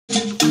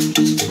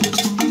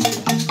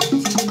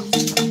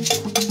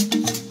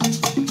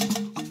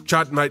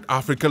Chat Night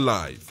Africa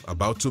Live,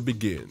 about to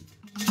begin.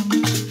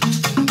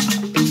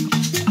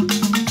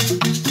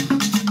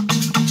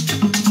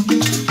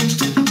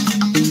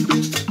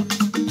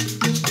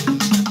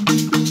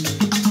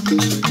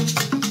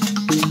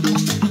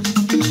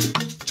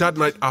 Chat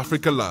Night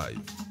Africa Live,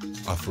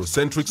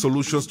 Afrocentric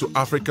solutions to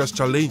Africa's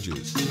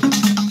challenges.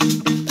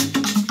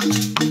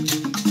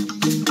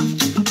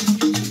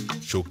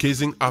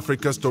 Showcasing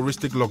Africa's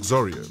touristic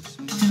luxuriance.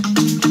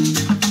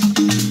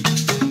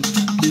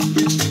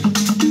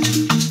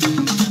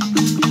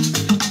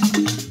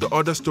 The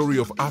other story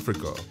of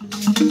Africa.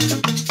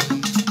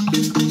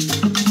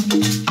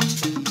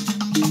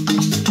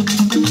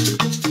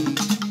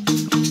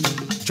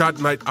 Chat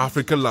Night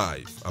Africa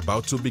Live,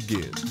 about to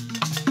begin.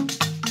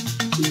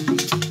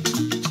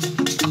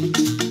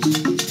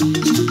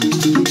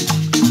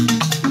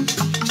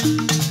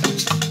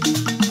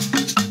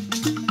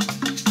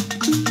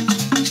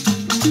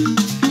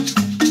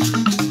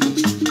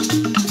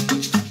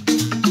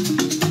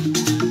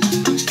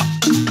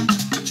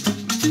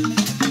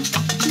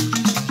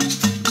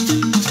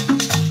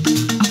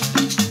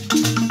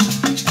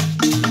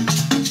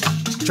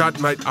 Chat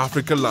Night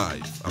Africa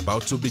Live,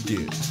 about to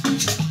begin.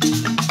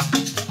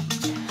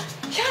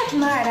 Chat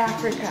Night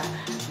Africa,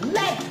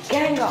 let's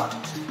gang up,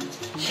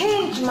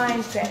 change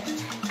mindset,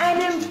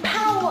 and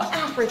empower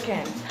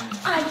Africans.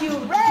 Are you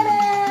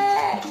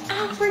ready?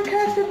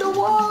 Africa to the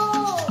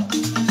world!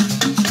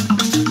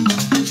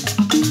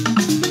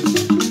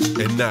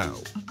 And now,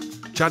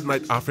 Chat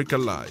Night Africa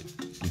Live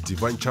with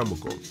Divine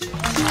Chamukon.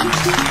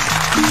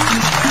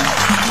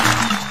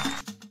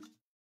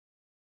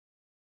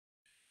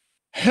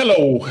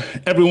 Hello,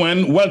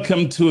 everyone.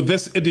 Welcome to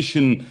this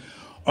edition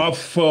of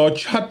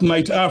Chat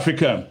Night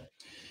Africa.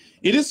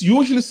 It is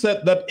usually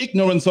said that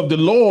ignorance of the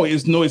law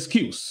is no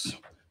excuse.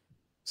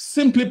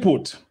 Simply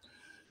put,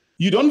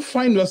 you don't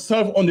find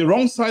yourself on the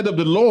wrong side of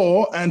the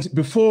law and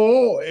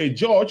before a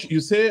judge, you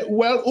say,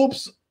 well,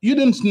 oops, you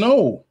didn't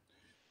know.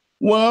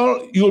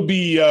 Well, you'll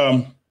be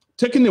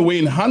taken away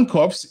in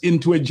handcuffs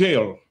into a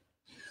jail.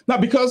 Now,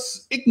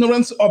 because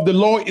ignorance of the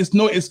law is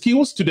no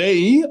excuse,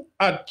 today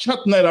at Chat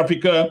Night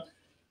Africa,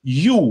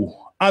 you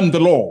and the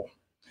law.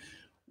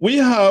 We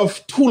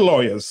have two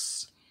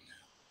lawyers.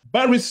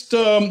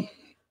 Barrister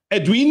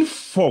Edwin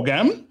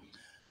Fogam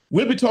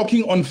will be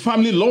talking on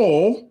family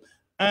law,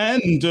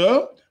 and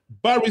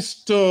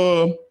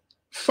Barrister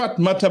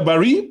Fatmata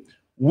Bari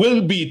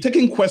will be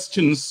taking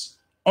questions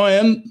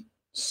on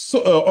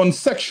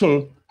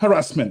sexual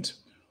harassment.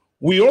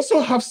 We also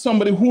have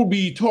somebody who will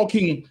be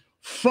talking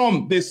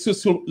from the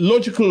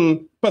sociological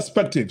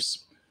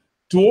perspectives.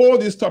 To all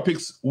these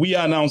topics we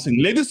are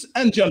announcing. Ladies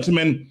and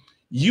gentlemen,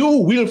 you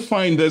will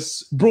find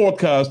this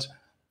broadcast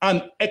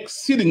an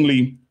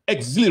exceedingly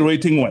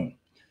exhilarating one.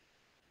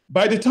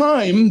 By the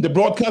time the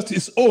broadcast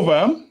is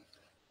over,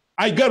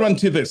 I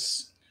guarantee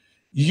this,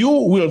 you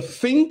will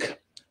think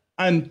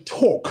and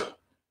talk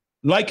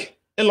like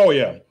a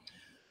lawyer.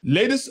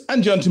 Ladies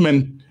and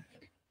gentlemen,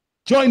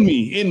 join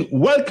me in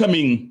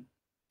welcoming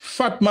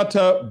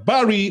Fatmata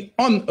Bari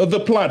on the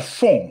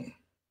platform.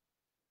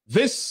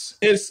 This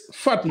is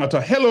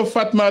Fatmata. Hello,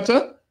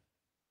 Fatmata.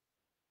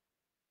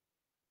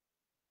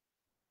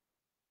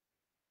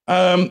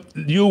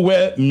 You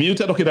were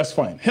muted. Okay, that's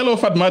fine. Hello,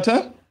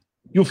 Fatmata.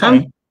 You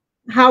fine?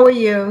 How are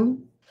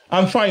you?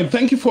 I'm fine.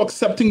 Thank you for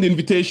accepting the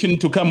invitation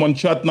to come on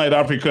Chat Night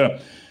Africa.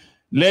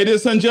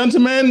 Ladies and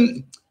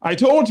gentlemen, I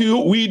told you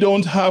we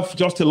don't have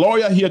just a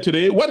lawyer here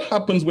today. What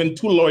happens when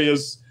two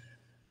lawyers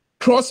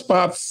cross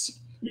paths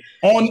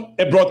on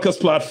a broadcast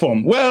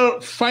platform?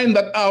 Well, find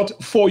that out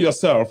for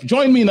yourself.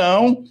 Join me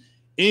now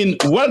in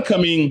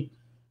welcoming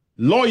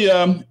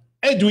lawyer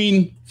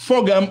Edwin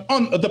Fogam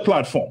on the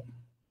platform.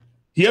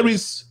 Here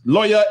is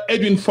lawyer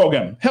Edwin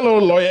Fogam. Hello,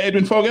 lawyer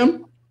Edwin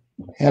Fogam.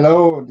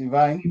 Hello,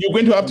 Divine. You're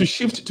going to have to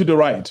shift to the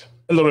right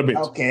a little bit.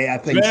 Okay, I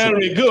think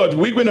Very good.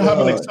 We're going to have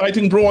an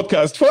exciting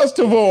broadcast. First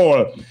of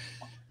all,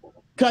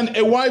 can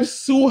a wife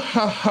sue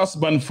her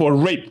husband for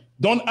rape?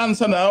 Don't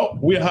answer now.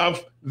 We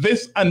have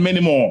this and many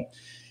more.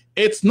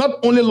 It's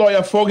not only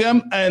lawyer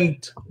Fogam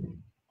and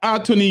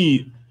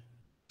attorney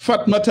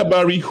Fatmata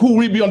Bari who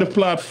will be on the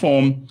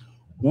platform.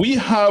 We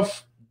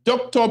have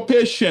Dr.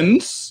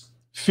 Patience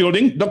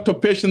Fielding. Dr.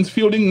 Patience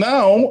Fielding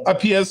now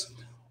appears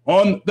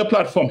on the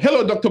platform.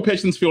 Hello, Dr.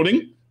 Patience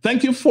Fielding.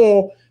 Thank you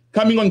for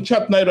coming on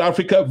Chat Night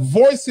Africa,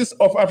 Voices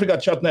of Africa,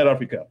 Chat Night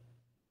Africa.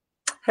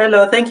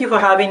 Hello, thank you for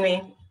having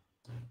me.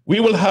 We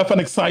will have an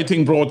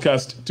exciting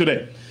broadcast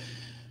today.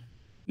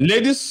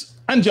 Ladies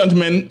and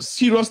gentlemen,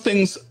 serious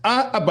things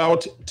are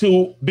about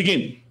to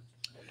begin.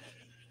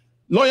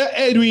 Lawyer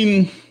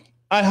Edwin,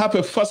 I have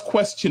a first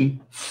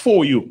question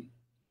for you.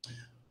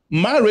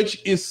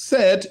 Marriage is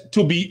said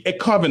to be a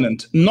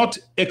covenant, not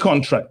a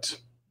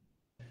contract.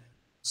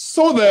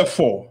 So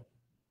therefore,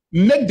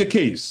 make the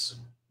case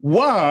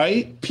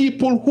why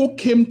people who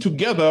came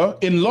together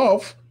in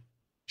love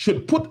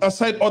should put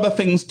aside other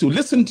things to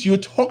listen to you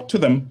talk to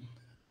them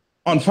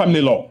on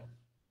family law.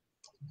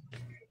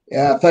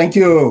 Yeah, thank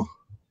you,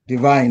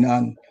 Divine.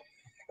 And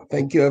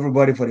Thank you,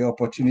 everybody, for the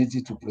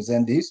opportunity to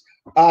present this.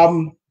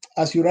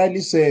 As you rightly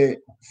say,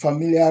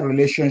 familiar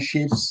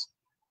relationships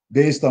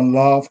based on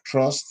love,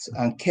 trust,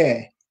 and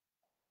care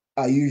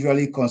are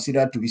usually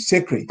considered to be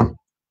sacred.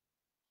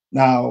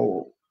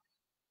 Now,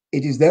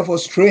 it is therefore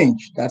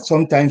strange that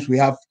sometimes we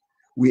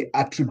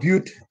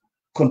attribute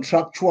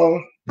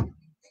contractual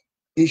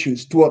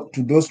issues to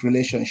those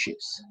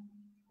relationships.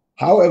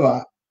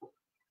 However,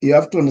 you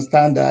have to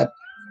understand that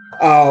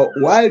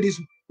while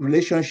these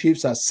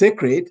relationships are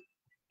sacred,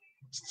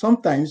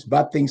 sometimes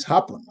bad things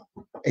happen.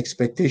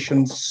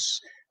 Expectations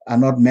are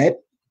not met,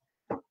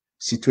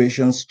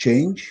 situations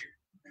change,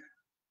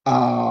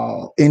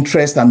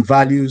 interests and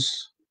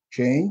values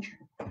change.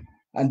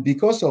 And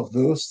because of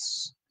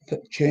those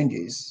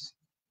changes,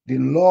 the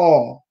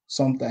law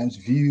sometimes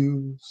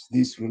views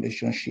this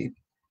relationship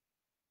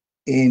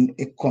in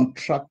a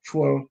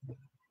contractual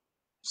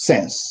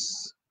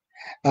sense.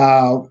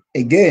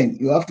 Again,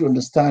 you have to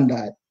understand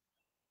that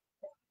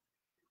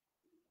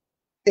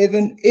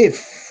even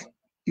if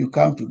you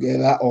come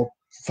together or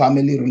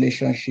family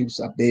relationships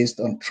are based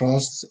on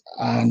trust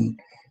and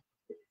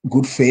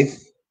good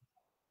faith,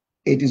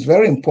 it is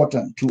very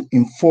important to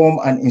inform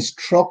and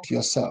instruct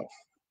yourself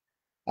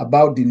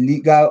about the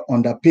legal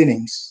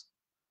underpinnings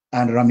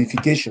and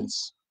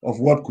ramifications of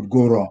what could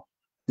go wrong.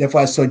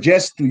 Therefore, I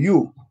suggest to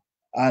you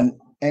and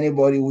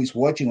anybody who is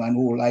watching and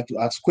who would like to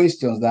ask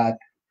questions that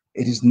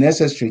it is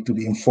necessary to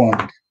be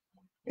informed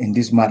in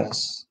these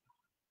matters.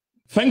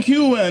 Thank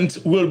you, and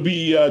we'll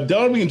be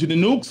delving into the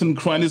nooks and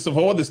crannies of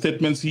all the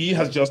statements he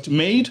has just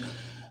made.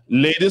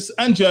 Ladies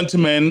and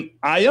gentlemen,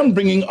 I am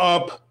bringing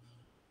up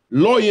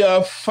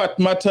lawyer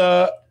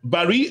Fatmata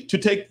Bari to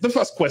take the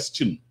first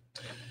question.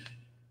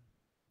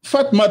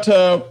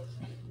 Fatmata,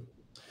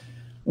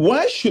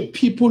 why should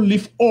people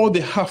leave all they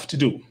have to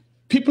do?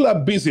 People are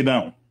busy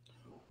now.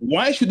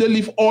 Why should they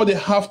leave all they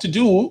have to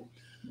do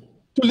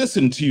to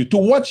listen to you, to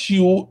watch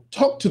you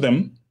talk to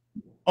them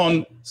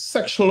on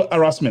sexual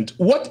harassment?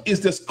 What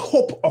is the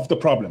scope of the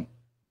problem?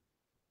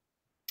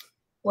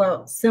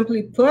 Well,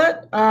 simply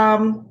put,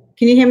 can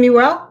you hear me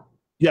well?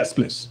 Yes,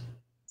 please.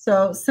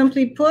 So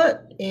simply put,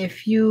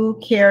 if you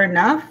care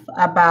enough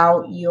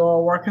about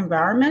your work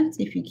environment,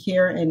 if you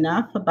care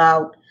enough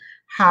about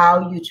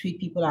how you treat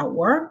people at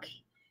work,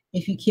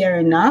 if you care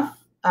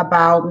enough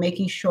about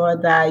making sure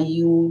that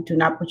you do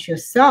not put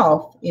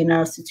yourself in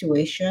a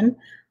situation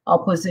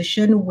or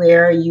position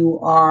where you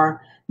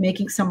are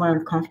making someone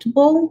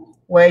uncomfortable,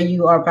 where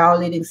you are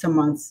violating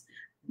someone's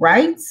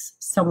rights,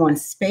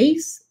 someone's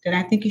space, then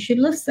I think you should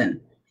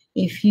listen.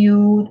 If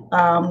you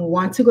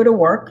want to go to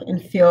work and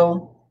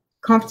feel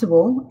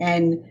comfortable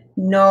and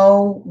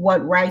know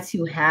what rights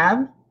you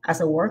have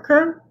as a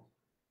worker,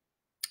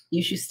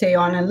 you should stay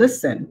on and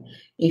listen.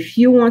 If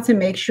you want to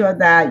make sure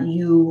that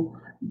you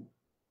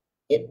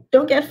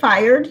don't get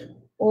fired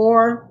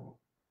or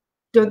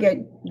don't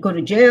go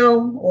to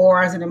jail,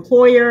 or as an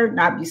employer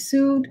not be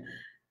sued,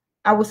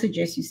 I would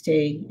suggest you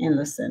stay and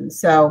listen.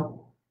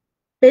 So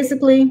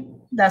basically,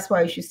 that's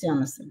why you should stay and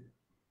listen.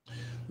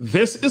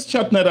 This is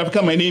Chat Night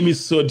Africa. My name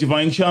is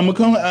Divine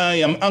Chamukong. I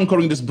am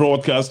anchoring this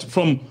broadcast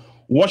from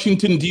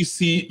Washington,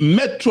 D.C.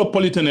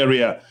 metropolitan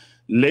area.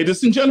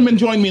 Ladies and gentlemen,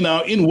 join me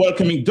now in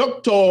welcoming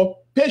Dr.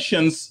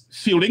 Patience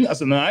Fielding.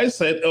 As I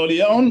said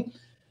earlier on,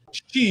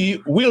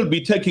 she will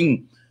be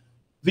taking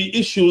the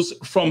issues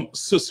from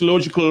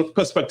sociological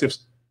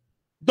perspectives.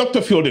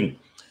 Dr. Fielding,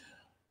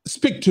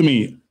 speak to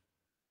me.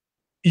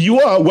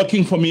 You are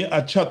working for me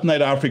at Chat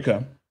Night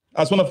Africa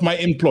as one of my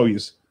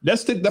employees.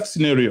 Let's take that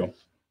scenario.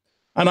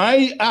 And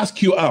I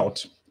ask you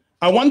out.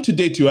 I want to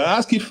date you. I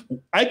ask if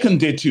I can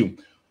date you.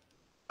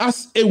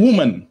 As a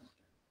woman,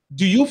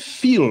 do you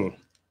feel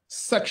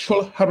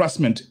sexual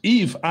harassment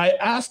if I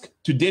ask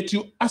to date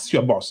you as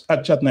your boss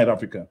at Chat Night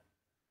Africa?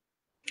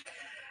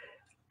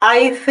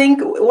 I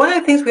think one of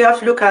the things we have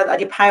to look at are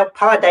the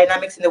power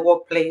dynamics in the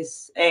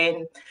workplace.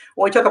 And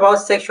when we talk about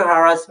sexual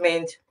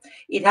harassment,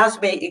 it has to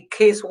be a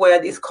case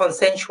where it's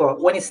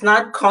consensual. When it's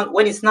not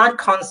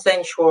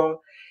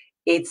consensual,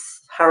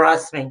 it's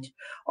harassment.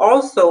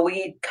 Also,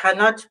 we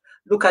cannot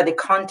look at the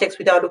context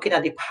without looking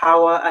at the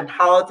power and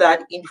how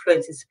that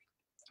influences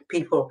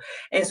people.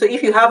 And so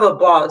if you have a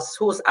boss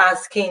who's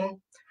asking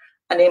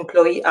an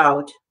employee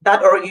out,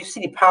 that already you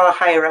see the power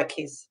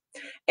hierarchies.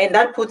 And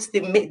that puts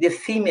the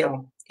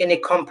female in a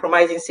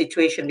compromising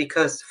situation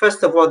because,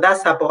 first of all,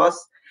 that's her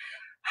boss.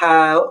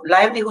 Her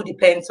livelihood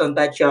depends on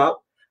that job.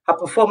 Her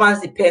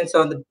performance depends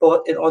on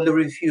the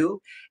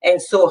review.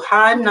 And so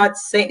her not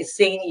saying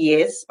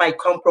yes might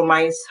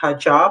compromise her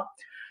job,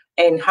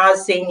 and her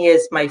saying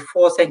yes might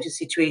force her into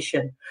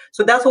situation.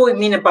 So that's what we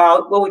mean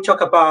about when we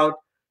talk about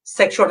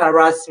sexual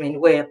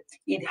harassment, where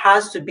it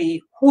has to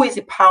be who is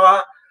the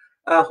power,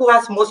 who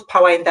has most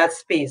power in that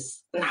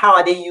space, and how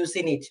are they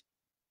using it?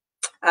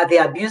 Are they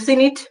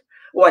abusing it,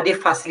 or are they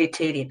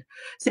facilitating?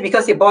 See,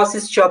 because a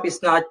boss's job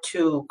is not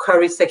to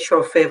curry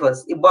sexual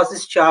favors. A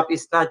boss's job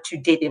is not to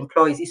date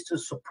employees, it's to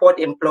support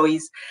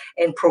employees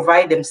and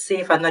provide them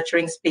safe and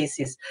nurturing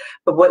spaces.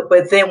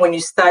 But then when you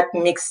start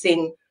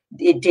mixing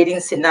a dating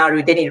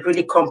scenario, then it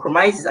really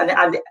compromises. And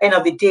at the end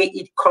of the day,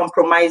 it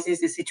compromises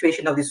the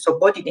situation of the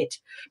subordinate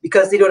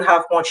because they don't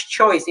have much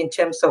choice in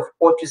terms of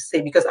what to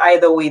say, because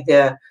either way,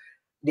 the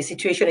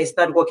situation is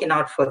not working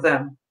out for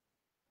them.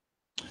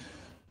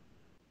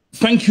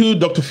 Thank you,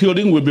 Dr.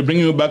 Fielding. We'll be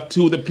bringing you back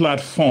to the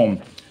platform.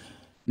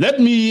 Let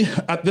me,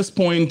 at this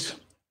point,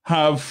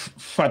 have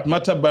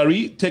Fatmata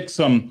Barry take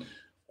some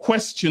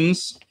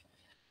questions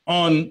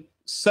on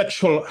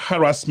sexual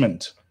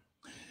harassment.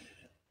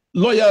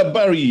 Lawyer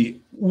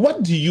Barry,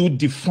 what do you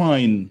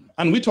define,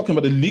 and we're talking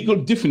about the legal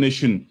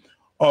definition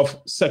of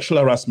sexual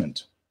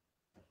harassment?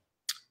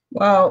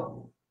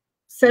 Well,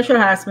 sexual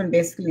harassment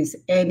basically is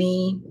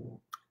any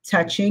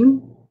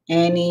touching,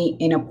 any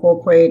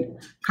inappropriate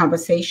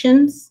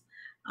conversations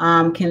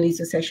can lead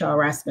to sexual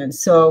harassment.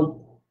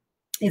 So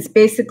it's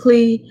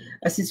basically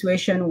a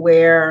situation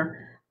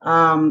where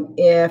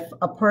if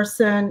a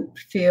person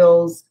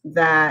feels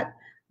that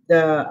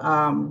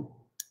the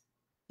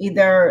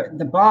either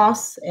the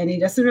boss, and it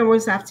doesn't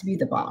always have to be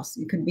the boss,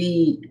 it could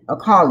be a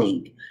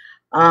colleague,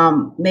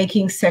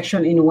 making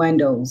sexual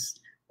innuendos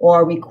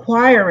or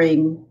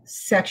requiring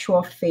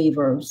sexual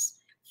favors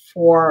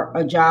for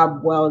a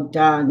job well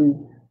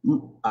done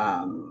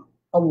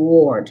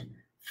award,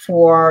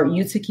 for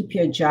you to keep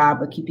your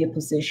job or keep your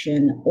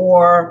position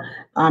or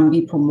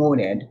be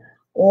promoted,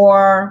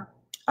 or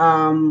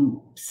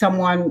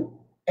someone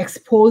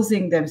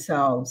exposing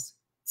themselves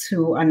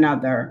to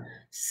another,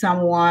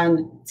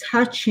 someone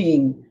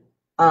touching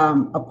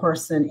a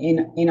person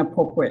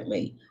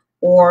inappropriately,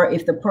 or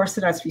if the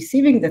person that's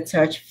receiving the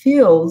touch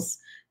feels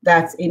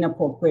that's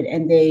inappropriate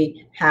and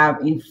they have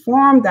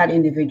informed that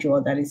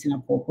individual that it's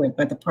inappropriate,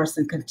 but the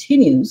person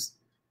continues,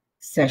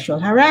 sexual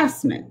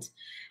harassment.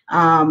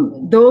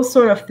 Those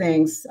sort of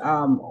things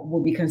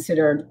will be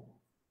considered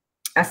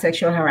as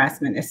sexual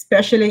harassment,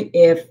 especially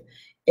if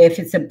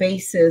it's a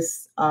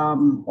basis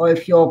or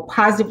if your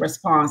positive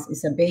response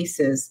is a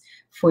basis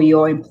for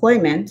your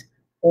employment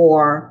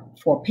or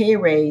for pay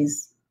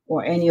raise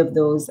or any of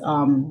those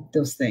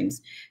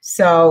things.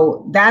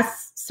 So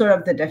that's sort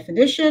of the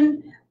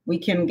definition. We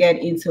can get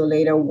into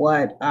later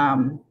what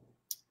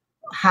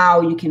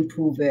how you can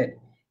prove it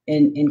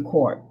in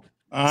court.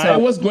 I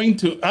was going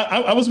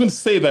to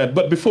say that,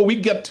 but before we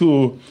get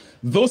to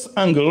those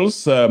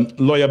angles,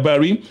 Lawyer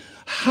Barry,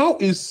 how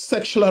is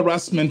sexual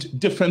harassment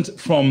different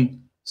from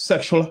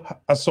sexual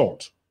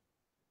assault?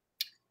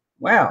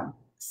 Well,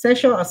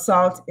 sexual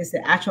assault is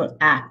the actual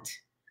act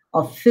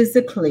of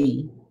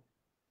physically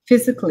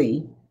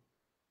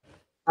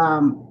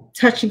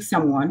touching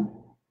someone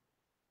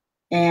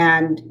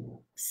and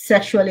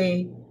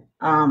sexually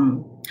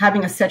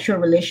having a sexual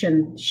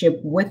relationship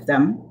with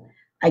them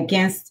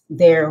against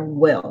their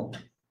will.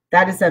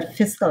 That is a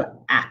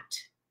physical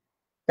act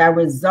that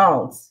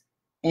results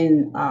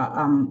in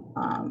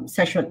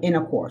sexual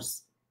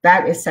intercourse.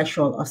 That is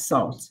sexual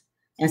assault.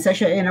 And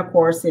sexual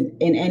intercourse in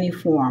any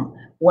form,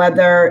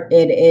 whether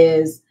it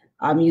is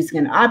using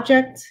an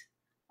object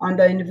on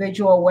the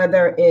individual,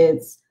 whether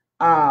it's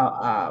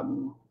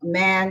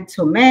man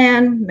to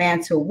man,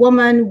 man to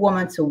woman,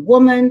 woman to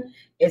woman,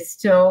 it's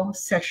still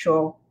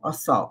sexual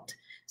assault.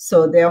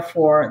 So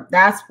therefore,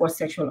 that's what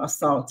sexual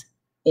assault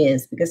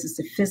is, because it's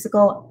a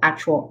physical,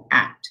 actual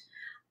act.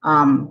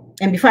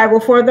 And before I go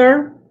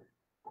further,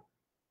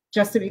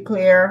 just to be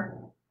clear,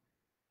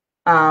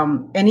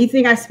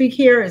 anything I speak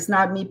here is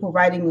not me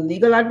providing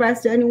legal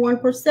advice to anyone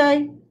per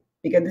se,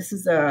 because this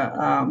is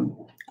a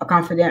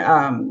confident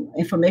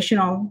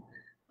informational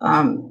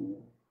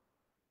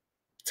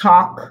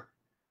talk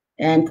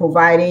and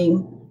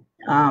providing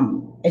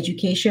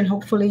education,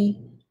 hopefully,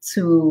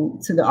 to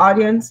the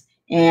audience,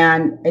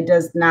 and it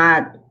does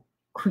not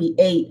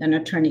create an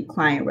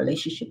attorney-client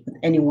relationship with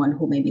anyone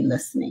who may be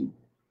listening.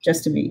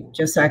 Just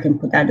so I can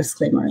put that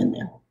disclaimer in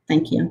there.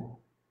 Thank you.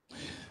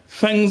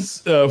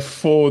 Thanks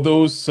for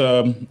those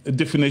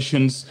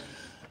definitions.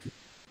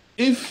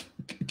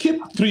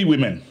 Keep three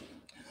women.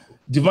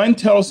 Divine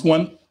tells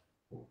one,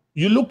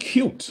 you look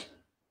cute.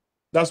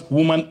 That's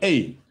woman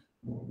A.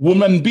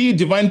 Woman B,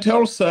 Divine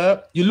tells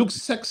her, you look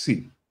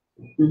sexy.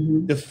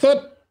 Mm-hmm. The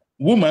third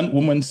woman,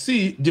 woman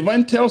C,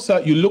 Divine tells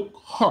her, you look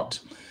hot.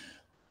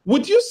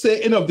 Would you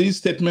say any of these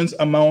statements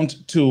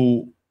amount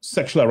to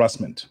sexual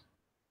harassment?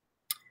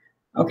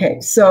 Okay,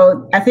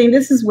 so I think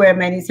this is where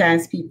many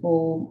times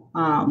people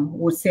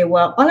would say,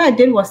 well, all I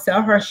did was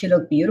tell her she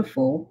looked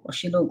beautiful or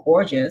she looked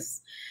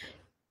gorgeous.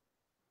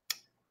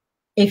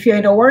 If you're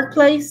in a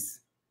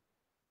workplace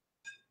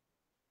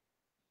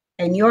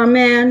and you're a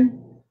man,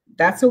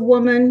 that's a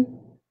woman,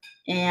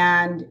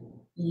 and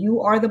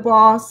you are the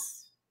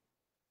boss,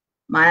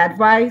 my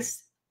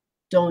advice,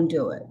 don't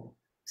do it.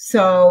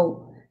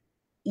 So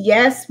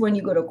yes, when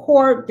you go to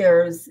court,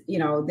 there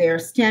are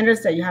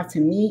standards that you have to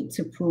meet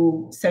to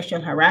prove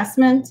sexual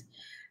harassment.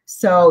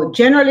 So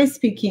generally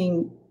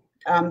speaking,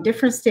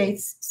 different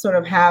states sort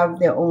of have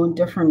their own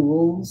different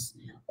rules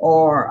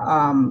or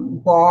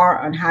bar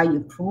on how you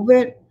prove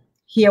it.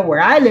 Here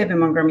where I live in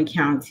Montgomery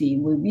County,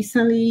 we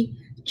recently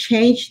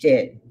changed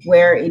it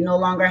where it no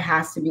longer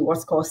has to be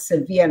what's called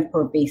severe and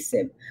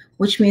pervasive,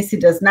 which means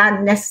it does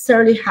not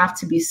necessarily have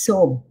to be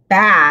so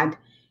bad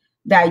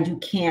that you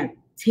can't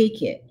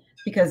take it,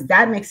 because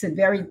that makes it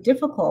very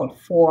difficult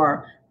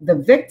for the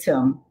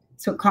victim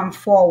to come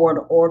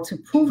forward or to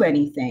prove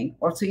anything,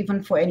 or to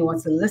even for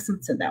anyone to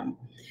listen to them.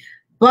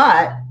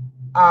 But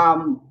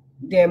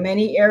there are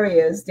many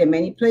areas, there are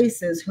many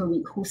places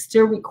who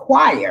still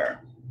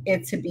require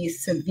it to be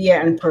severe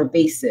and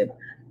pervasive,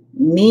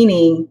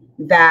 meaning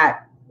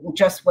that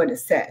just what it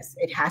says,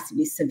 it has to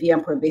be severe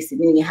and pervasive,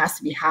 meaning it has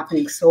to be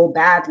happening so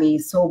badly,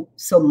 so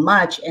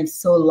much and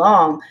so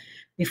long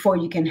before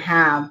you can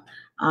have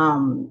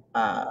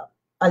a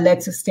leg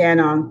to stand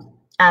on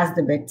as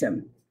the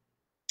victim.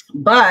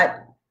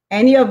 But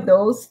any of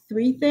those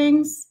three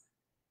things,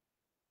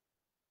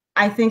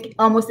 I think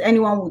almost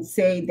anyone would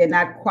say they're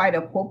not quite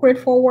appropriate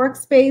for a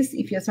workspace.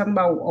 If you're talking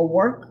about a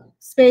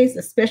workspace,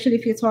 especially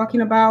if you're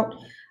talking about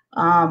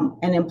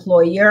an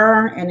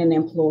employer and an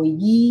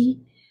employee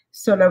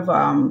sort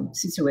of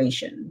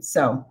situation.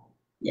 So,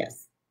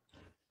 yes.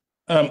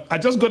 I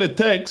just got a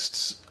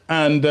text,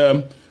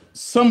 and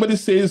somebody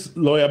says,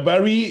 Lawyer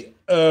Barry,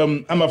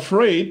 I'm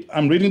afraid,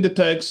 I'm reading the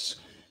text,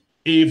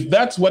 if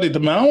that's what it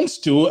amounts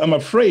to, I'm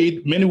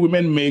afraid many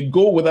women may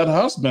go without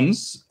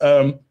husbands,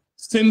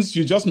 since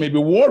you just may be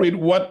worried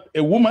what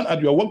a woman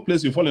at your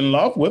workplace you fall in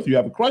love with, you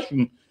have a crush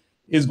on,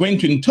 is going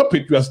to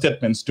interpret your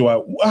statements to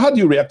her. How do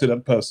you react to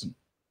that person?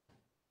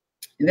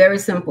 Very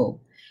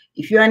simple.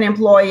 If you're an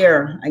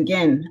employer,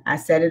 again, I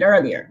said it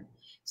earlier.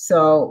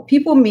 So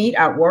people meet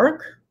at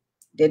work,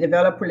 they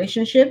develop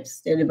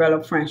relationships, they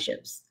develop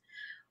friendships.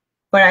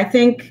 But I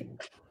think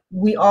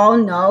we all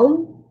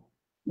know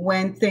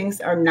when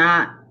things are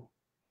not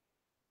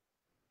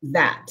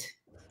that.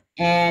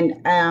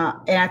 And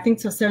I think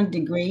to a certain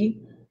degree,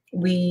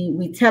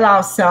 we tell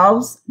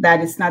ourselves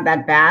that it's not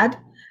that bad.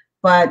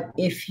 But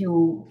if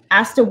you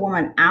asked a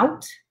woman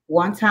out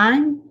one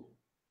time,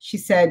 she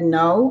said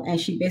no,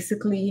 and she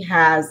basically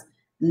has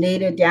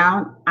laid it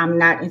down, I'm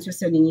not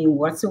interested in you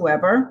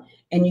whatsoever,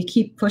 and you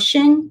keep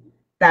pushing,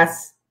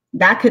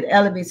 that could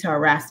elevate to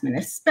harassment,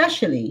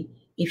 especially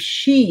if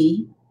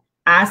she,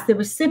 as the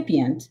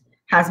recipient,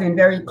 has been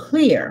very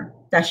clear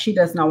that she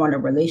does not want a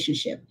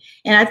relationship.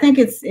 And I think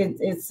it's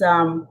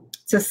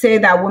to say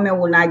that women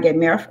will not get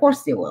married. Of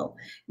course they will.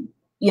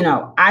 You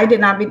know, I did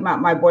not meet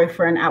my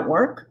boyfriend at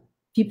work.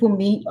 People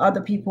meet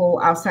other people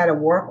outside of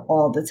work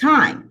all the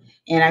time.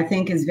 And I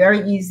think it's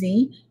very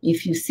easy,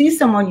 if you see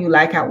someone you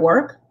like at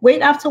work,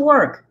 wait after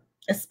work,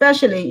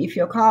 especially if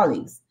you're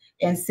colleagues,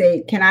 and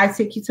say, can I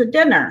take you to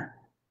dinner?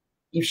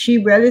 If she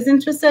really is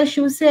interested,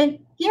 she would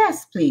say,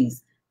 yes,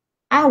 please.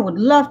 I would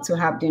love to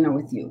have dinner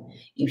with you.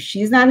 If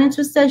she's not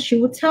interested, she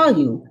would tell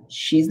you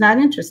she's not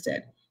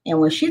interested. And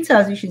when she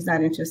tells you she's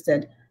not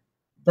interested,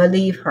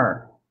 believe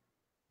her.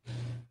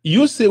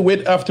 You say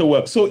wait after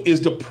work. So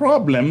is the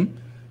problem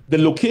the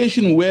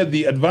location where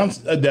the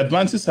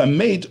advances are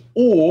made,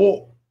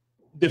 or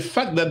the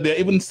fact that they're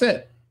even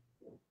said?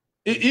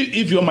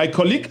 If you're my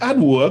colleague at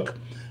work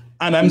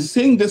and I'm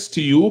saying this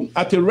to you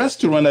at a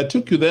restaurant, I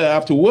took you there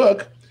after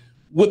work,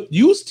 would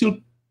you still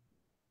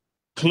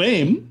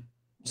claim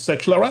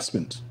sexual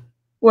harassment?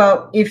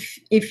 Well,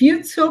 if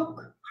you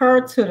took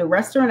her to the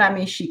restaurant, I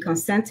mean, she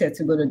consented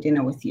to go to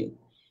dinner with you.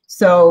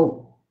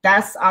 So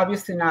that's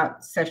obviously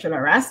not sexual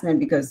harassment,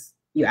 because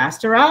you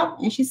asked her out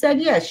and she said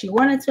yes, she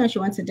wanted to, and she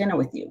went to dinner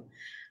with you.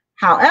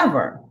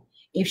 However,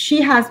 if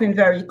she has been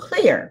very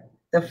clear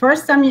the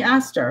first time you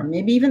asked her,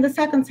 maybe even the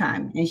second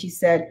time, and she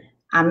said,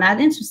 I'm not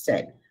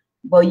interested,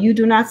 but you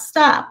do not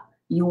stop.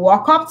 You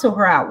walk up to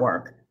her at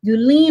work, you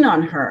lean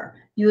on her,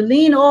 you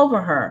lean over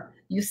her,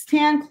 you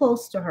stand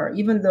close to her,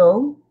 even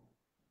though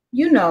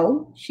you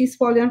know she's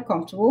fully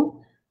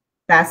uncomfortable,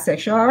 that's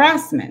sexual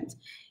harassment.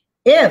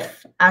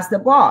 If, as the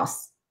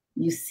boss,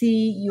 you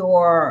see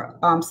your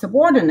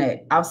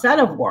subordinate outside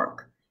of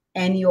work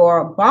and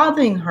you're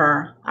bothering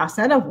her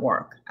outside of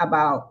work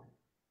about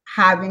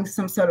having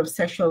some sort of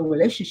sexual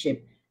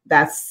relationship,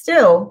 that's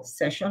still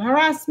sexual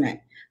harassment,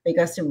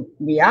 because the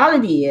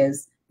reality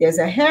is there's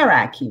a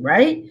hierarchy,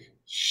 right?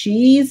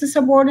 She's the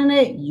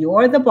subordinate,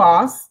 you're the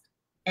boss,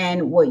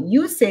 and what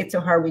you say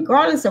to her,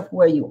 regardless of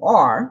where you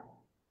are,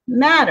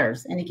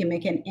 matters, and it can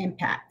make an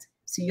impact.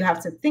 So you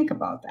have to think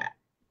about that.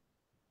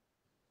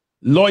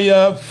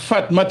 Lawyer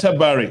Fatmata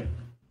Barry.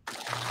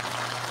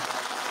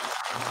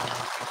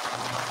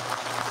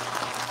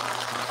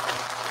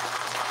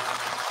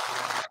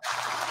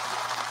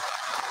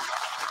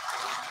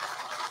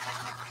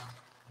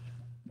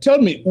 Tell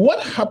me,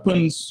 what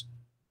happens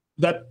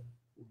that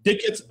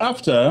decades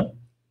after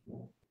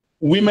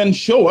women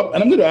show up,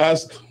 and I'm going to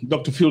ask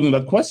Dr. Fielding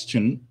that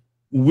question,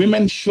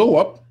 women show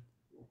up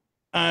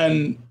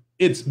and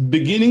it's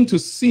beginning to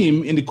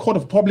seem in the court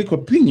of public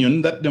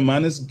opinion that the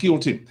man is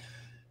guilty.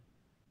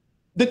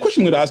 The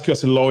question I'm going to ask you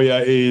as a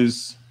lawyer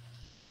is,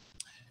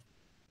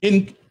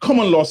 in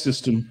common law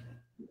system,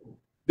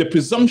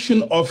 there's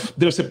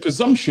a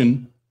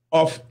presumption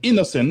of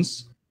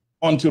innocence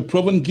until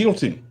proven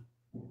guilty.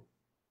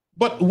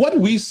 But what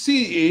we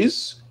see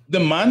is the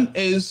man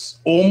is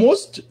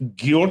almost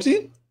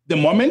guilty the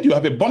moment you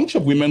have a bunch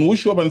of women who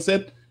show up and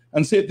said,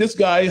 this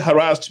guy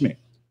harassed me,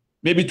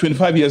 maybe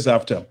 25 years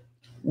after.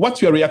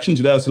 What's your reaction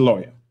to that as a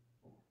lawyer?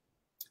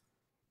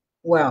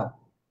 Well,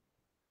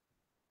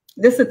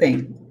 this is the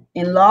thing.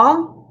 In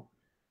law,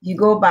 you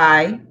go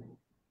by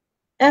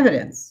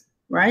evidence,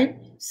 right?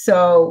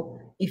 So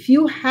if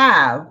you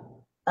have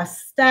a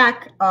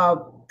stack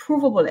of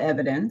provable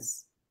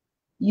evidence,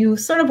 you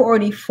sort of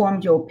already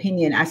formed your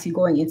opinion as you're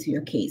going into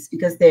your case,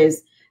 because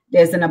there's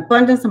an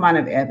abundance amount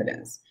of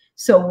evidence.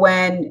 So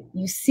when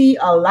you see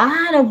a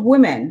lot of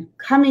women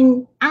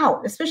coming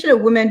out, especially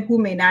women who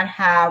may not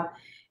have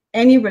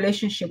any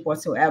relationship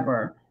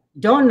whatsoever,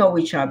 don't know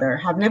each other,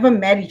 have never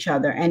met each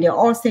other, and they're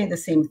all saying the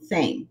same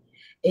thing,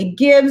 it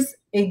gives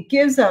a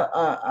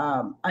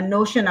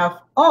notion of,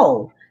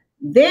 oh,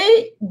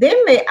 they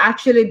may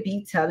actually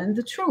be telling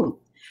the truth.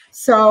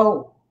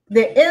 So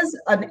there is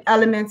an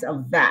element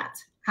of that.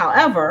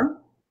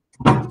 However,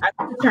 as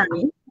an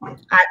attorney,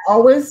 I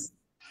always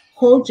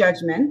hold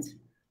judgment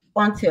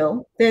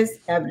until there's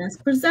evidence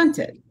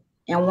presented.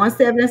 And once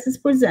the evidence is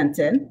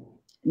presented,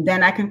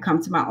 then I can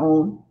come to my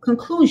own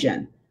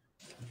conclusion.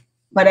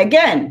 But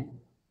again,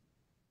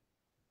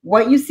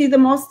 what you see the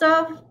most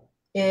of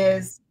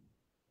is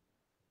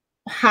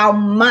how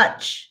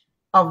much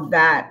of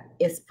that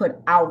is put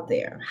out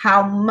there,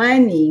 how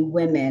many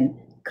women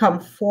come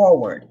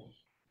forward,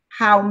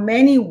 how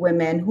many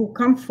women who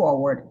come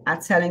forward are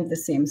telling the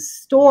same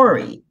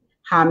story,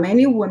 how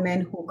many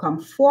women who come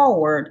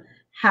forward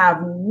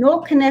have no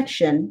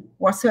connection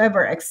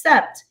whatsoever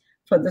except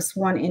for this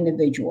one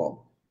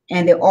individual.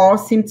 And they all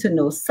seem to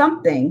know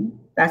something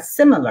that's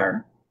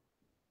similar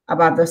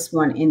about this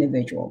one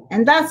individual.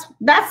 And that's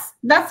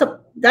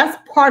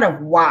part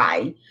of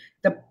why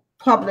the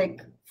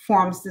public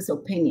forms this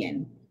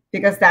opinion,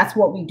 because that's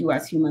what we do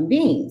as human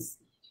beings.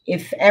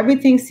 If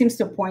everything seems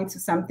to point to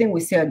something,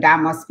 we say, oh,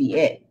 that must be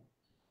it.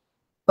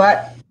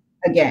 But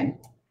again,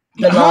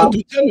 tell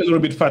me a little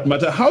bit,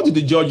 Fatma, how did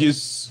the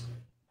judges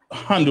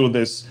handle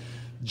this?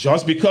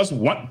 Just because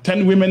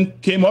 10 women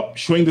came up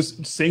saying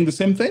the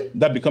same thing,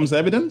 that becomes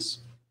evidence?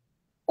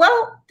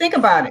 Well, think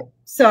about it.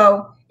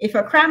 So if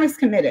a crime is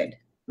committed,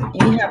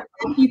 and you have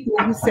 10 people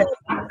who say,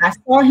 I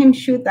saw him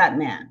shoot that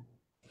man,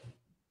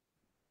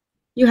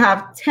 you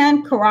have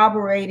 10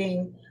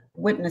 corroborating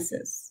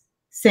witnesses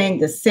saying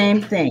the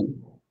same thing.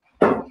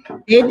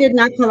 They did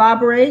not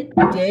collaborate.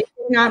 They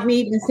did not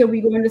meet and say,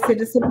 we're going to say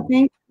the same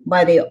thing,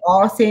 but they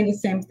all saying the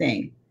same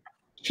thing.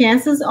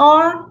 Chances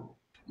are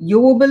you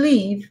will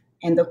believe,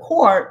 and the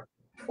court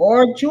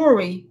or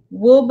jury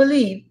will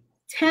believe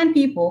 10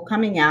 people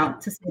coming out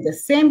to say the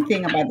same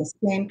thing about the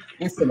same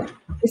incident.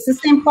 It's the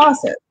same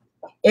process.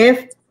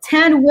 If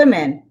 10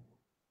 women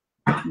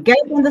get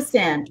on the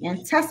stand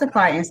and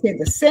testify and say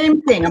the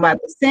same thing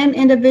about the same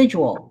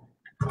individual,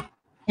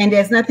 and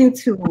there's nothing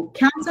to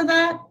counter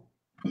that,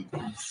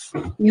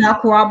 you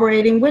have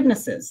corroborating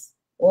witnesses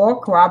or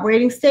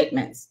corroborating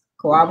statements,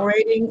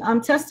 corroborating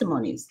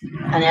testimonies.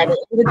 And at the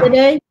end of the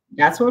day,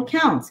 that's what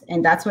counts.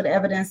 And that's what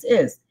evidence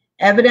is.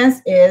 Evidence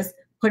is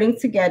putting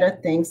together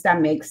things that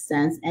make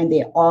sense, and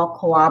they all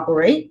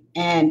corroborate,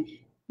 and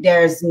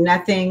there's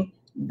nothing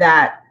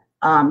that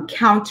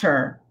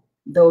counter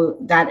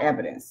that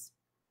evidence.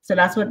 So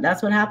that's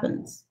what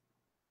happens.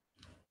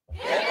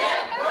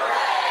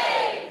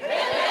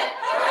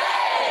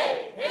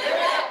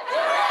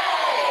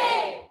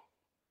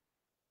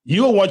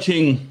 You are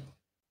watching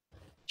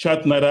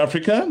Chat Night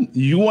Africa.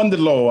 You on the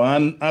law,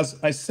 and as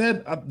I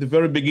said at the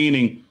very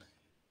beginning,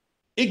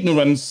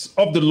 ignorance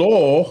of the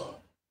law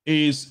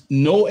is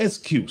no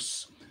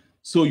excuse.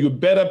 So you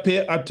better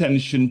pay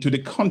attention to the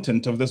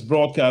content of this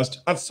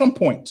broadcast. At some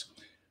point,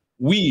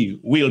 we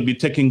will be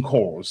taking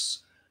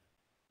calls.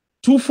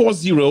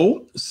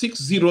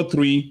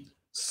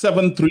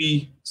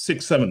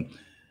 240-603-7367.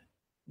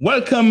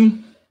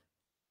 Welcome,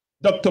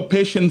 Dr.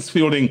 Patience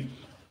Fielding,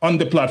 on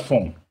the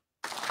platform.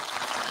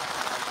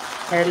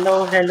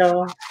 Hello,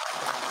 hello.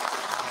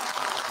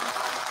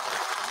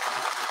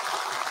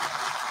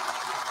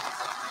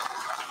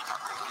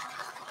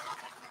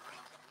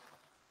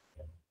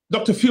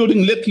 Dr.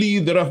 Fielding, lately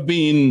there have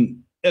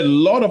been a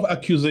lot of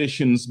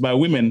accusations by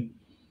women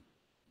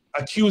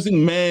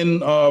accusing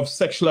men of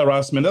sexual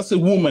harassment. As a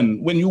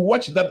woman, when you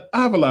watch that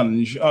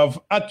avalanche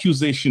of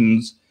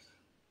accusations,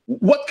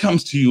 what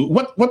comes to you?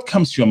 What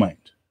comes to your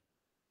mind?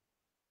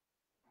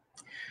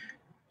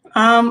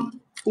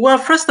 Well,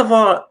 first of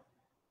all,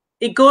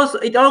 it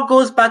all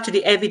goes back to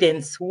the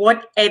evidence,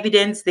 what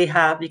evidence they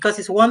have, because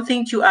it's one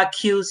thing to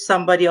accuse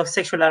somebody of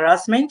sexual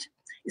harassment.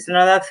 It's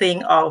another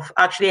thing of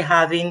actually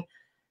having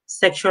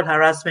sexual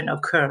harassment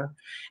occur.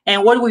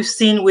 And what we've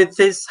seen with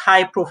these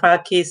high-profile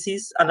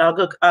cases, and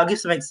I'll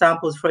give some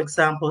examples. For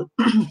example,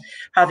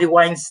 Harvey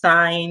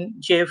Weinstein,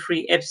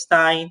 Jeffrey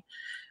Epstein,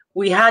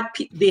 they had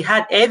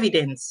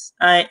evidence,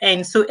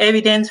 and so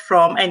evidence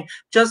from, and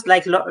just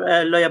like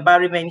Lawyer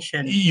Barry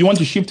mentioned, you want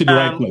to shift to the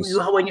right place.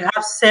 When you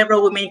have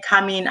several women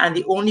come in, and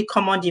the only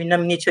common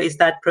denominator is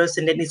that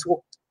person, then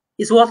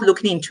it's worth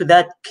looking into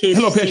that case.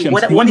 Hello, to see Patience.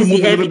 what, You what want to is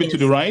move the a little bit evidence. to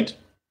the right?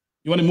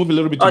 You want to move a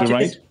little bit to the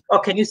right? Oh,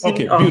 can you see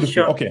Okay, me? Oh, beautiful.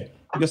 sure. Okay,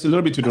 just a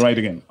little bit to the right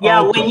again.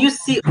 Yeah, Okay.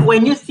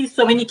 when you see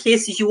so many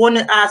cases, you want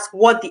to ask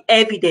what the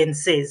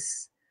evidence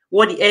is.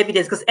 What the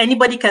evidence, because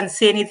anybody can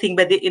say anything,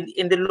 but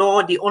in the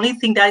law, the only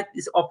thing that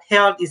is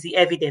upheld is the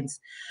evidence.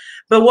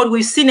 But what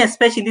we've seen,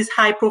 especially in these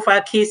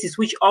high-profile cases,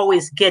 which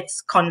always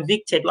gets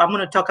convicted, I'm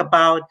going to talk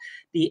about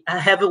the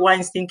Harvey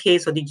Weinstein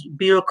case or the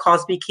Bill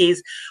Cosby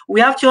case. We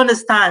have to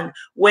understand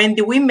when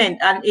the women,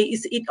 and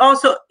it's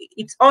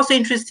also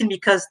interesting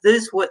because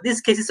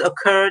these cases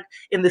occurred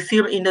in the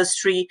film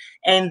industry,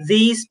 and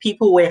these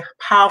people were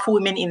powerful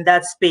women in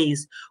that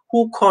space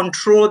who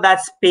control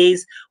that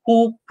space,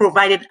 who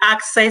provided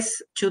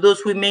access to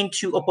those women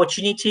to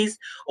opportunities,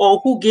 or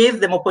who gave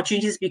them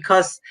opportunities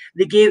because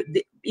they gave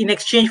in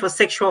exchange for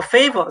sexual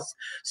favors.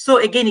 So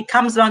again, it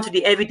comes down to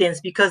the evidence,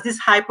 because these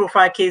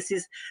high-profile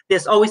cases,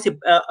 there's always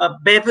a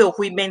bevy of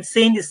women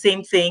saying the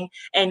same thing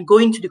and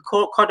going to the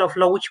court of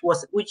law, which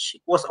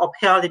was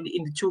upheld in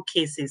the two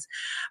cases.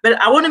 But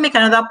I want to make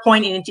another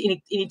point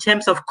in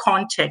terms of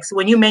context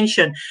when you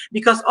mention,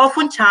 because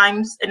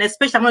oftentimes, and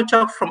especially I'm going to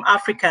talk from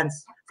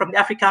the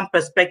African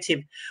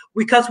perspective,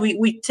 because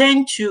we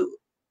tend to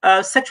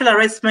sexual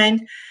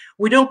harassment,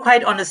 we don't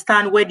quite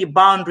understand where the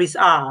boundaries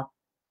are.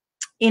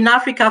 In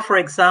Africa, for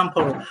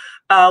example,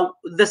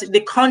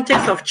 the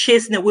context of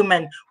chasing a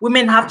woman,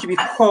 women have to be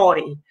coy.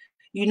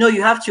 You know,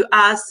 you have to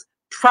ask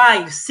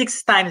 5,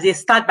 6 times. They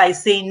start by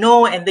saying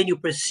no, and then you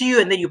pursue,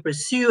 and then you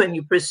pursue, and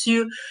you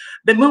pursue.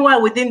 But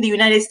meanwhile, within the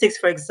United States,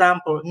 for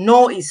example,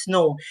 no is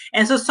no.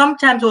 And so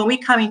sometimes when we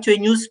come into a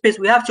new space,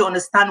 we have to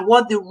understand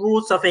what the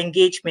rules of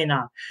engagement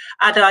are.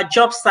 At our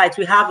job sites,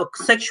 we have a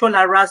sexual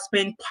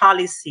harassment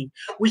policy,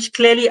 which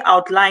clearly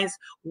outlines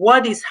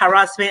what is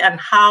harassment and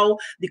how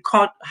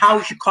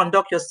you should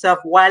conduct yourself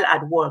while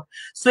at work.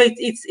 So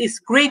it's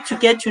great to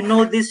get to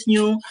know these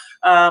new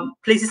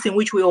places in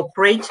which we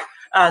operate,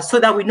 so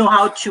that we know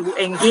how to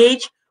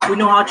engage, we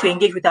know how to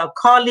engage with our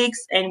colleagues,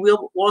 and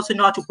we'll also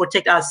know how to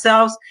protect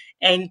ourselves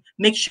and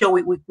make sure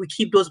we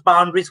keep those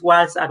boundaries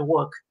whilst at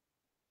work.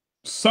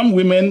 Some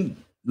women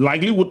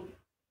likely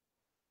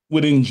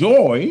would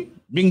enjoy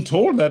being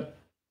told that,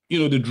 you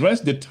know,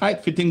 the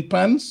tight-fitting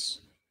pants,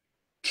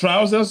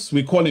 trousers,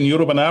 we call in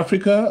Europe and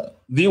Africa,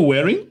 they're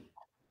wearing,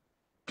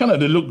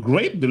 they look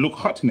great, they look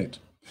hot in it.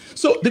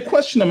 So the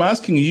question I'm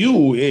asking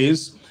you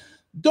is,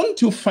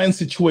 don't you find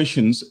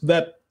situations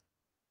that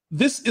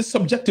this is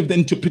subjective? The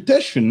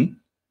interpretation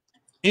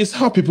is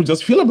how people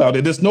just feel about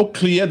it. There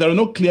are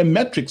no clear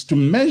metrics to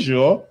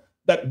measure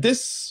that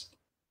this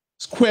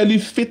squarely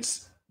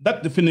fits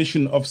that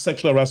definition of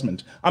sexual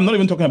harassment. I'm not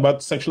even talking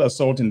about sexual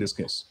assault in this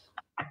case.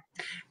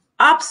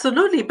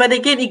 Absolutely. But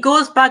again, it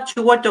goes back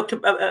to what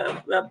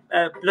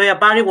Lawyer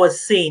Barry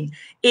was saying.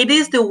 It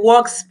is the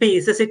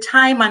workspace. There's a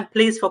time and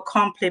place for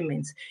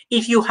compliments.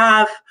 If you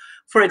have,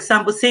 for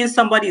example, saying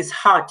somebody is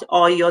hot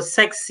or you're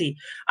sexy.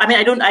 I mean,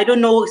 I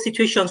don't know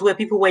situations where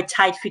people wear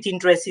tight-fitting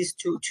dresses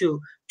to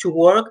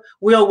work.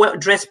 We all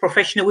dress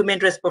professional. Women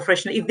dress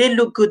professional. If they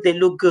look good, they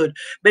look good.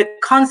 But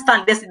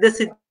constant,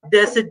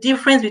 there's a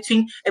difference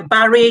between a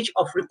barrage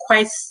of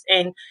requests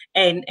and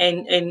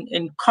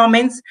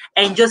comments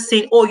and just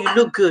saying, "Oh, you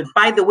look good.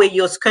 By the way,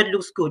 your skirt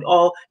looks good,"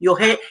 or "Your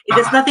hair."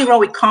 There's nothing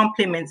wrong with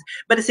compliments,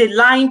 but it's a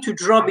line to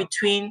draw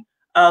between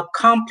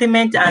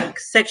compliment and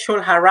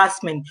sexual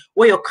harassment,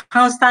 where you're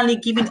constantly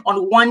giving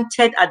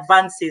unwanted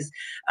advances,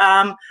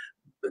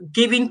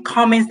 giving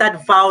comments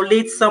that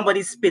violate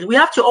somebody's space. We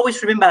have to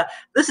always remember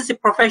this is a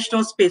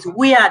professional space.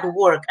 We are at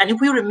work, and if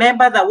we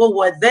remember that what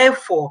we're there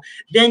for,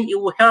 then it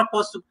will help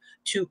us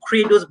to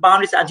create those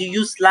boundaries and to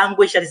use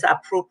language that is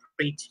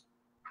appropriate.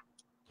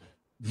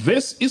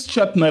 This is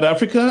Chat Night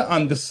Africa,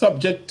 and the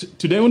subject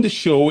today on the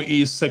show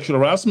is sexual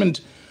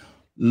harassment.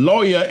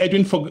 Lawyer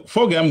Edwin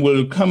Fogam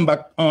will come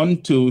back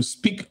on to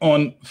speak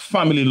on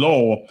family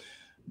law.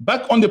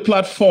 Back on the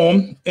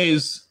platform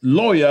is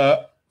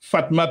lawyer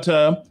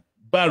Fatmata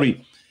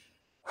Barry.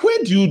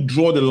 Where do you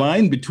draw the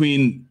line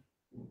between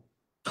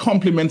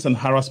compliments and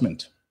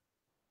harassment?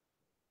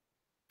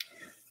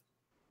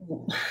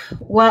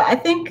 Well, I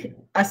think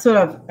I sort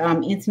of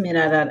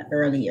intimated that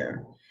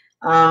earlier.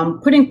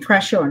 Putting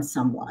pressure on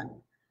someone,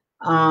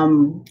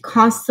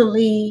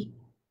 constantly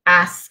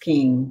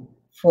asking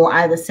for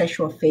either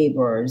sexual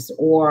favors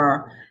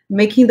or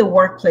making the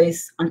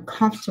workplace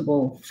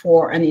uncomfortable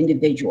for an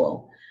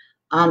individual.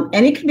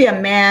 And it could be a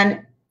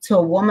man to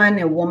a woman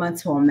and woman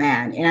to a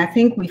man. And I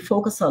think we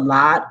focus a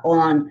lot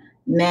on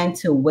men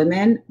to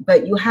women,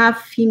 but you have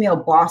female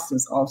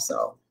bosses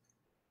also.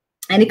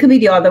 And it could be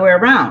the other way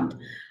around.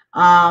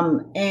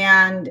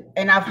 And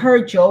I've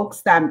heard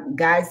jokes that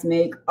guys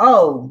make,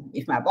 "Oh,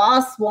 if my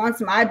boss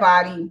wants my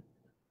body,"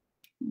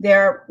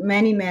 there are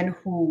many men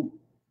who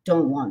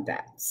don't want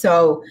that.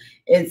 So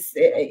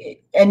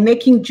and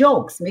making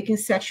jokes, making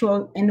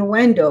sexual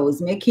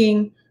innuendos,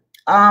 making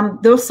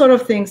those sort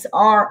of things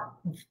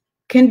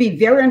can be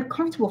very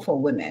uncomfortable for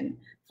women,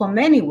 for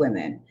many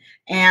women.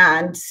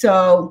 And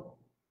so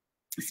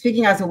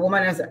speaking as a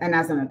woman and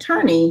as an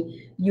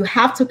attorney, you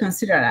have to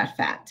consider that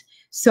fact.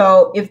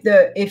 So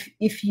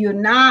if you're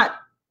not,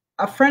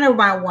 a friend of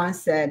mine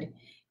once said,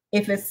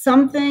 if it's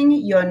something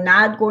you're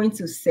not going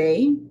to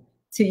say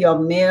to your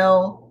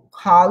male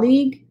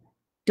colleague,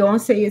 don't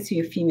say it to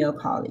your female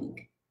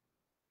colleague.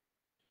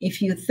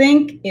 If you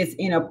think it's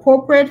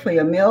inappropriate for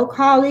your male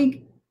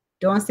colleague,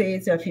 don't say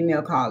it to a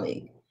female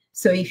colleague.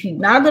 So if you're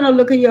not going to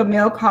look at your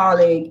male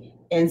colleague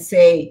and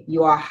say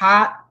you are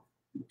hot,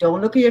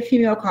 don't look at your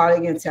female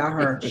colleague and tell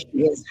her she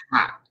is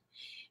hot.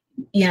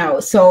 You know,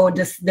 so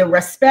the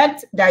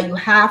respect that you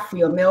have for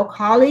your male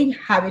colleague,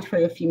 have it for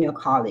your female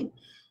colleague.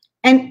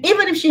 And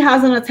even if she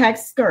has on a tight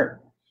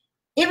skirt,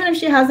 even if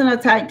she has on a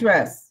tight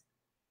dress,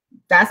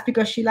 that's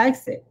because she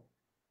likes it.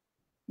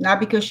 Not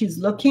because she's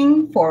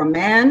looking for a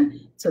man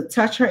to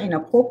touch her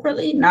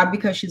inappropriately, not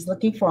because she's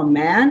looking for a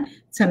man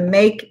to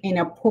make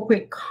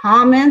inappropriate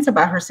comments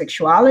about her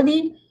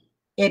sexuality.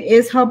 It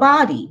is her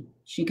body.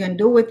 She can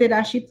do with it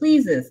as she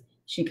pleases.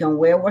 She can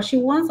wear what she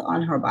wants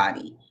on her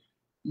body.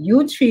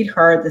 You treat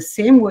her the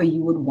same way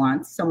you would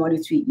want someone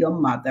to treat your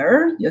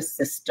mother, your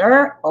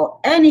sister, or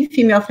any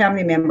female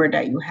family member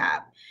that you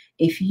have.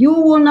 If you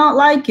will not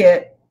like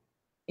it,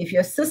 if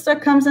your sister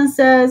comes and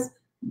says,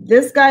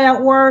 this guy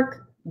at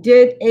work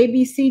did A,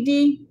 B, C,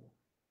 D,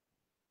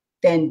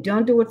 then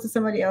don't do it to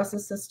somebody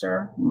else's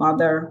sister,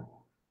 mother,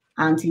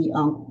 auntie,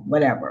 uncle,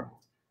 whatever.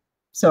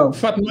 So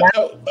Fatima,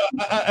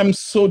 I'm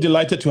so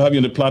delighted to have you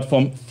on the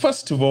platform.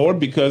 First of all,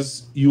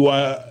 because you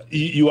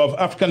have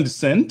African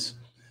descent,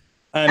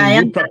 and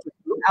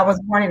I was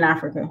born in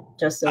Africa,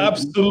 just so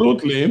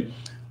absolutely,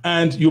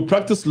 and you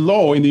practice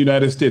law in the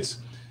United States.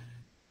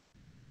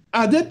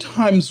 Are there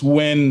times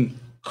when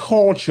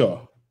culture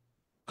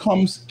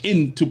comes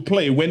into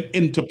play when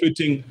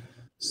interpreting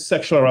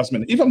sexual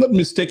harassment? If I'm not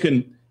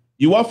mistaken,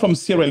 you are from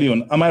Sierra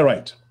Leone, am I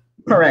right?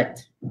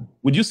 Correct.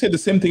 Would you say the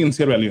same thing in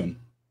Sierra Leone?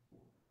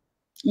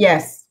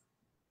 Yes.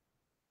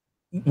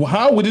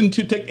 How wouldn't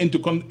you take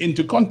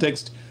into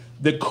context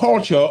the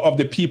culture of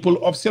the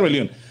people of Sierra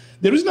Leone?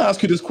 The reason I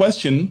ask you this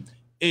question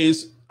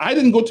is I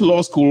didn't go to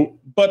law school,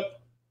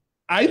 but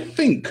I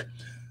think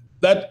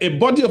that a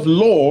body of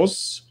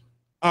laws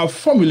are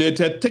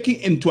formulated taking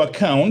into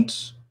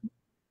account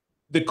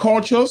the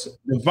cultures,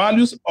 the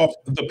values of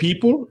the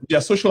people, their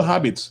social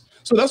habits.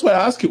 So that's why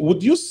I ask you,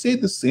 would you say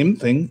the same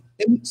thing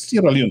in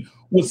Sierra Leone?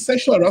 Would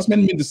sexual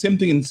harassment mean the same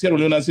thing in Sierra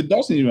Leone as it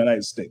does in the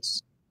United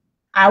States?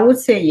 I would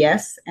say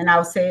yes, and I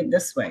would say it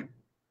this way.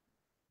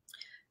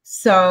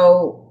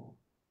 So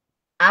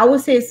I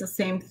would say it's the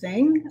same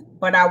thing,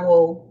 but I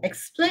will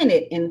explain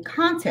it in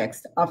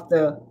context of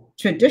the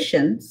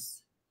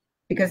traditions,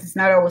 because it's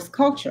not always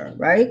culture,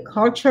 right?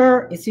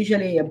 Culture is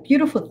usually a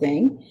beautiful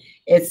thing.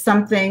 It's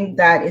something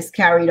that is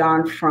carried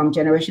on from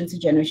generation to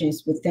generation.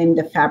 It's within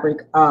the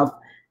fabric of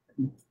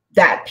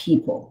that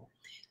people.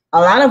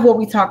 A lot of what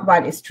we talk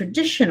about is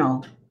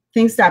traditional,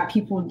 things that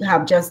people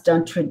have just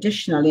done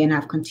traditionally and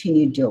have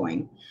continued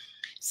doing.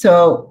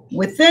 So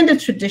within the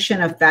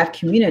tradition of that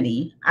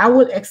community, I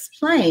will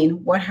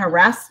explain what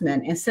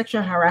harassment and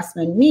sexual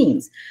harassment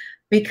means,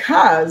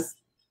 because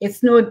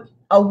it's not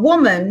a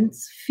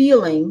woman's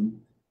feeling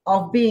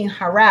of being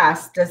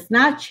harassed does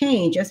not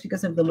change just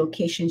because of the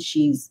location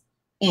she's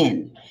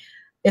in.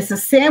 It's the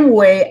same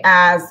way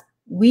as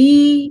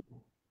we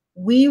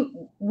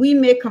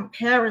make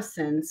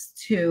comparisons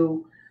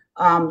to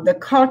the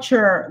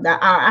culture,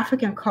 our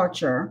African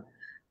culture.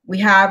 We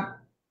have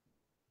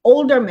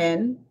older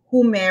men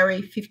who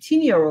marry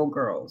 15-year-old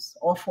girls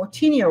or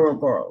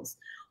 14-year-old girls,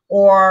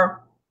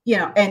 or, you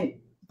know,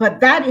 but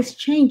that is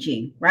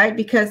changing, right?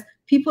 Because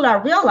people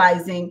are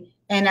realizing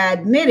and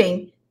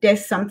admitting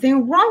there's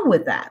something wrong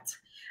with that.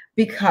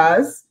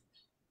 Because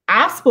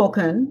I've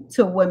spoken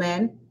to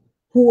women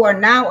who are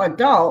now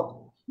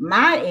adult,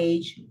 my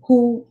age,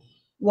 who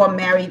were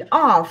married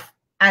off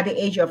at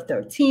the age of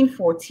 13,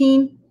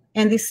 14,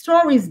 and the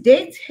stories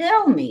they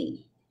tell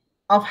me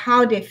of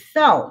how they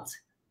felt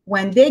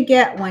when they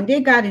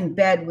got in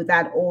bed with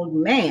that older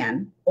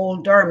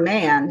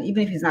man,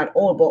 even if he's not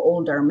old, but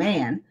older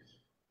man,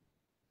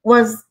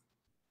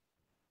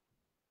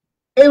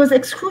 it was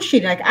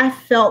excruciating. Like, I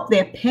felt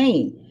their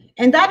pain.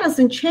 And that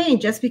doesn't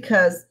change just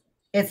because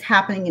it's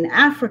happening in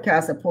Africa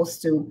as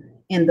opposed to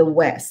in the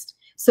West.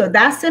 So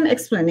that same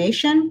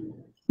explanation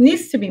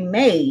needs to be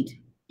made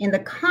in the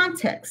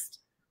context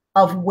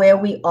of where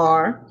we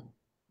are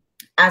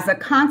as a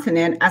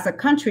continent, as a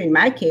country, in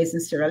my case, in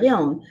Sierra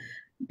Leone,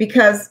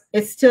 because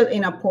it's still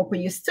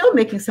inappropriate. You're still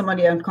making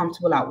somebody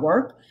uncomfortable at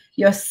work.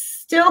 You're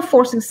still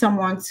forcing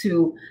someone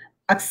to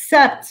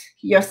accept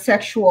your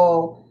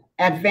sexual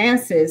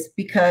advances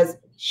because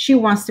she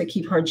wants to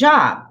keep her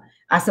job,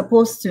 as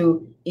opposed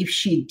to if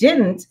she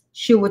didn't,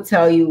 she would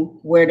tell you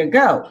where to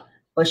go,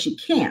 but she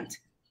can't.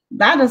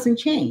 That doesn't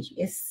change.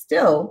 It's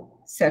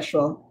still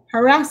sexual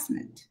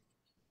harassment.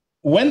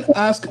 When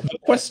asked the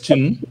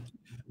question,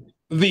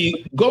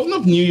 the governor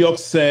of New York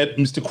said,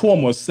 Mr.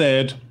 Cuomo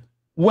said,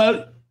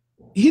 well,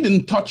 he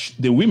didn't touch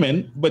the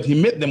women, but he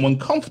made them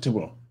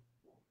uncomfortable.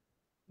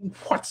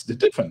 What's the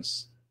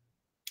difference?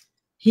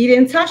 He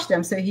didn't touch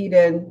them, so he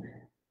didn't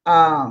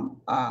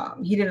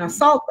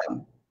assault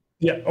them.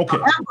 Yeah, okay.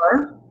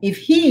 However, if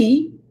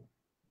he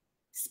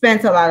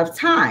spent a lot of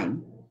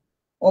time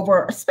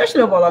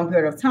especially over a long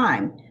period of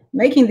time,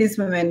 making these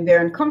women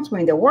very uncomfortable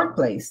in their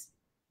workplace,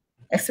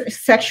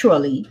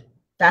 sexually,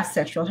 that's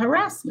sexual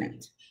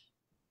harassment.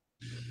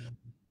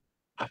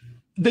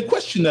 The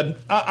question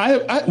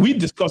that we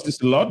discussed this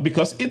a lot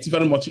because it's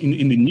very much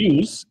in the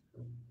news.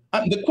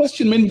 And the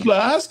question many people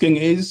are asking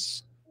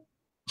is,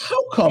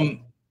 how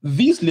come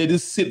these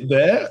ladies sit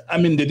there? I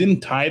mean, they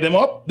didn't tie them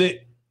up.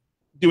 They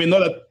were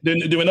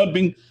not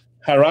being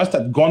harassed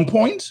at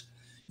gunpoint.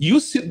 You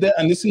sit there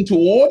and listen to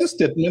all the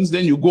statements,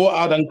 then you go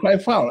out and cry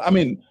foul. I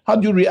mean, how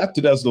do you react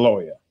to that as a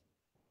lawyer?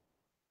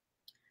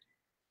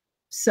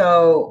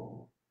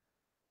 So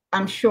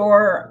I'm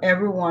sure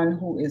everyone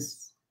who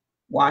is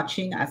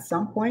watching at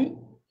some point,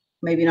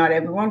 maybe not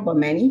everyone, but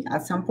many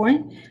at some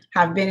point,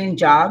 have been in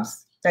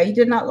jobs that you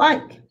did not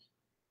like.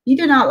 You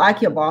did not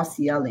like your boss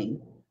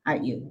yelling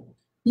at you.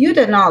 You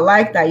did not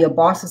like that your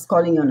boss is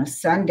calling you on a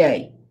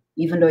Sunday,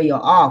 even though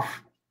you're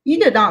off. You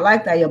did not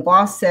like that your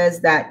boss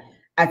says that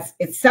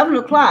it's 7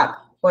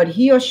 o'clock, but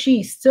he or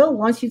she still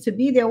wants you to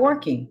be there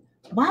working.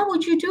 Why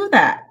would you do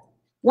that?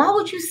 Why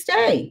would you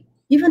stay,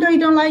 even though you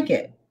don't like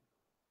it?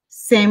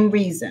 Same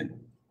reason.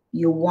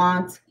 You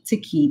want to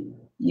keep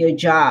your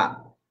job.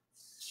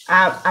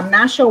 I'm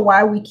not sure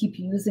why we keep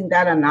using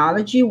that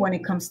analogy when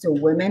it comes to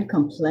women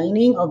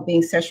complaining of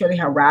being sexually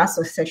harassed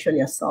or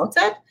sexually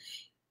assaulted.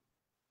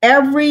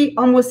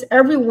 Almost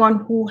everyone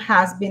who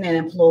has been an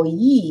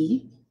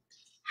employee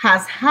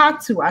has had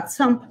to, at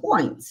some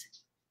point,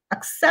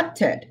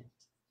 accepted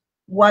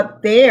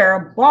what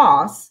their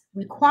boss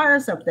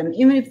requires of them,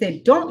 even if they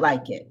don't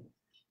like it,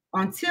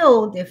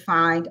 until they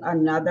find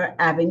another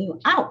avenue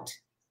out.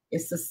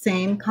 It's the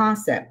same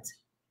concept.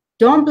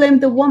 Don't blame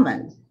the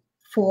woman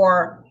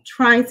for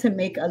trying to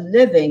make a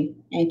living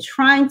and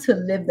trying to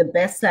live the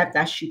best life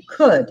that she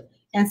could.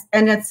 And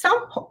at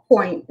some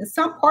point, in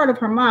some part of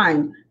her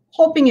mind,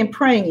 hoping and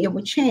praying it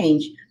would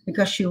change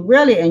because she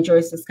really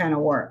enjoys this kind of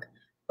work,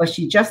 but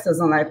she just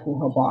doesn't like who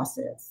her boss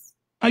is.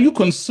 Are you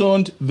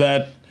concerned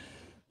that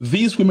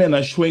these women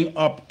are showing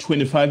up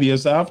 25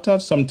 years after,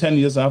 some 10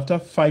 years after,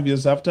 5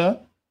 years after?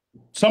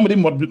 Somebody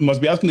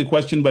must be asking the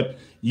question, but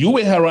you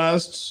were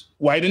harassed.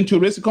 Why didn't you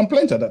raise a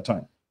complaint at that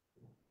time?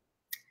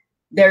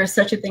 There is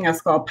such a thing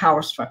as called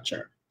power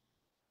structure,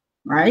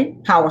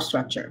 right? Power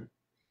structure.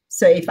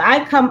 So if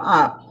I come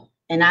up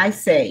and I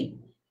say,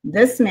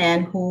 this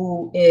man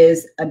who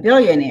is a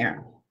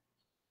billionaire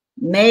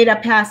made a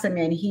pass at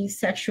me and he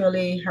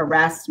sexually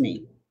harassed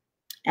me,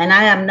 and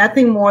I am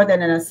nothing more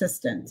than an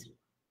assistant,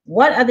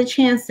 what are the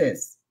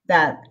chances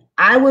that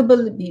I will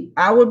be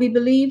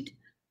believed,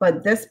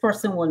 but this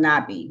person will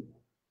not be?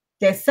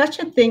 There's such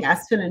a thing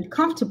as feeling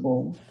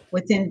comfortable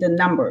within the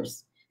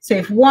numbers. So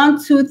if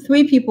 1, 2,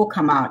 3 people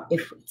come out,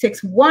 if it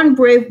takes one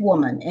brave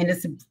woman, and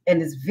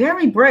it's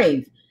very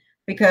brave,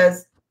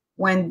 because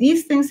when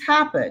these things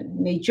happen,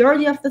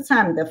 majority of the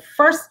time, the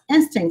first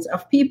instinct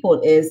of people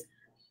is,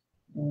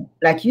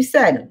 like you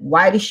said,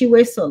 why did she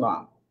wait so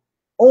long?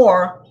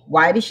 Or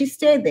why did she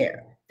stay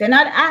there? They're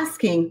not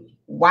asking,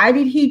 why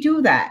did he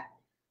do that?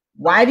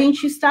 Why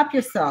didn't you stop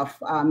yourself,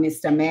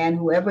 Mr. Man,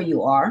 whoever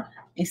you are?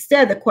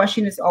 Instead, the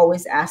question is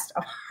always asked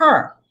of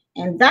her.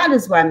 And that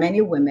is why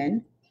many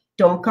women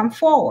don't come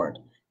forward.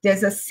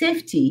 There's a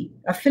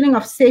feeling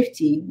of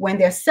safety when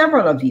there's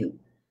several of you,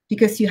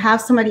 because you have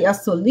somebody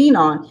else to lean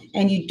on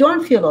and you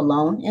don't feel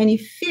alone, and you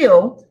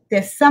feel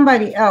there's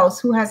somebody else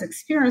who has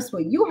experienced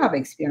what you have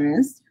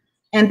experienced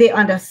and they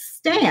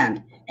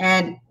understand.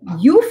 And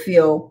you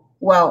feel,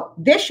 well,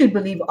 they should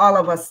believe all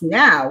of us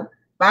now.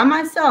 By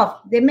myself,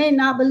 they may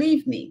not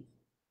believe me.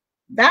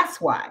 That's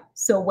why.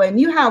 So when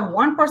you have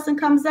one person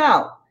comes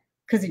out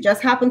because it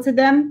just happened to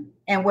them,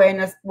 and we're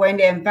in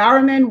the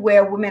environment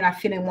where women are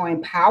feeling more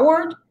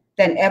empowered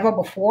than ever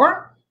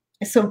before,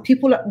 and so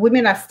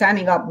women are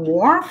standing up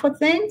more for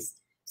things.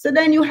 So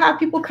then you have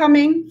people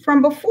coming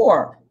from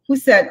before who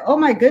said, oh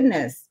my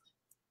goodness,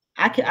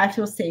 I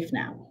feel safe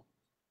now.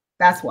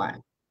 That's why.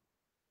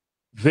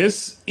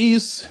 This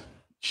is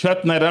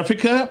Chat Night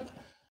Africa,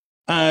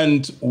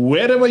 and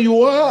wherever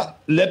you are,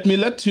 let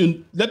me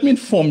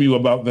inform you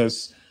about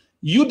this.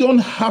 You don't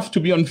have to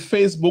be on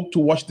Facebook to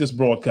watch this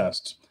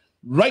broadcast.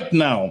 Right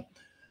now,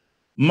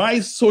 my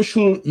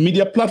social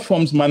media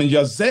platforms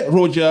manager, Zé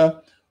Roger,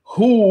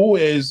 who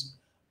is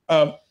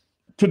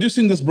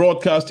producing this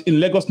broadcast in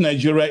Lagos,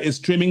 Nigeria, is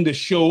streaming the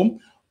show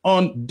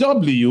on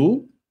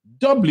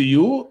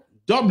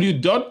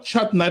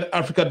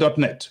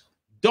www.chatnightafrica.net.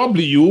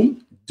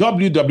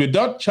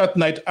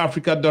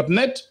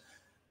 www.chatnightafrica.net.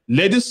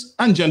 Ladies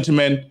and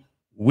gentlemen,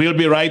 we'll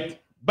be right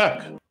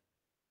back.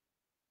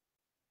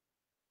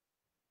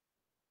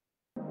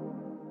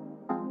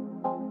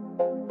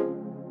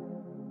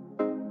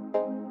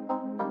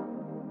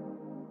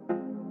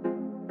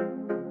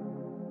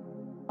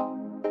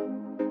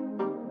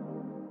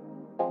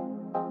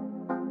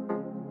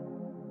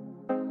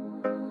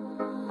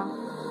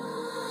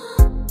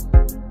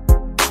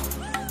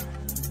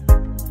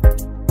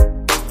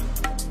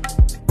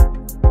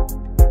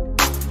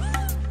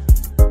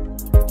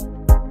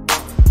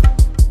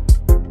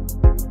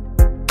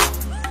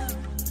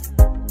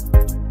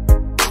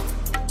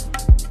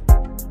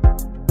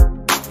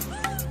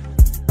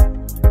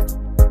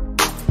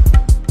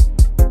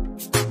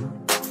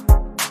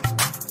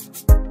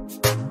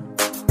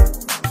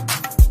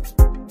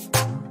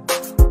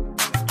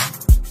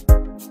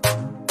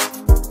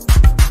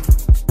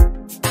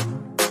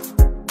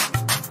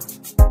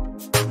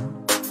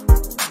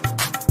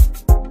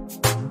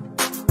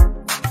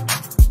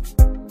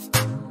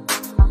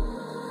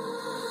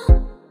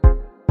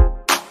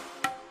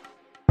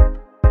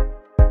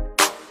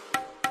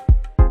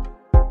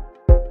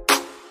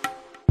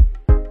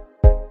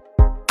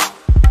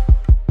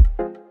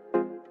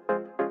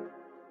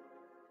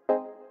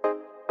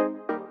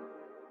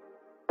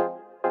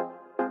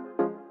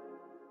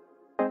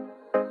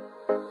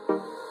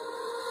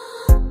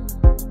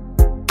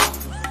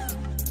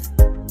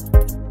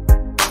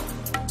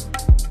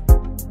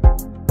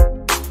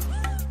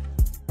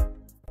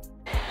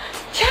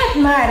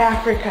 Chatmite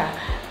Africa,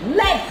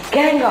 let's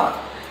gang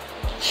up,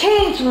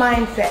 change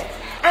mindsets,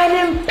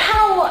 and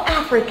empower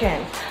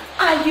Africans.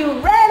 Are you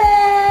ready?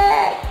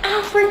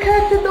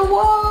 Africa to the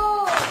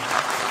world!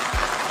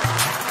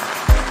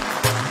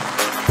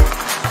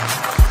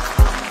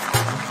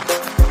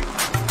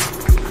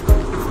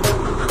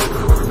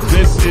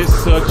 This is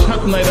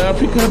Chatmite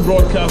Africa,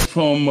 broadcast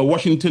from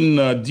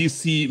Washington,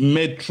 D.C.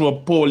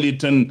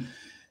 metropolitan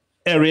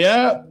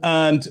area,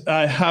 and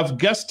I have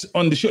guests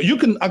on the show. You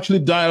can actually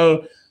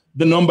dial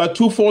the number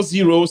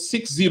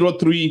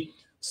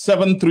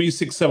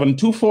 240-603-7367,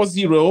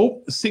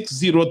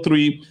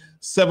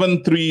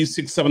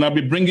 240-603-7367. I'll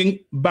be bringing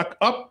back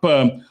up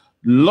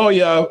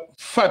lawyer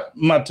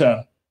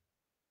Fatmata.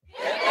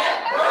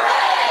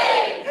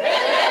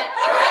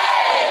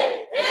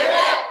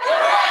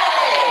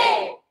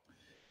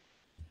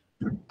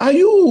 Are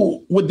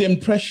you with the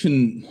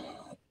impression,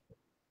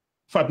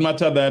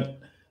 Fatmata, that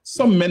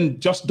some men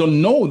just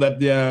don't know that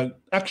their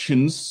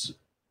actions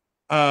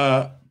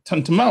are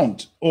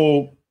tantamount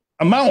or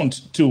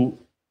amount to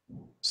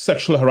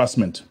sexual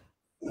harassment?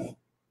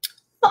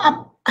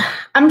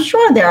 I'm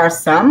sure there are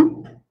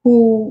some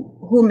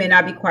who may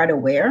not be quite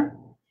aware,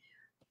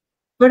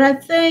 but I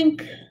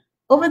think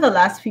over the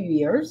last few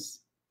years,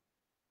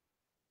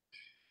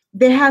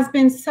 there has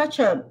been such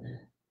a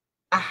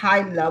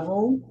high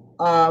level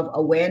of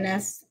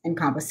awareness and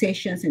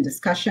conversations and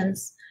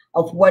discussions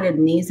of what it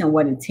means and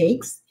what it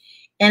takes.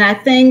 And I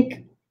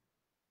think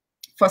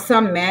for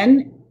some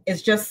men,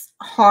 it's just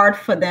hard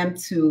for them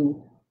to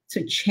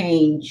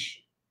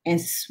change and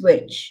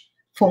switch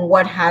from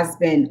what has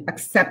been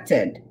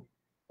accepted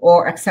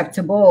or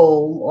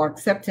acceptable or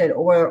accepted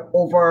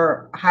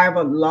over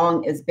however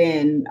long it's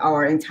been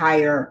our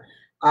entire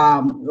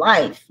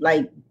life.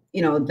 Like,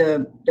 you know,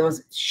 there was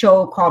a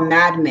show called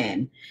Mad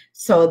Men.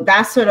 So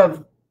that sort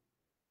of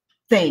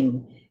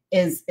thing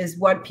is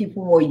what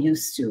people were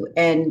used to.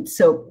 And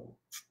so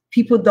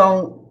people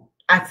don't,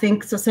 I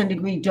think to some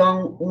degree,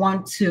 don't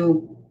want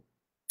to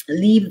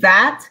leave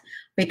that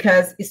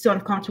because it's so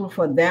uncomfortable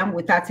for them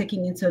without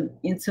taking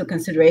into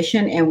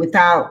consideration and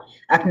without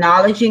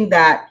acknowledging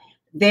that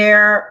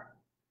their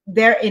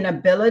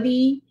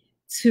inability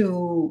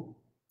to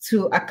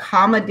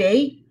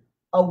accommodate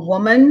a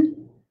woman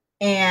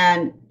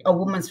and a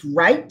woman's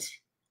right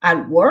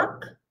at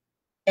work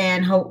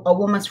and a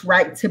woman's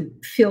right to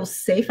feel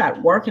safe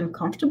at work and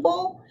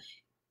comfortable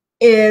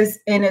is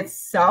in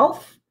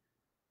itself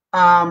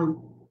a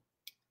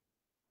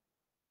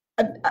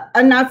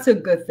not so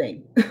good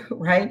thing,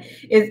 right?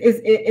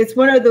 It's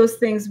one of those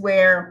things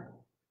where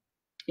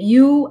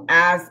you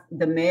as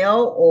the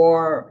male,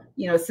 or,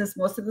 you know, since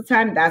most of the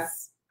time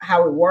that's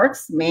how it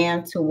works,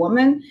 man to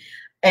woman,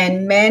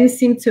 and men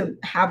seem to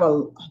have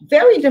a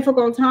very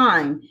difficult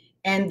time.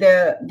 And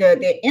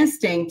the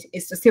instinct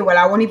is to say, well,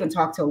 I won't even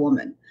talk to a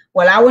woman.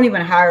 Well, I won't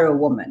even hire a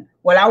woman.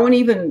 Well, I won't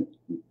even,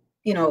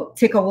 you know,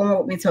 take a woman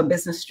with me to a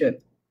business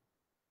trip.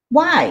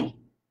 Why?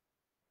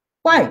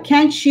 Why?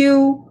 Can't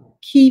you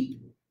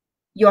keep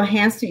your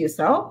hands to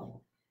yourself?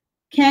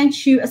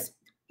 Can't you,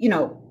 you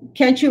know,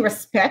 can't you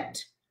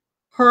respect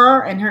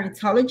her and her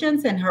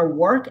intelligence and her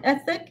work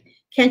ethic?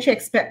 Can't you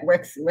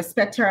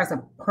respect her as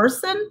a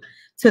person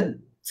to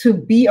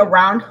be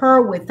around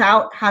her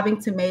without having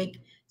to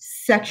make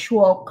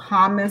sexual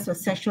comments or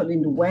sexual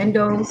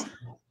innuendos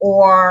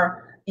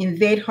or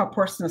invade her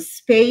personal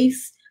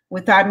space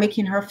without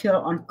making her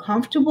feel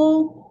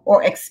uncomfortable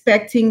or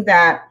expecting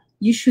that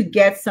you should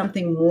get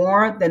something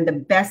more than the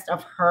best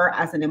of her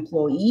as an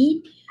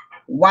employee?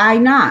 Why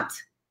not?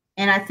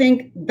 And I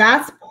think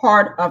that's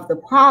part of the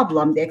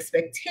problem, the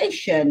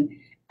expectation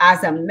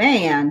as a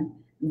man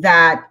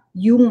that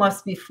you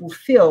must be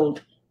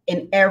fulfilled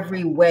in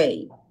every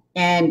way.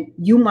 And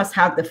you must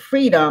have the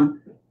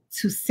freedom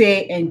to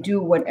say and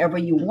do whatever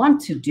you want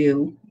to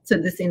do to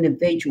this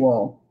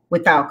individual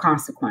without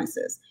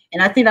consequences.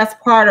 And I think that's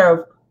part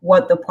of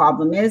what the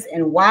problem is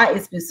and why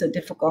it's been so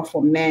difficult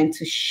for men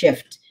to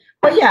shift.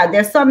 But yeah,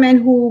 there's some men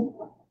who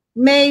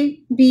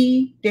may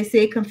be, they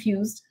say,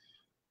 confused.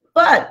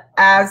 But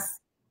as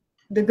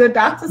the good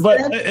doctor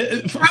said,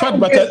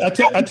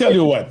 I tell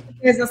you what,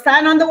 there's a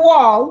sign on the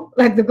wall,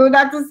 like the good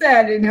doctor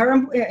said in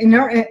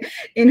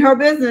her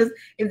business.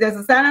 If there's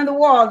a sign on the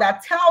wall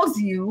that tells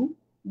you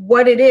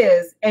what it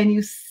is, and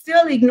you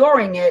still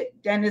ignoring it,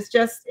 then it's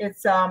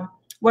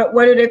what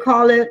do they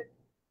call it?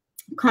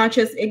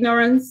 Conscious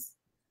ignorance,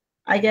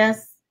 I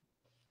guess.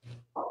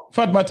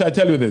 Fatmata, I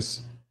tell you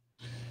this.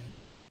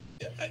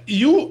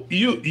 You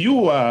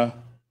are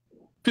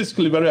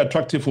physically very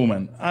attractive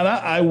woman, and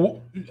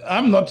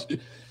I'm not,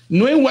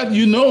 knowing what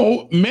you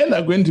know, men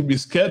are going to be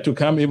scared to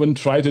come even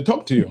try to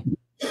talk to you.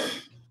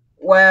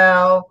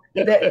 Well,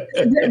 this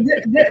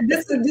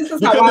is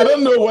because how they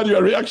don't know what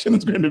your reaction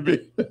is going to be.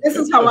 This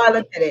is how I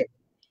look at it.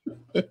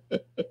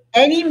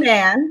 Any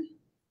man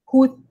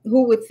who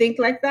would think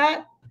like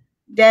that,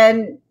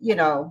 then, you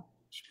know,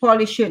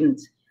 probably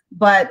shouldn't.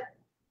 but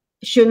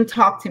shouldn't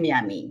talk to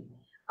me,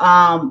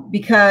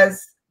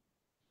 because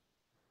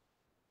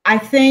I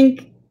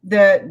think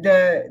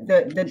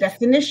the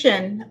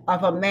definition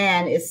of a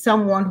man is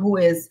someone who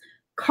is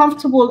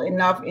comfortable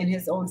enough in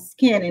his own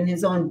skin, in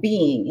his own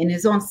being, in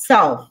his own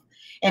self,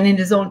 and in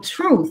his own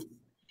truth,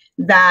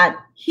 that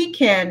he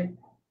can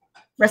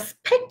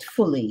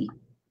respectfully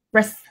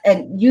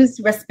and use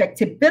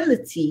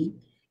respectability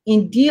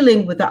in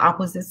dealing with the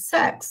opposite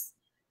sex.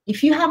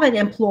 If you have an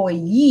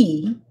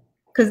employee,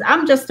 because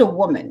I'm just a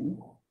woman,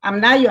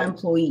 I'm not your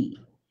employee,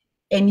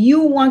 and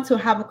you want to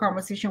have a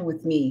conversation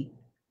with me,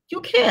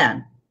 you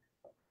can.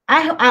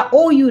 I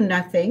owe you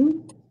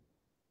nothing.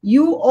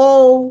 You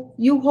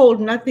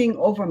hold nothing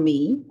over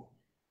me.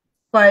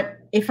 But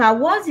if I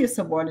was your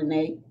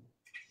subordinate,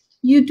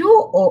 you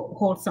do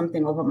hold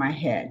something over my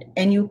head,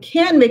 and you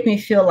can make me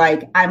feel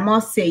like I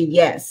must say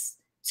yes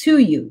to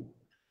you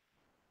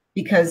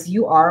because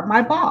you are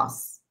my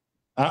boss.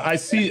 I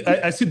see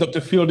Dr.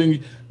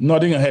 Fielding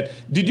nodding her head.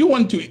 Did you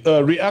want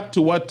to react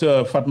to what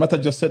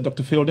Fatmata just said,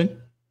 Dr. Fielding?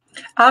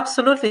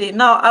 Absolutely.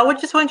 Now, I would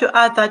just want to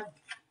add that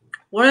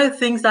one of the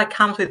things that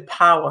comes with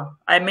power,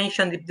 I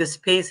mentioned the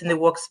space in the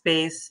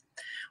workspace.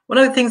 One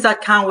of the things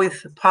that come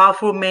with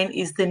powerful men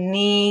is the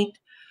need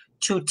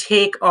to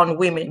take on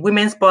women.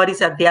 Women's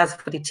bodies are theirs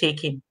for the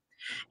taking.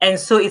 And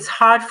so it's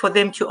hard for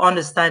them to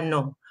understand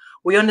no.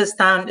 We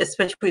understand,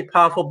 especially with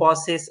powerful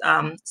bosses,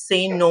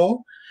 saying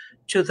no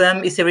to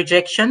them is a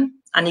rejection,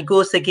 and it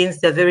goes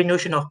against their very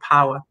notion of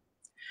power.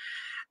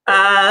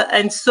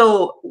 And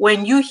so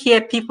when you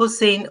hear people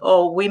saying,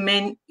 oh,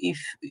 women, if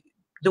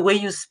the way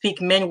you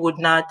speak, men would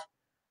not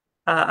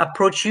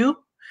approach you,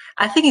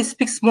 I think it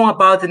speaks more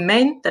about the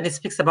men than it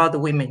speaks about the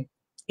women.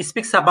 It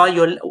speaks about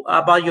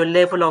your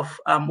level of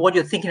what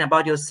you're thinking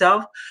about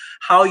yourself,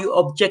 how you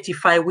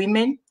objectify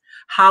women,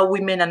 how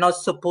women are not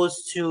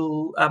supposed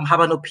to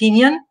have an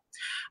opinion.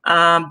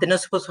 They're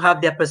not supposed to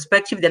have their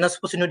perspective. They're not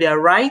supposed to know their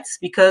rights,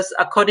 because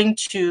according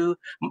to,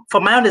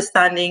 from my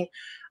understanding,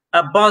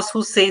 a boss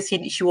who says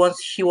she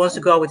wants to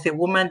go out with a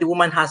woman, the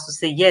woman has to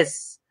say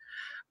yes.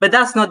 But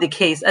that's not the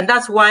case. And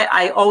that's why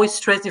I always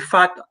stress the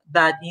fact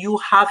that you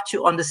have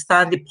to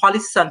understand the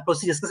policies and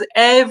procedures, because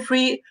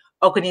every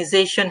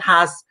organization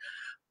has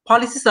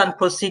policies and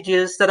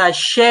procedures that are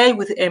shared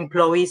with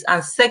employees,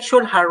 and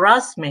sexual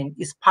harassment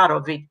is part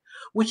of it,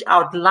 which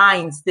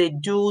outlines the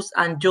do's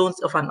and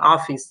don'ts of an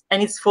office.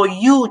 And it's for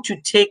you to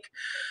take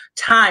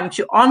time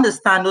to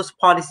understand those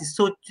policies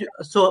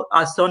so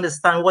as to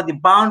understand what the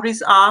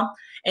boundaries are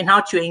and how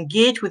to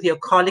engage with your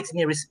colleagues in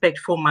a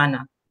respectful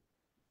manner.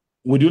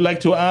 Would you like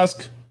to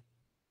ask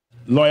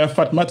Lawyer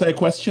Fatmata a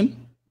question?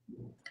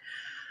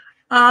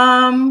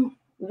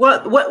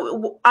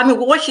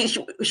 What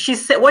she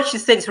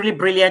said is really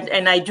brilliant,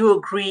 and I do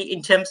agree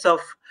in terms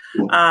of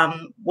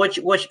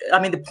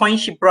the point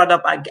she brought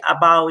up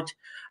about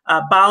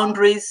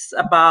boundaries,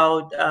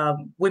 about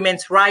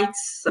women's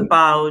rights,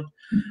 about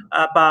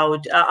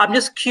I'm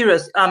just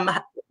curious.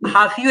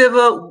 Have you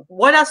ever?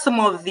 What are some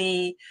of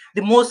the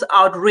most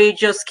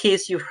outrageous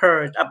cases you've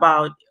heard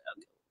about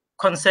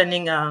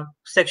concerning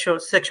sexual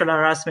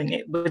harassment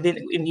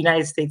in the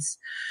United States?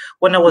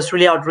 When it was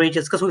really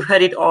outrageous, because we've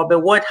heard it all, but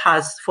what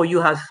has for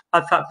you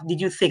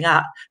did you think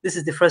this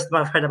is the first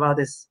time I've heard about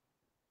this?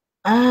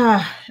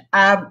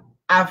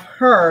 I've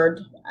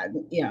heard,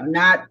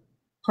 not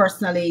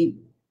personally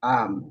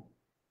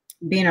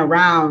being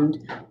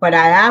around, but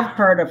I have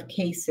heard of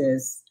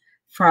cases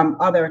from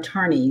other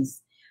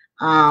attorneys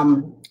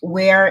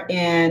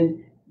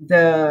wherein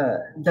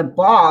the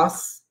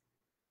boss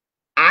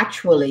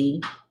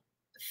actually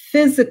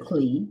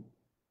physically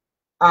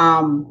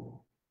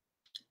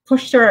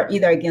pushed her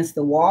either against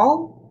the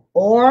wall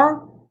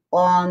or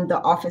on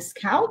the office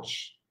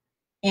couch,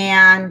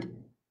 and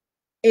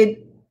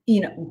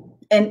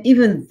and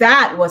even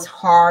that was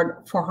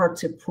hard for her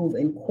to prove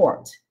in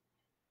court.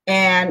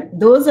 And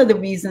those are the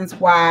reasons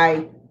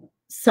why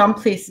some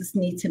places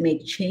need to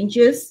make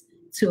changes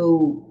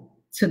to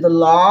the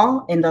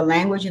law and the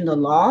language in the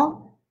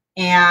law,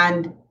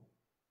 and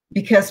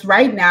because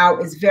right now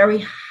it's very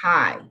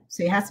high,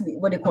 so it has to be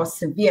what they call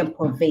severe and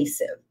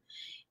pervasive.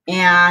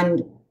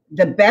 And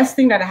the best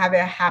thing that have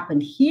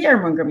happened here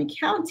in Montgomery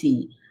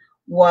County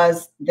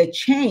was the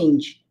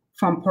change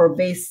from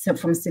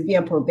severe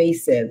and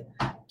pervasive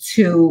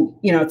to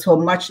to a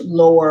much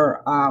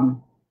lower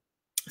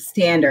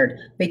standard,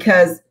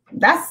 because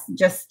that's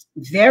just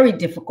very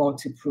difficult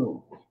to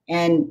prove,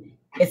 and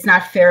it's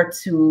not fair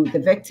to the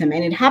victim.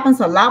 And it happens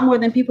a lot more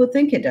than people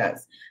think it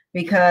does,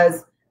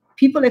 because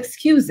people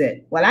excuse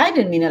it. Well, I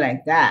didn't mean it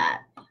like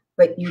that,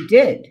 but you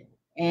did.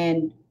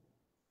 And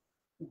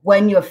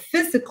when you're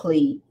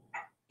physically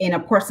in a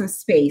person's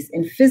space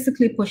and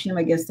physically pushing them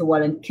against the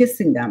wall and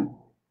kissing them,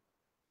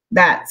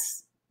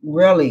 that's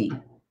really,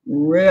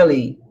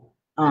 really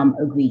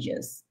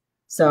egregious.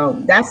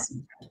 So that's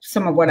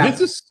some of what I've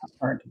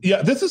heard.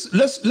 Yeah,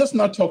 let's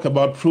not talk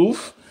about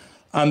proof.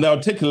 And I'll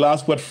take a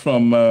last word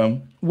from,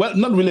 well,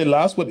 not really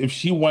last word,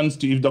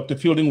 if Dr.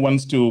 Fielding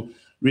wants to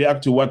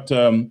react to what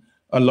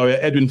Lawyer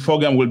Edwin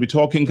Fogam will be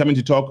coming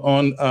to talk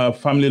on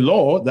family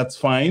law. That's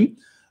fine.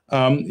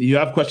 You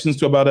have questions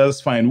too about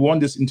us, fine. We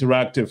want this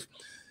interactive.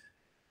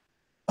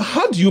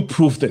 How do you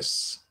prove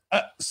this?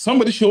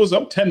 Somebody shows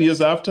up 10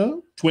 years after,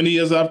 20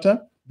 years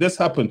after, this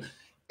happened.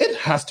 It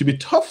has to be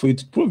tough for you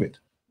to prove it.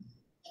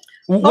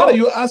 What are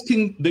you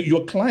asking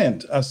your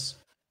client as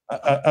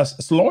a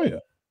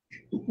lawyer?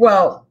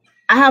 Well,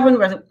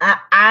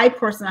 I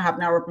personally have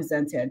not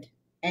represented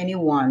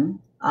anyone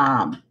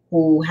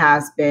who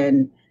has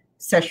been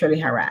sexually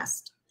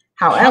harassed.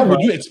 However, how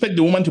would you expect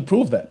the woman to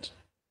prove that?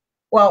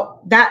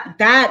 Well,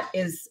 that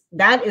is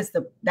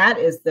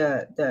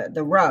the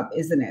rub,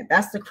 isn't it?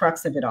 That's the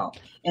crux of it all.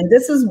 And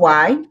this is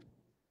why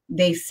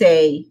they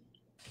say,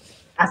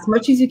 as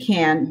much as you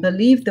can,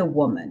 believe the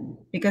woman,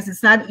 because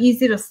it's not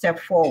easy to step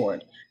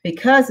forward,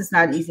 because it's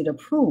not easy to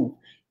prove,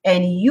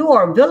 and you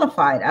are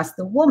vilified as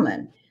the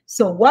woman.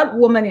 So what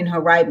woman in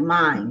her right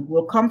mind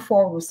will come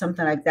forward with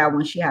something like that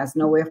when she has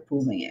no way of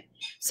proving it?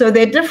 So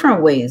there are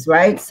different ways,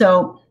 right?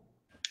 So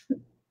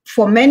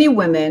for many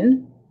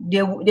women,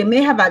 they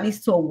may have at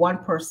least told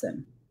one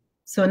person.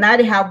 So now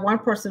they have one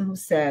person who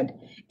said,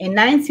 in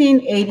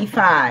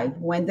 1985,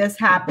 when this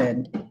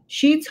happened,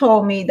 she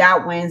told me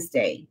that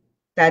Wednesday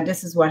that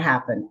this is what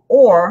happened.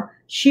 Or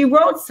she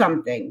wrote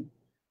something,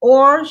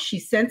 or she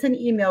sent an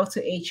email to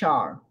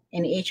HR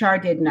and HR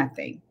did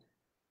nothing.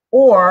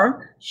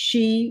 Or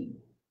she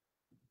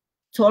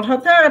told her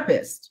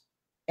therapist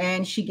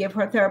and she gave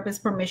her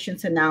therapist permission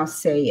to now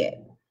say it.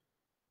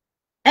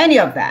 Any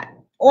of that.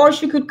 Or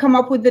she could come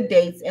up with the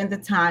dates and the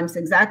times,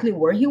 exactly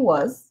where he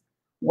was,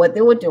 what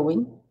they were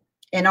doing,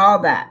 and all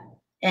that.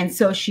 And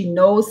so she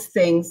knows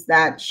things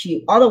that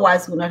she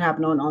otherwise would not have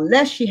known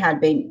unless she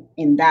had been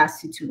in that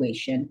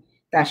situation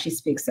that she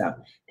speaks of.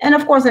 And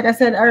of course, like I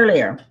said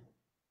earlier,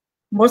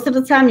 most of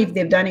the time, if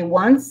they've done it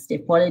once,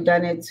 they've probably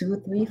done it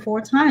 2, 3,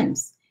 4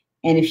 times.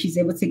 And if she's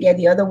able to get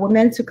the other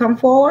women to come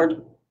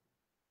forward,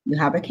 you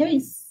have a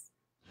case.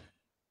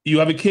 You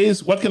have a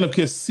case? What kind of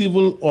case?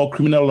 Civil or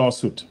criminal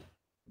lawsuit?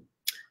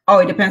 Oh,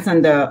 it depends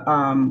on the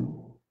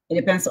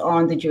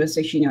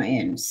jurisdiction you're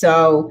in.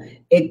 So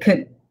it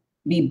could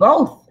be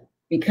both,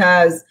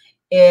 because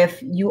if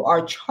you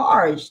are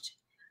charged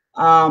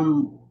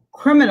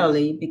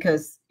criminally,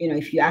 because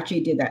if you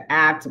actually did the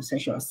act of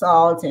sexual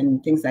assault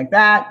and things like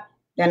that,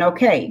 then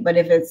okay. But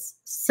if it's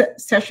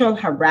sexual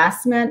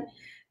harassment,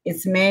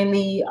 it's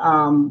mainly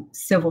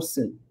civil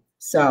suit.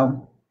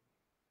 So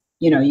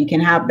you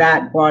can have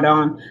that brought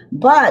on,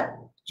 but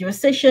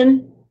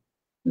jurisdiction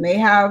may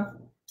have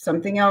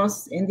something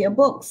else in their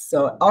books.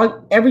 So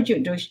every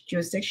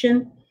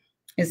jurisdiction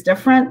is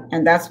different,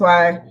 and that's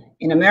why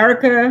in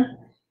America,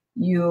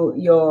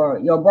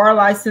 your bar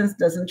license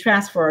doesn't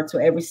transfer to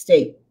every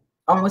state.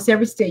 Almost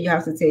every state you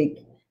have to take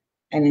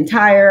an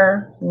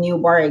entire new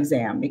bar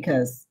exam,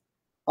 because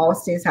all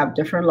states have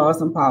different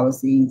laws and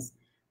policies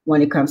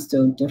when it comes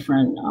to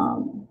different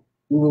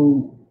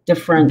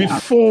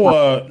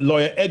Before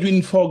Lawyer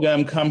Edwin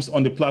Fogam comes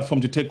on the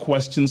platform to take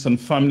questions on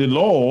family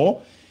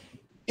law,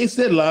 is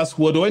there last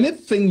word or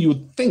anything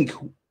you think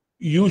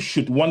you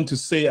should want to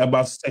say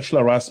about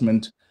sexual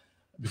harassment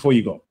before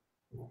you go?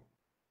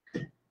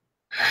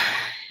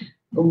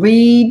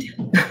 Read.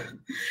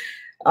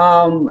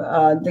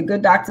 The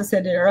good doctor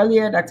said it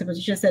earlier. Dr.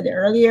 Patricia said it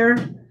earlier.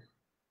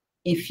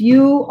 If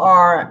you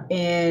are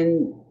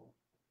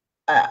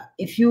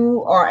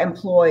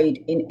employed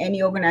in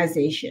any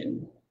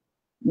organization,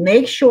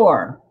 make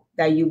sure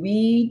that you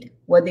read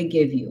what they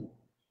give you,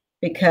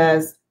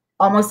 because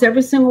almost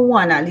every single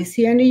one, at least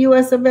here in the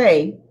US of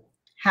A,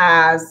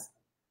 has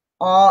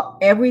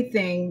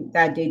everything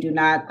that they do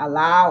not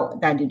allow,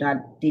 that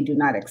they do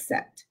not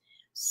accept.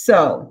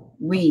 So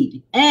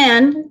read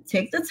and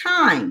take the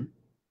time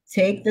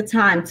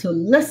to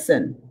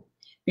listen,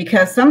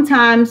 because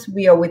sometimes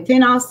we are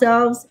within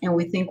ourselves and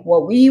we think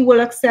what we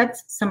will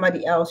accept,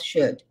 somebody else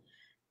should.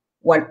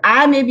 What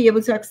I may be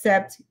able to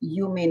accept,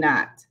 you may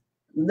not.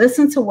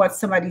 Listen to what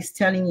somebody's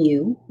telling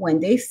you when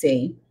they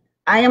say,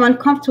 I am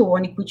uncomfortable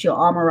when you put your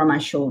arm around my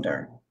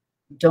shoulder.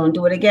 Don't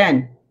do it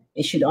again.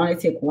 It should only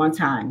take one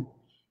time.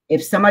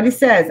 If somebody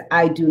says,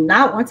 I do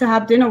not want to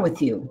have dinner with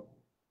you,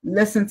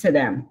 listen to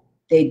them.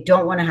 They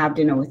don't want to have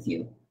dinner with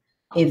you.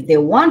 If they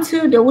want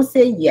to, they will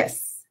say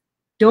yes.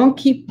 Don't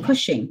keep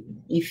pushing.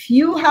 If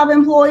you have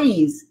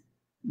employees,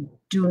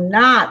 do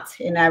not,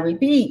 and I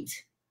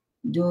repeat,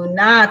 do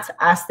not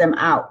ask them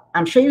out.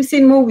 I'm sure you've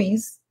seen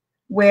movies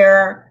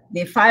where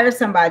they fire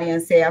somebody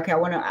and say, okay, I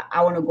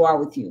want to go out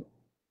with you.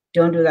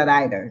 Don't do that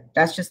either.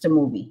 That's just a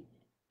movie.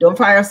 Don't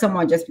fire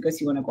someone just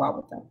because you want to go out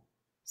with them.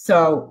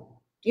 So,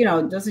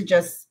 those are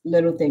just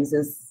little things.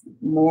 There's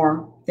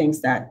more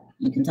things that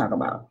you can talk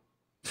about.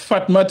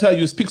 Fatmata,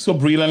 you speak so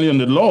brilliantly on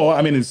the law.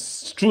 I mean,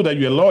 it's true that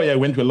you're a lawyer,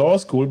 went to a law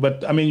school,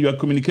 but I mean, your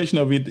communication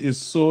of it is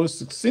so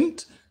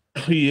succinct,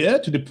 clear,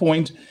 to the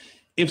point.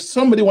 If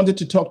somebody wanted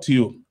to talk to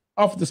you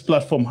off this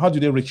platform, how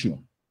do they reach you?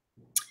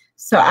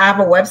 So I have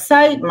a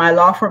website. My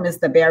law firm is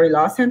the Barry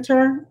Law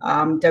Center,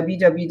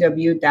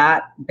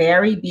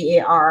 www.barry,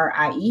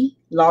 BARRIE,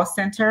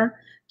 lawcenter.com.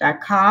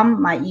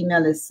 fbarry.com. My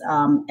email is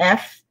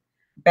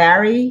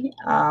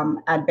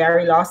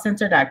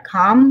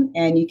fbarry@barrylawcenter.com.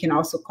 And you can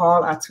also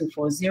call at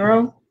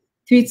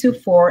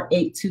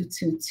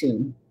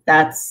 240-324-8222.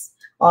 That's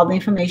all the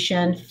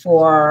information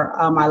for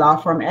my law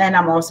firm. And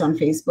I'm also on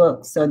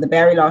Facebook. So the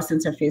Barry Law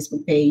Center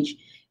Facebook page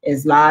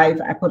is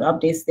live. I put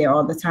updates there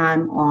all the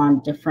time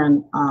on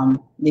different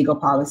legal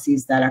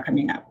policies that are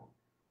coming up.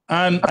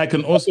 And I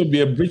can also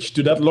be a bridge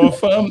to that law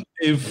firm.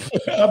 If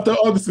after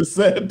all this is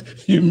said,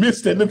 you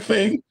missed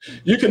anything,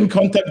 you can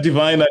contact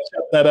Divine at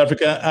Chatnight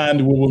Africa,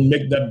 and we will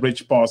make that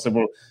bridge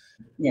possible.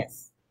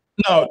 Yes.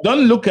 Now,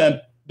 don't look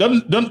at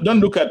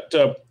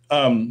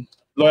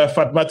Lawyer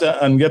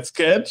Fatmata and get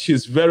scared.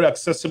 She's very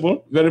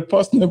accessible, very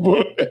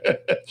personable.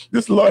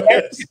 This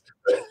lawyer,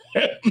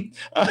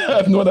 I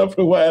have known her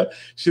for a while.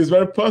 She's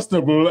very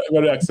personable,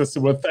 very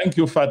accessible. Thank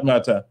you,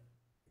 Fatmata.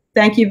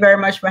 Thank you very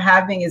much for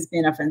having. It's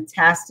been a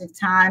fantastic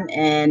time.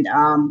 And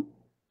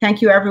thank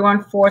you,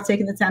 everyone, for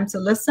taking the time to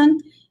listen.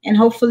 And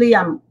hopefully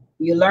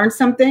you learned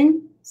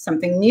something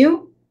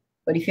new.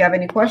 But if you have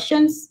any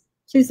questions,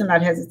 please do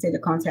not hesitate to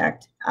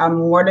contact. I'm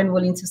more than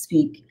willing to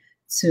speak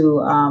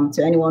to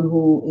anyone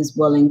who is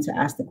willing to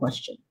ask the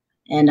question.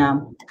 And I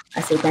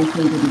say thank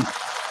you and good night.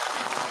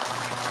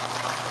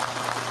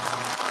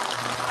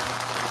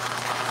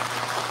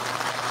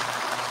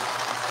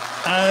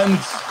 And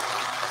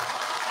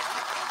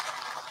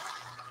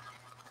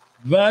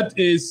that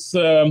is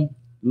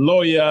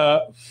lawyer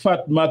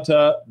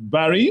Fatmata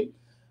Barry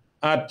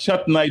at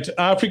Chatnight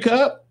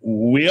Africa.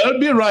 We'll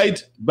be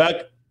right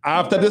back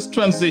after this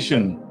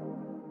transition.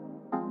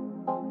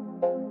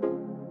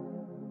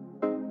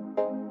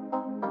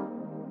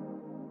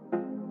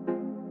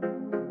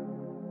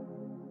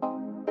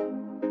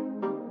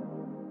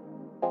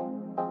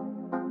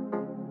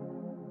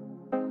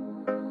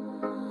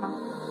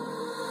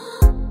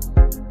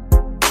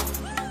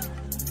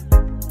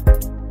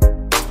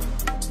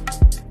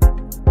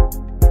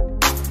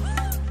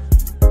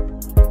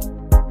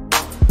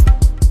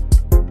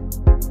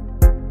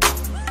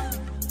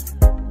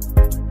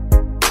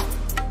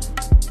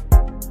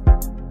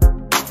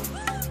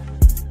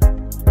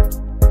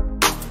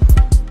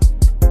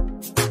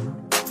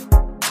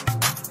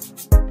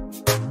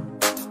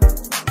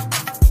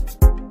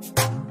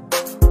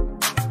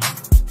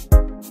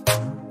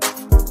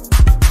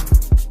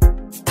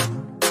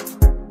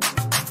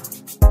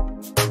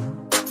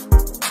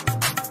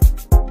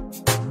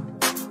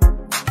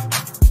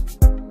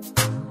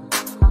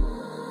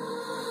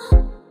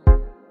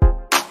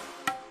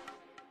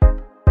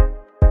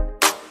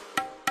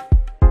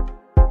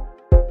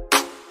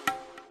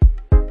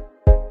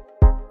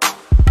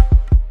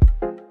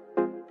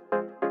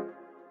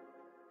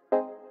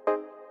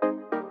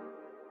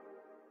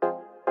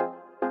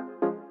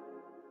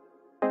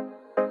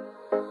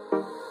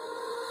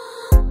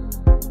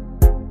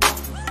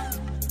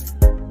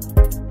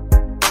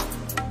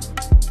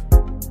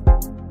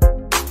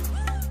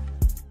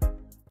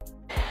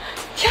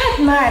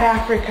 Chatnight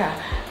Africa,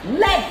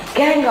 let's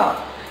gang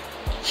up,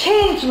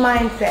 change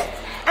mindsets,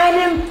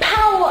 and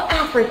empower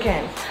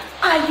Africans.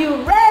 Are you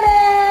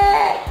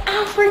ready?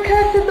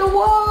 Africa to the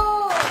world!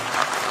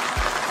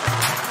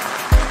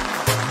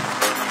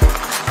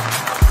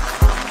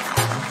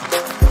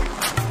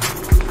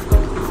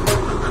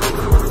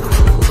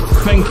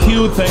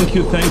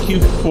 Thank you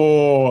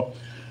for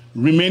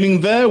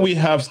remaining there. We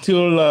have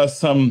still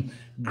some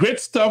great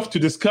stuff to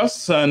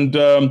discuss. And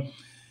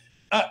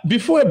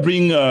before I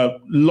bring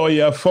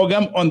Lawyer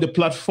Fogam on the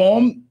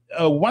platform,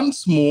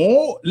 once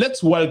more,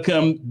 let's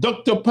welcome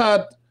Dr.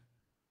 Pat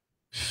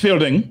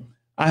Fielding.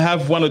 I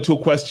have one or two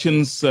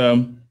questions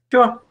for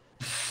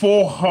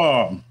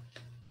her.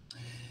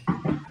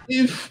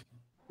 If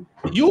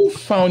you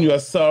found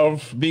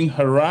yourself being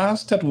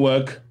harassed at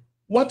work,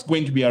 what's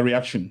going to be a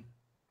reaction?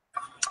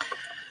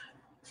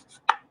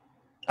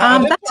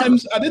 Are there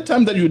times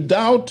that you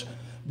doubt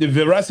the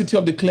veracity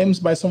of the claims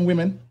by some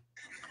women?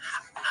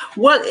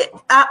 Well,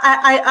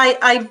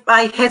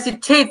 I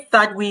hesitate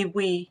that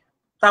we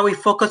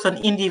focus on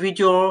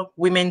individual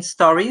women's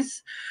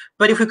stories,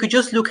 but if we could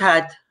just look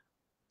at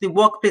the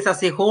workplace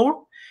as a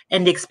whole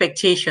and the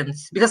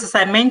expectations, because as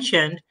I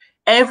mentioned,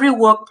 every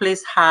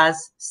workplace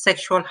has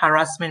sexual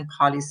harassment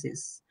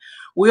policies.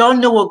 We all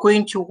know we're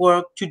going to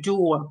work to do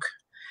work,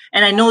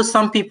 and I know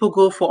some people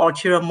go for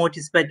ulterior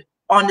motives, but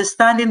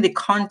understanding the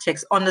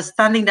context,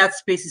 understanding that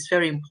space is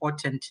very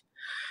important.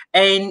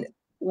 And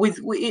with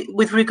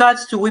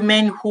regards to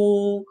women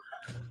who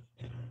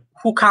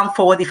come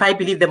forward, if I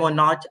believe them or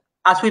not,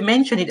 as we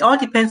mentioned, it all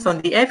depends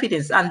on the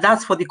evidence, and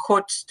that's for the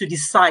courts to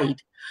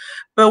decide.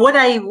 But what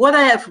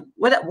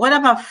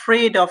I'm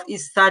afraid of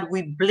is that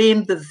we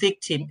blame the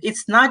victim.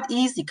 It's not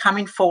easy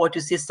coming forward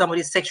to say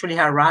somebody sexually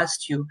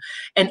harassed you,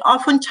 and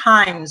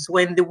oftentimes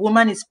when the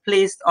woman is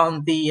placed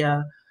on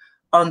the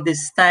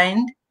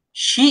stand,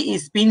 she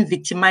is being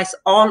victimized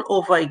all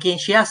over again.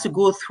 She has to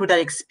go through that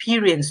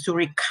experience to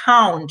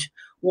recount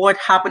what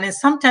happened. And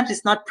sometimes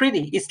it's not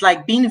pretty. It's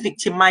like being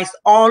victimized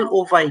all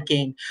over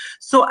again.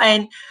 So,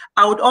 and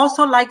I would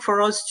also like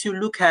for us to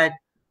look at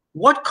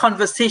what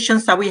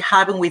conversations are we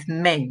having with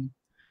men?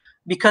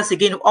 Because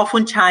again,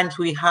 oftentimes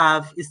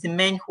it's the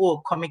men who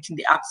are committing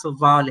the acts of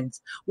violence.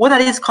 What are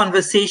these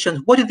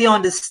conversations? What do they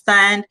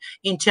understand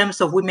in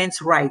terms of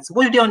women's rights?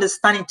 What do they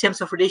understand in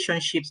terms of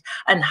relationships?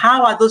 And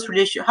how are those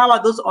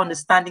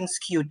understandings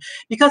skewed?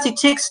 Because it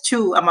takes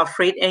two, I'm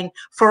afraid, and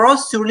for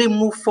us to really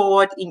move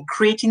forward in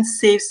creating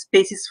safe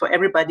spaces for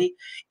everybody,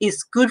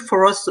 it's good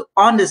for us to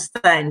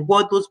understand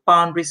what those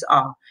boundaries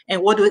are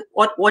and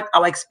what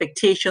our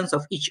expectations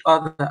of each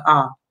other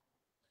are.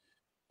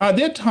 Are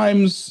there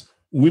times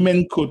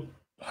women could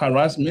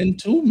harass men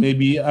too?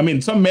 Maybe. I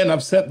mean, some men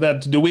have said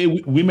that the way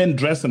women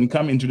dress and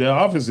come into their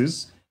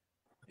offices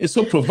is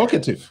so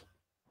provocative.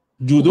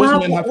 Do those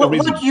men have a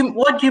reason?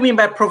 What do you mean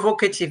by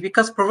provocative?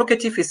 Because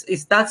provocative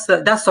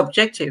that's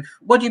subjective.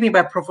 What do you mean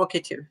by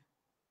provocative?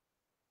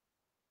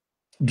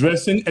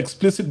 Dressing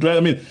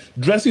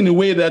dressing in a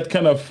way that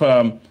kind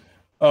of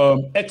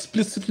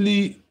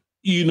explicitly,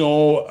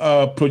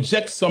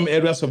 projects some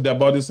areas of their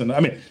bodies. And I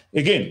mean,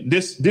 again,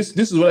 this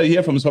is what I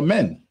hear from some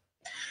men.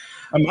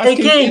 I'm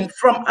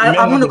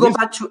going to go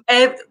back to,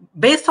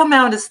 based on my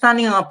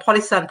understanding on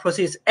policy and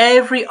procedures,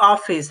 every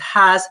office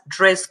has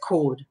dress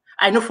code.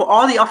 I know for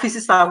all the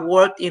offices I've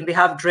worked in, they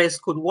have dress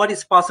code, what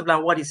is possible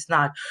and what is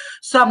not.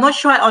 So I'm not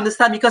sure I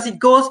understand, because it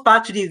goes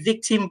back to the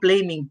victim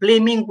blaming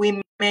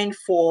women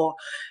for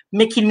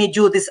making me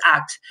do this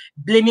act,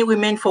 blaming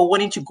women for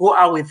wanting to go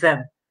out with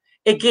them.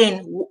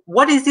 Again,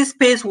 what is this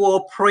space we're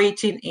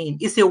operating in?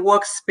 It's a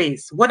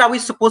workspace. What are we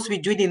supposed to be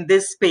doing in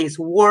this space?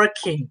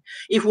 Working.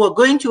 If we're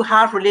going to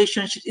have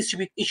relationships,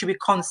 it should be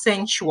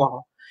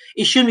consensual.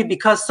 It shouldn't be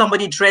because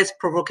somebody dressed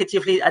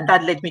provocatively and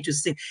that led me to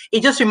sin.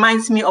 It just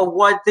reminds me of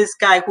what this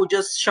guy who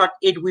just shot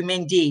 8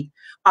 women did.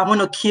 I'm going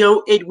to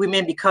kill 8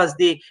 women because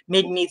they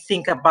made me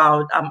think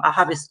about,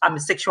 I'm a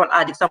sexual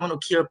addict, so I'm going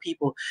to kill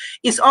people.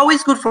 It's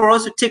always good for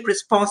us to take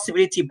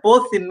responsibility,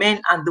 both the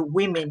men and the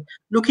women,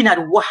 looking at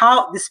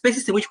how the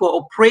spaces in which we're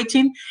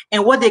operating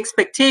and what the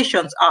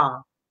expectations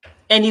are.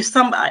 And if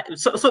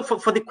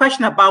for the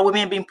question about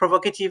women being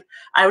provocative,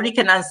 I really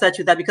can answer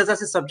to that because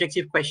that's a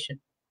subjective question.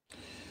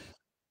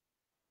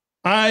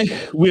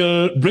 I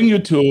will bring you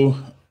to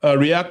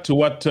react to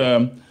what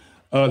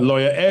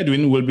Lawyer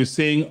Edwin will be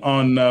saying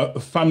on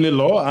family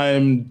law.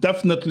 I'm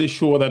definitely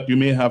sure that you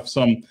may have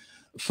some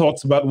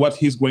thoughts about what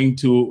he's going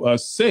to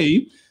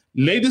say.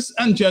 Ladies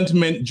and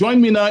gentlemen,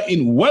 join me now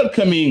in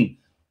welcoming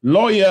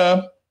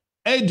Lawyer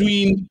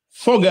Edwin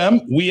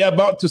Fogam. We are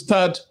about to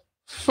start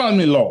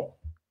family law.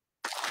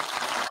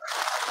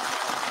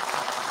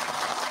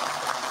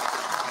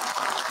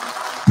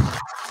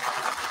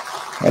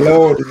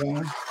 Hello,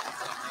 Divine.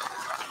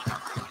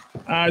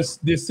 As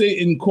they say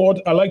in court,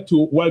 I'd like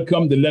to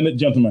welcome the learned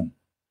gentleman.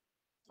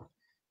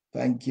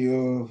 Thank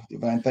you,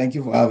 Divine. Thank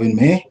you for having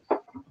me.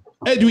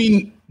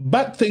 Edwin,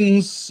 bad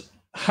things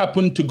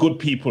happen to good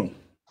people.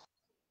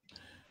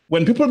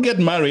 When people get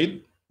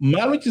married,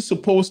 marriage is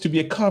supposed to be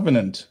a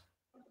covenant.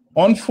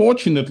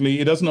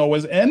 Unfortunately, it doesn't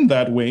always end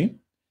that way.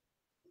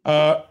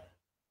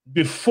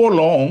 Before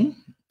long,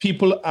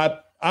 people are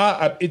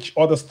at each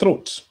other's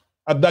throats,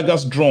 at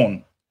daggers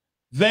drawn.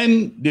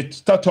 Then they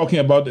start talking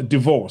about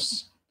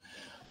divorce.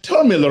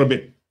 Tell me a little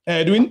bit,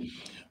 Edwin,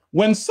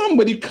 when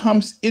somebody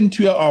comes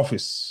into your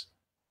office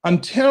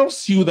and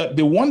tells you that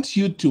they want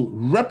you to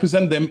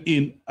represent them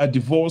in a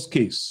divorce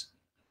case,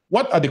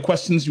 what are the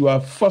questions you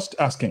are first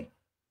asking?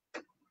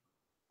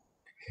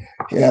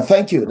 Yeah,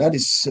 thank you. That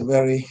is a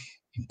very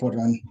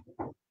important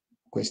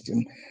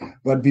question.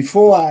 But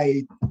before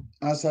I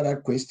answer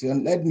that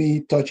question, let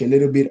me touch a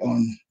little bit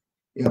on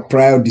your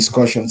prior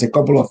discussions. A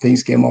couple of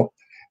things came up.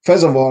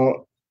 First of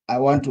all, I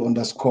want to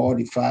underscore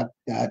the fact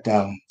that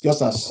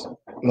just as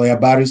Lawyer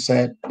Barry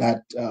said,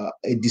 that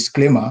a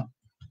disclaimer,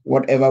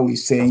 whatever we're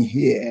saying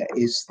here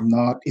is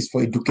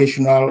for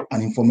educational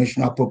and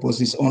informational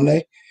purposes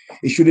only.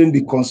 It shouldn't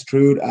be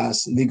construed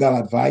as legal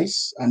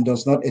advice and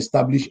does not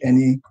establish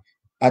any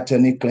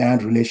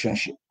attorney-client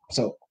relationship.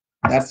 So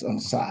that's on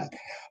the side.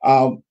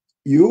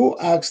 You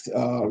asked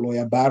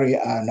Lawyer Barry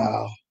and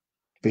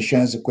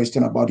Patience a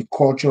question about the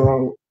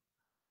cultural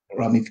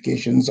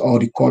ramifications or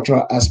the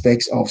cultural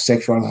aspects of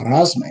sexual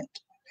harassment.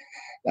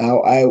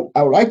 Now, I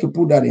would like to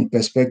put that in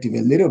perspective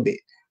a little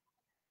bit.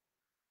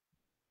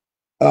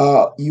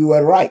 You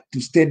are right to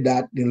state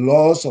that the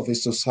laws of a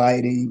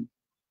society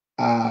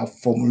are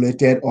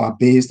formulated or are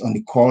based on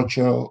the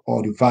culture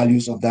or the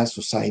values of that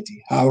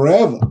society.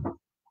 However,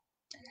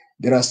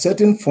 there are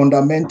certain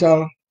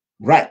fundamental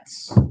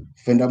rights,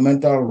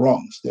 fundamental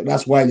wrongs.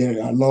 That's why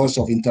there are laws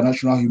of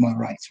international human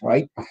rights,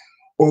 right?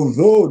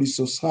 Although the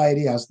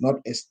society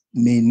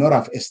may not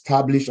have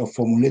established or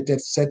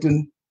formulated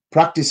certain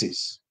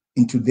practices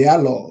into their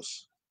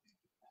laws,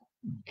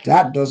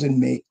 that doesn't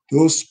make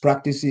those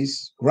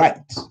practices right.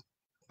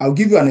 I'll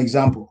give you an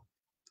example.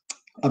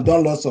 I've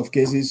done lots of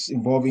cases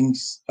involving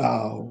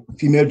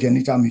female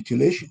genital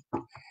mutilation.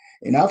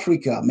 In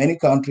Africa, many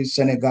countries,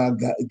 Senegal,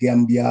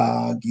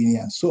 Gambia, Guinea,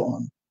 and so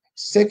on,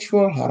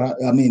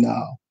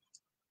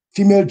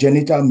 female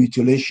genital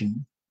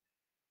mutilation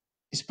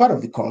is part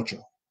of the culture.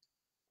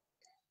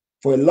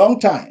 For a long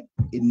time,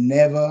 it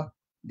never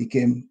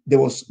became, there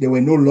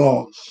were no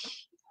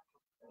laws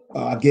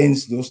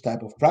against those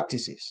type of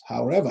practices.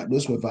 However,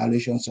 those were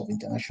violations of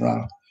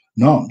international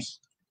norms.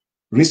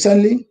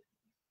 Recently,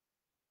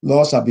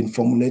 laws have been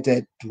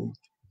formulated to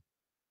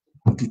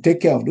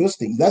take care of those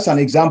things. That's an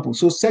example.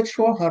 So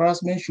sexual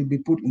harassment should be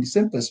put in the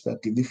same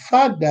perspective. The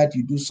fact that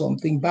you do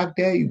something back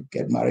there, you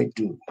get married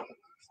to,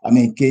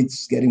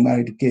 kids, getting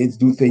married to kids,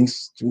 do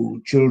things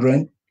to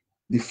children.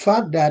 The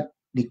fact that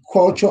the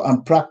culture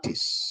and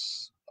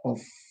practice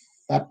of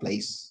that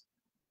place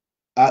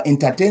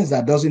entertains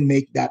that doesn't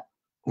make that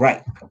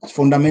right. It's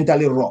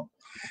fundamentally wrong.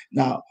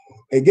 Now,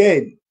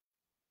 again,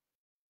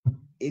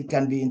 it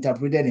can be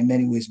interpreted in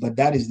many ways, but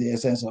that is the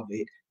essence of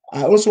it.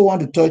 I also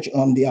want to touch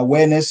on the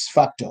awareness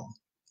factor.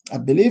 I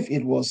believe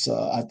it was,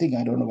 I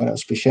don't know whether it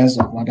was Patience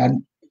or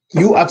Madam.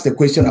 You asked the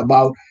question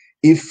about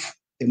if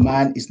a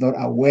man is not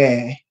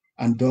aware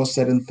and does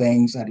certain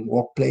things at the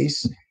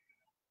workplace,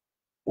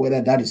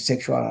 whether that is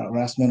sexual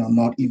harassment or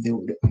not, if they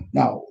would.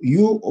 Now,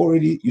 you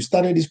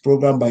started this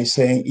program by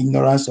saying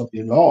ignorance of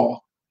the law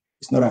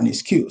is not an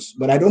excuse,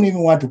 but I don't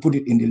even want to put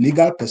it in the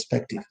legal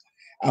perspective.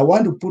 I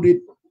want to put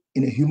it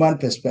in a human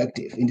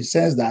perspective, in the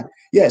sense that,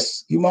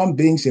 yes, human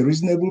beings, a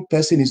reasonable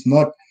person is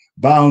not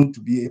bound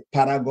to be a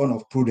paragon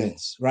of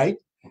prudence, right?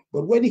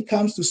 But when it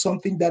comes to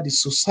something that the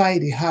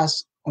society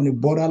has on a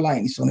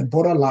borderline, it's on a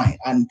borderline,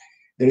 and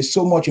there is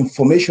so much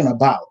information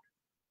about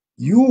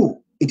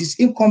you, it is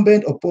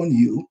incumbent upon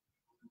you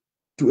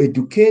to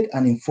educate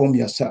and inform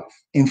yourself.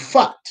 In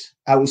fact,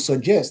 I would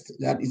suggest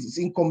that it is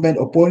incumbent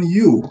upon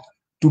you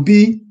to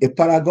be a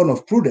paragon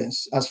of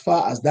prudence as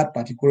far as that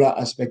particular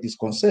aspect is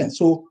concerned.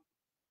 So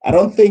I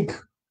don't think,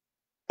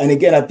 and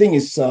again, I think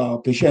it's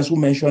Patience who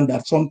mentioned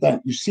that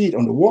sometimes you see it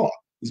on the wall.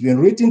 It's been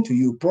written to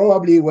you.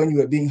 Probably when you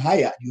were being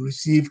hired, you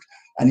received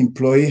an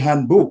employee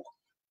handbook.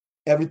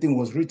 Everything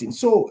was written.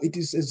 So it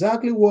is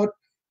exactly what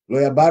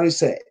Lawyer Barry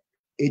said.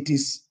 It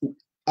is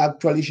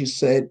actually, she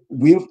said,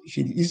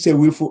 she didn't say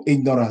willful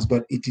ignorance,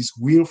 but it is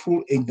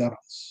willful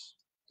ignorance.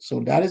 So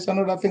that is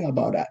another thing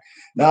about that.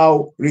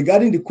 Now,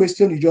 regarding the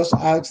question you just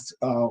asked,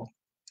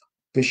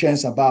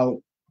 Patience, about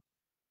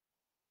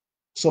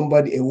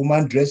somebody, a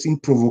woman dressing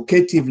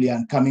provocatively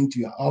and coming to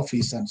your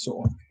office and so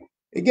on.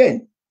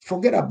 Again,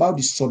 forget about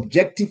the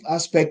subjective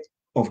aspect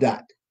of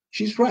that.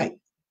 She's right.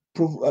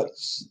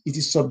 It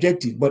is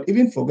subjective, but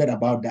even forget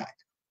about that.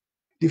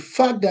 The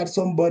fact that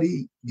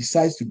somebody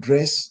decides to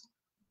dress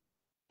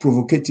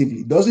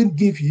provocatively doesn't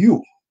give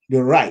you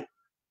the right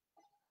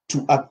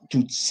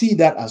to see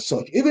that as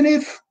such. Even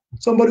if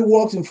somebody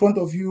walks in front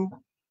of you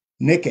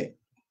naked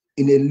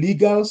in a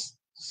legal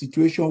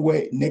situation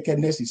where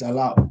nakedness is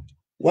allowed,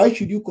 why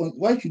should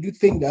you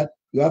think that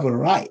you have a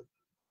right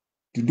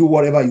to do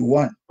whatever you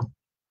want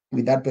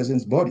with that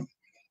person's body?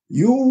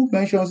 You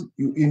mentioned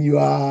in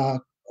your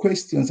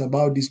questions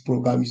about this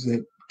program, you said,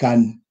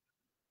 can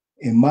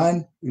a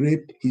man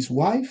rape his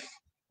wife?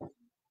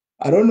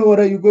 I don't know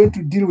whether you're going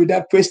to deal with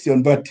that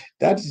question, but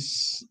that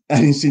is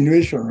an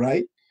insinuation,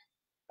 right?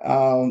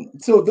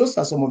 So those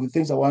are some of the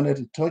things I wanted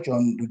to touch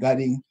on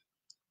regarding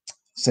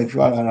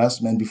sexual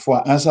harassment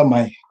before I answer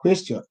my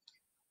question.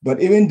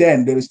 But even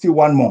then, there is still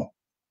one more.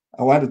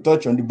 I want to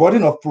touch on the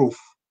burden of proof.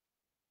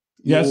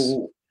 Yes.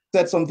 You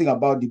said something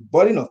about the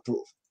burden of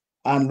proof,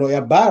 and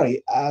Lawyer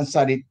Barry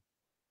answered it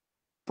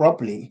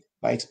properly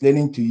by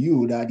explaining to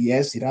you that,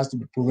 yes, it has to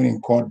be proven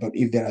in court, but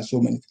if there are so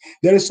many,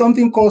 there is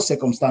something called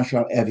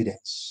circumstantial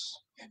evidence.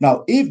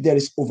 Now, if there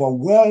is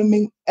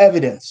overwhelming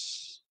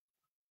evidence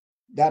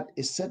that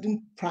a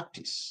certain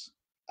practice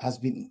has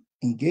been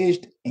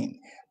engaged in,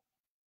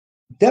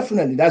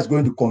 definitely that's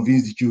going to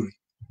convince the jury.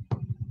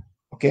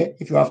 Okay,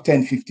 if you have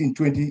 10, 15,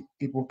 20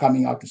 people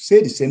coming out to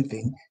say the same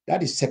thing,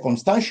 that is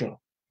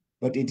circumstantial,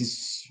 but it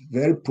is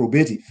very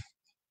probative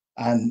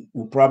and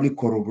will probably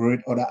corroborate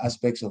other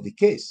aspects of the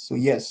case. So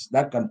yes,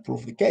 that can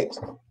prove the case.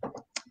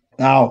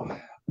 Now,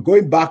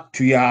 going back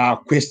to your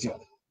question.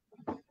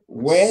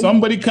 When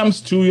somebody comes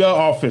to your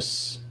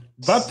office,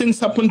 bad things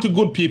happen to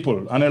good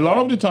people, and a lot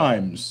of the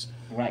times,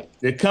 right,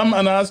 they come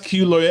and ask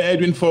you, Lawyer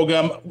Edwin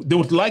Fogam, they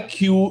would like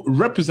you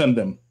represent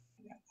them.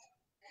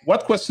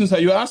 What questions are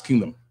you asking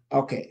them?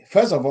 Okay,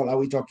 first of all, are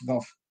we talking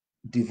of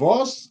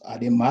divorce? Are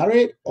they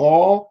married,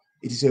 or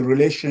it is a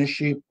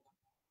relationship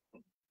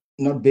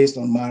not based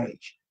on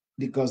marriage?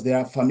 Because there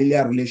are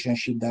familiar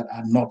relationships that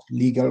are not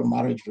legal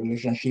marriage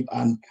relationship,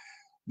 and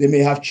they may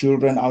have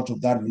children out of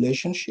that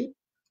relationship,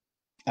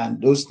 and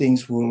those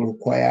things will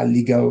require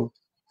legal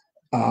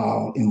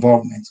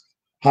involvement.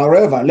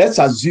 However, let's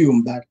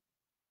assume that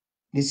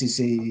this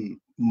is a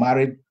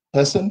married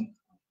person,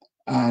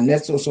 and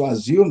let's also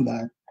assume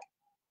that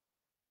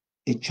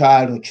a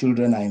child or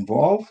children are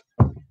involved.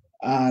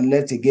 And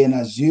let's again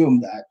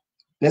assume that,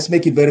 let's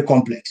make it very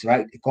complex,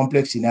 right? A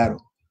complex scenario.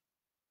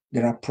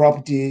 There are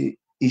property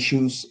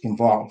issues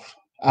involved.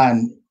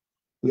 And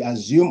we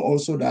assume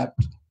also that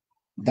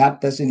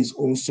that person is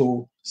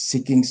also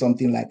seeking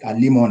something like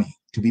alimony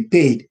to be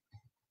paid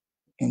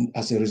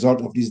as a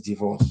result of this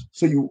divorce.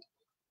 So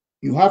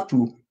you have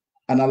to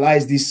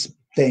analyze these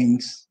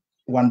things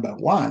one by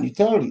one.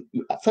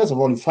 First of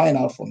all, you find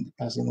out from the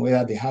person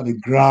whether they have a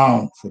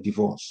ground for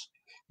divorce.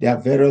 There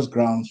are various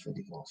grounds for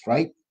divorce,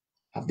 right?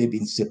 Have they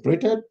been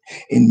separated?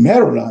 In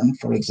Maryland,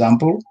 for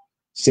example,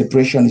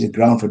 separation is a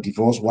ground for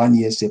divorce, 1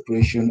 year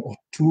separation or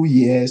 2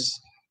 years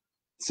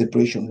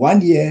separation.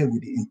 1 year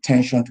with the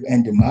intention to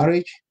end the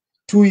marriage,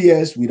 2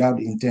 years without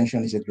the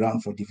intention is a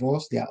ground for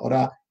divorce. There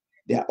are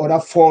other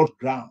fault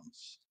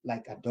grounds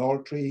like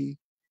adultery,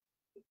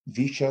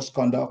 vicious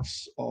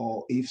conducts,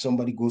 or if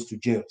somebody goes to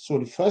jail. So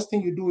the first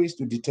thing you do is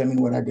to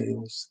determine whether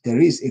there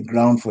is a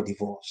ground for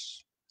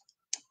divorce.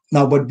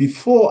 Now, but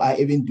before I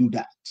even do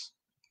that,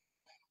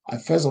 I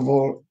first of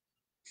all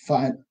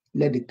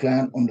let the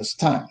client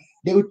understand.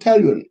 They will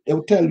tell you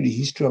the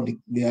history of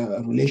their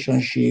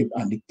relationship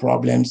and the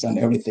problems and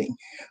everything.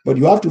 But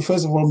you have to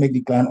first of all make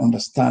the client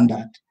understand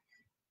that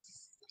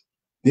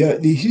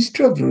the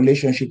history of the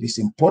relationship is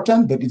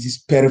important, but it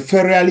is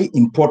peripherally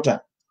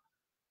important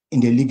in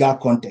the legal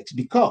context,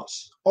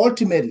 because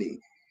ultimately,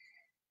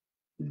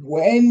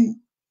 when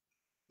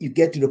you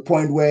get to the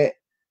point where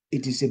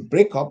it is a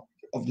breakup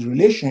of the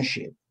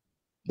relationship,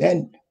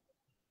 then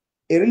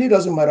it really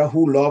doesn't matter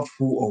who loved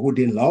who or who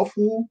didn't love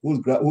who,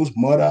 whose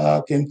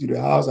mother came to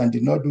the house and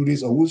did not do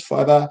this, or whose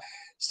father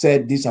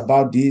said this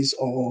about this,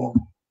 or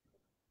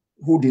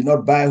who did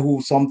not buy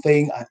who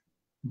something. And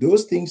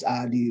those things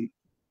are the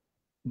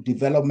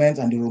development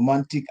and the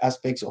romantic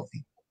aspects of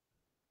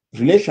the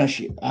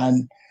relationship.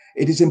 And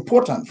it is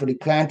important for the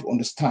client to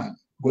understand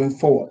going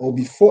forward, or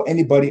before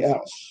anybody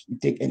else, you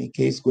take any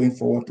case going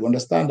forward, to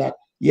understand that,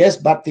 yes,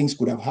 bad things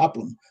could have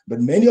happened, but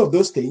many of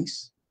those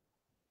things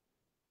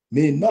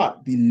may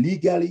not be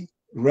legally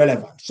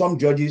relevant. Some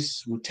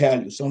judges will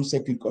tell you, some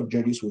circuit court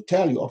judges will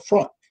tell you up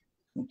front,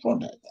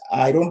 that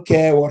I don't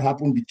care what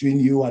happened between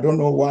you. I don't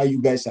know why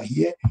you guys are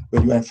here,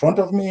 but you are in front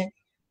of me,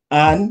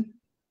 and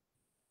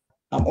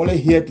I'm only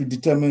here to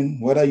determine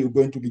whether you're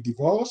going to be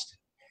divorced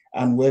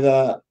and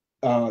whether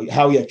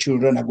how your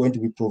children are going to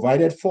be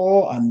provided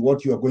for and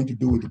what you are going to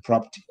do with the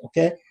property.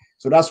 Okay,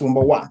 so that's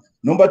number one.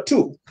 Number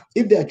two,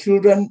 if there are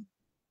children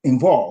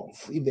involved,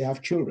 if they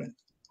have children,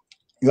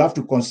 you have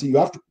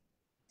to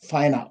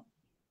find out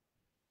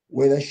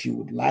whether she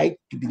would like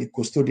to be the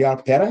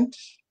custodial parent,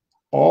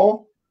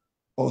 or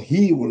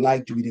he would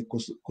like to be the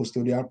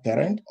custodial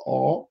parent,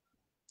 or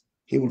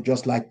he would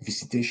just like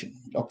visitation.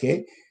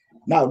 Okay,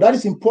 now that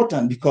is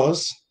important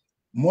because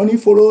money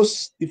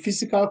follows the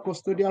physical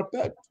custodial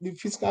parent, the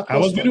physical custody. I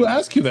was going to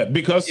ask you that,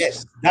 because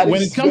yes,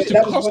 when it comes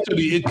to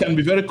custody, it can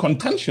be very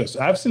contentious.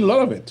 I've seen a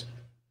lot of it.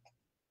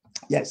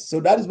 Yes,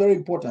 so that is very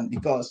important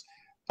because,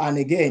 and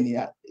again,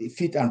 yeah, a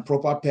fit and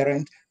proper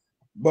parent.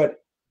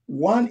 But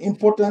one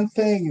important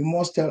thing you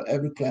must tell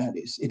every client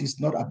is it is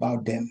not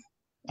about them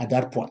at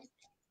that point.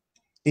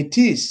 It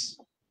is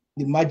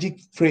the magic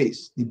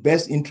phrase, the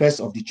best interest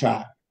of the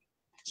child.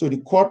 So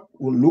the court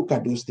will look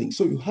at those things.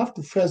 So you have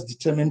to first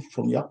determine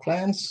from your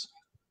client's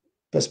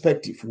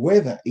perspective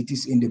whether it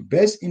is in the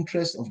best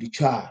interest of the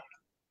child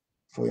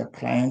for your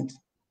client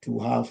to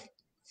have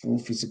full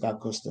physical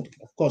custody.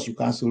 Of course, you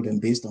counsel them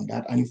based on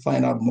that, and you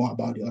find out more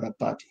about the other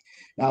party.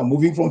 Now,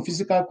 moving from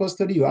physical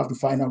custody, you have to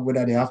find out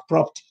whether they have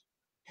property,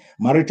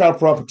 marital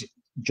property,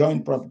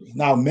 joint property.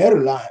 Now,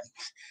 Maryland,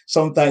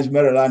 sometimes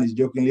Maryland is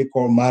jokingly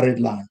called married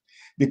land,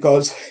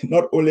 because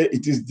not only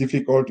it is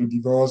difficult to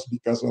divorce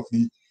because of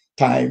the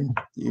time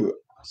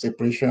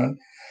separation,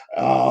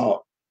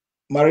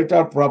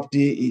 marital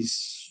property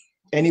is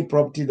any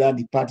property that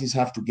the parties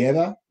have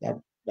together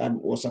that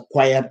was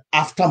acquired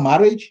after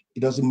marriage.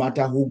 It doesn't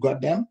matter who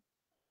got them.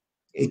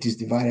 It is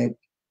divided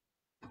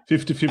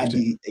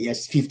 50-50.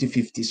 Yes,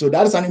 50-50. So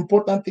that is an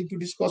important thing to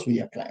discuss with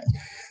your clients.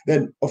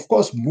 Then, of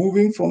course,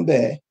 moving from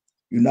there,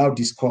 you now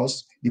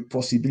discuss the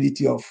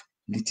possibility of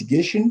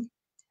litigation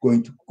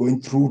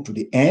going through to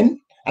the end.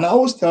 And I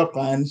always tell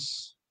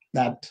clients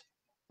that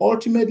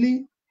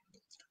ultimately,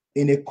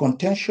 in a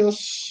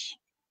contentious,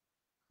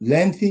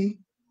 lengthy,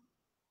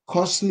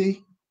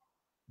 costly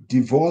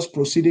divorce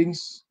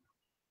proceedings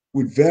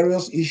with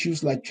various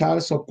issues like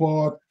child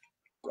support,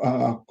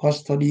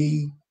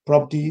 custody,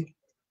 property,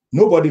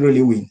 nobody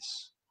really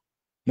wins.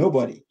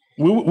 Nobody.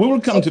 We will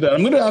come to that.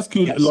 I'm going to ask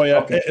you, yes, Lawyer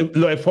okay.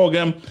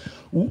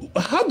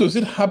 how does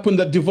it happen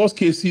that divorce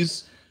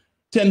cases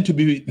tend to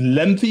be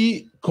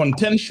lengthy,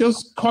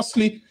 contentious,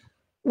 costly?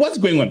 What's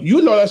going on?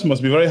 You lawyers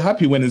must be very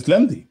happy when it's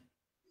lengthy.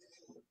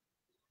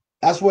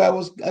 That's what I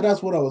was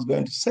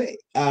going to say.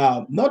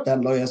 Not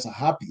that lawyers are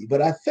happy,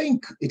 but I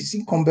think it is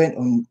incumbent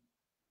on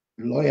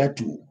lawyer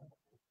to,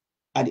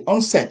 at the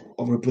onset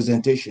of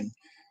representation,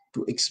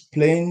 to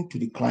explain to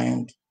the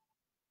client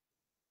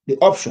the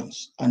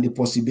options and the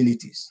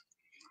possibilities.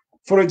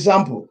 For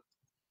example,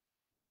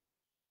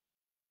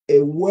 a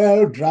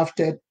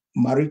well-drafted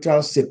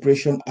marital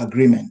separation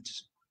agreement,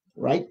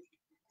 right,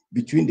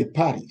 between the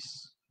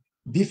parties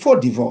before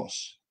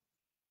divorce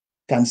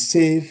can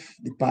save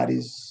the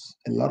parties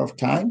a lot of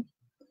time,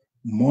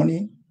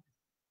 money,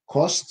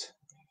 cost,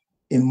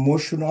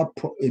 emotional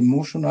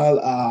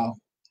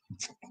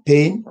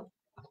pain,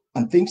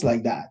 and things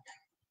like that.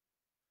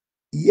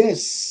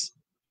 Yes,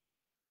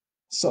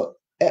 So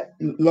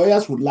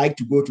lawyers would like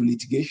to go to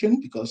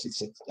litigation because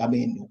it's, I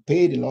mean, you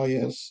pay the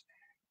lawyers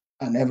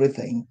and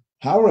everything.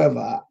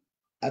 However,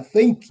 I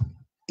think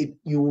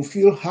you will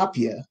feel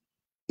happier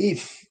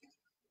if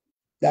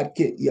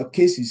your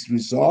case is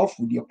resolved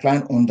with your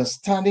client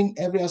understanding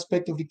every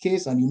aspect of the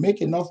case, and you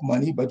make enough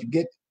money, but you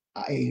get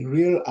a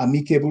real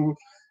amicable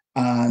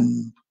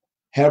and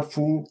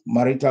helpful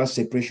marital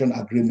separation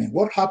agreement.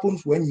 What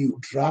happens when you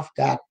draft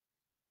that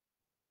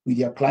with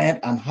your client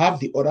and have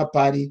the other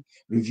party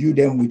review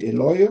them with a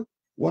lawyer?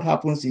 What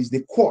happens is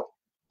the court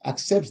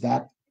accepts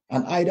that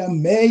and either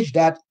merge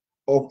that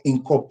or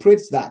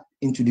incorporates that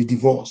into the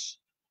divorce.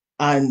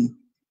 And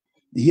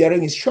the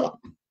hearing is short.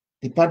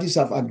 The parties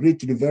have agreed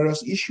to the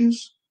various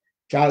issues: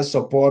 child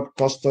support,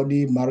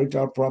 custody,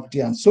 marital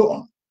property, and so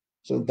on.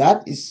 So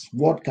that is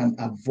what can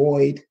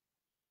avoid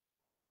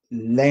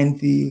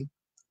lengthy,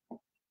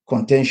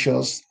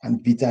 contentious,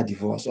 and bitter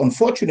divorce.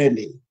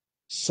 Unfortunately,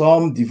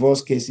 some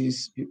divorce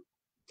cases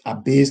are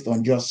based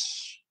on just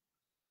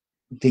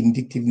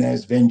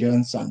vindictiveness,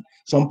 vengeance, and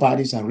some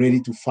parties are ready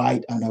to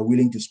fight and are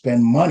willing to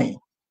spend money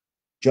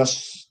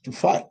just to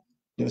fight.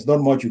 There's not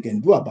much you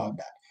can do about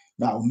that.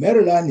 Now,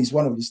 Maryland is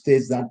one of the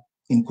states that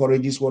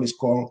encourages what is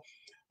called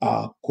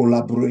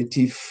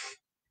collaborative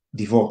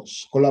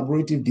divorce.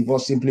 Collaborative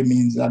divorce simply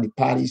means that the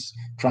parties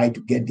try to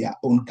get their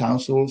own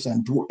counsels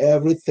and do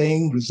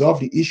everything, resolve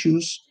the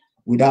issues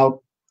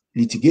without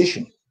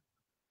litigation.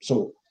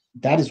 So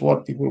that is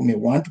what people may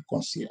want to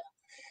consider.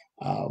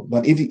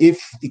 But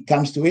if it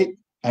comes to it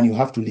and you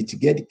have to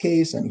litigate the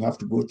case and you have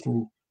to go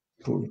through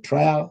the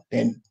trial,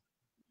 then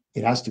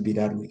it has to be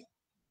that way.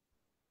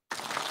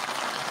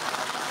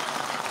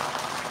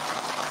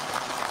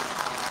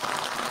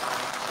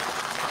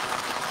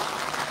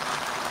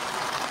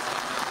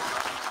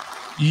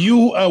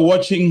 You are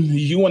watching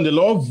You and the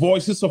Law,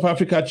 Voices of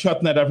Africa,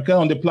 Chatnight Africa.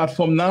 On the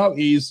platform now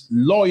is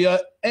lawyer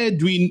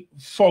Edwin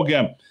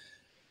Fogam.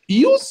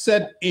 You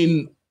said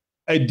in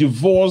a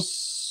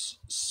divorce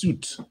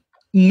suit,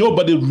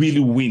 nobody really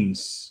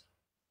wins.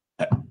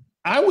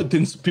 I would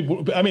think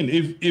people, I mean,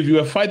 if you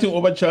are fighting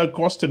over child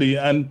custody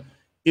and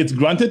it's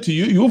granted to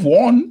you, you've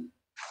won.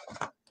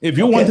 If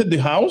you wanted the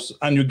house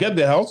and you get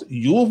the house,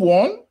 you've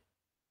won.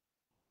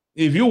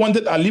 If you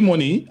wanted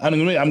alimony, and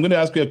I'm going to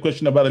ask you a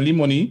question about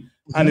alimony,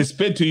 and it's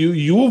paid to you,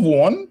 you've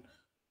won.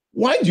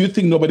 Why do you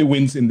think nobody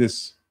wins in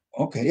this?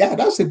 Okay, yeah,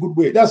 that's a good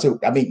way.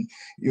 I mean,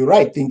 you're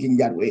right thinking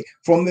that way.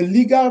 From the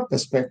legal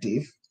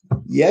perspective,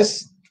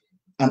 yes,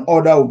 an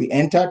order will be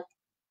entered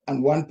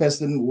and one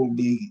person will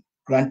be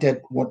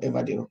granted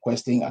whatever they're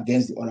requesting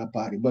against the other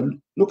party. But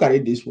look at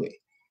it this way.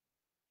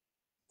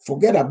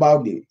 Forget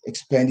about the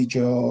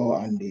expenditure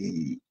and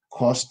the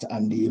cost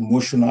and the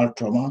emotional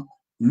trauma.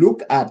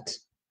 Look at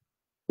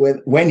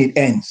when it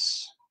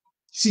ends.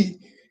 See,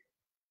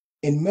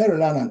 in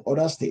Maryland and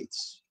other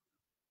states,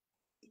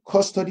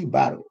 custody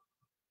battle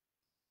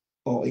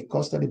or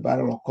custody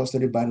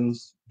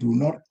battles do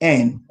not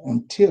end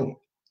until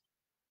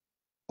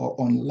or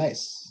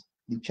unless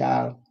the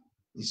child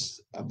is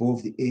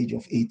above the age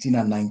of 18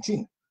 and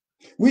 19,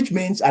 which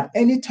means at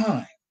any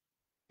time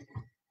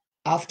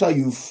after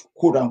you've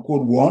quote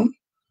unquote won,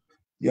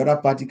 the other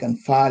party can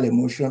file a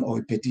motion or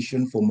a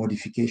petition for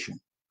modification.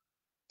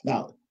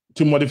 Now,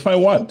 to modify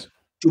what?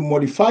 To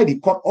modify the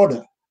court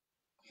order.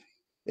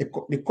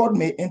 The court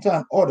may enter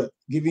an order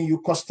giving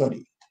you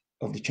custody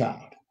of the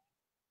child.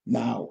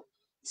 Now,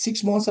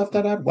 6 months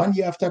after that, 1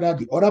 year after that,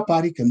 the other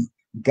party can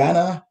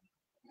garner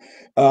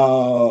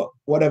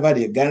whatever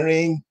they're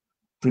garnering,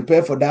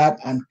 prepare for that,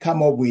 and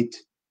come up with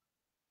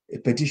a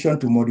petition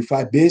to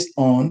modify based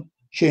on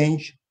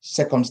changed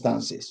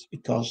circumstances.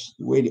 Because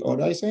the way the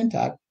order is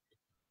entered,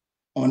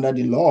 under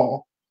the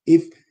law,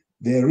 if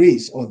there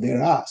is or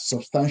there are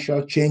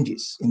substantial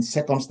changes in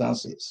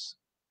circumstances,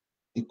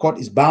 the court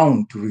is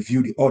bound to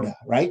review the order,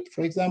 right?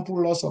 For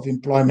example, loss of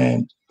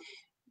employment,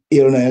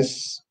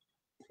 illness,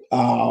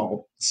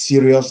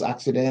 serious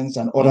accidents,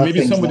 and other things.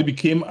 Maybe somebody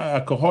became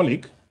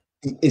alcoholic.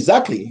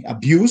 Exactly,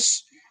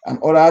 abuse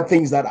and other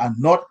things that are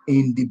not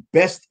in the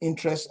best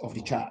interest of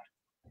the child.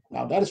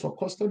 Now, that is for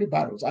custody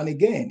battles. And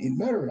again, in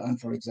Maryland,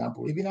 for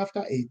example, even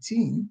after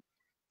 18,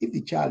 if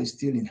the child is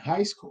still in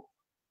high school,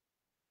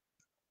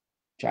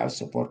 child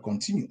support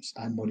continues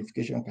and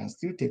modification can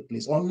still take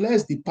place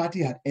unless the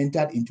party had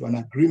entered into an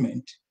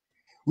agreement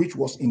which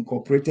was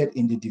incorporated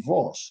in the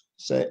divorce,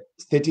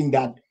 stating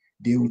that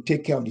they will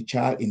take care of the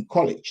child in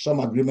college. Some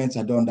agreements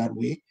are done that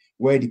way,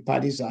 where the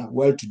parties are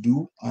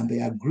well-to-do and they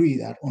agree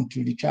that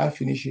until the child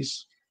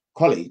finishes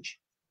college,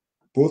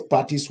 both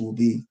parties will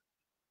be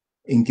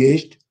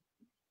engaged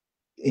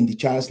in the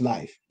child's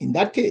life. In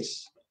that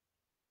case,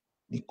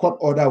 the court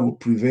order will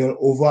prevail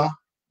over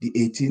the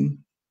 18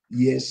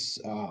 years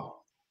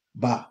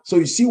bar. So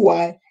you see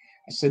why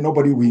I say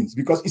nobody wins,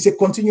 because it's a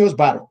continuous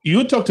battle.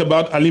 You talked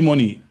about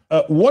alimony.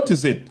 What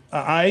is it?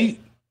 The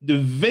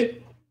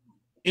vague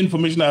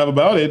information I have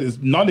about it is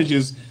knowledge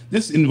is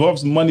this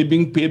involves money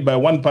being paid by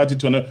one party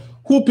to another.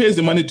 Who pays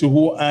the money to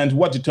who and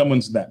what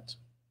determines that?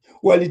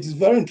 Well, it is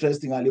very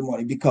interesting,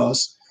 alimony,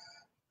 because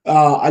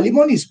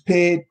alimony is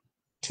paid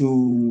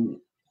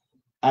to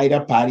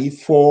either party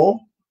for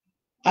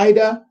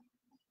either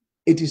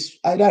it is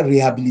either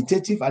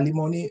rehabilitative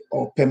alimony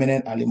or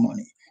permanent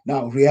alimony.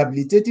 Now,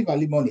 rehabilitative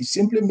alimony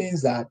simply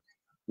means that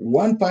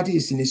one party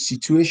is in a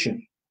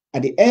situation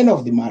at the end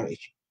of the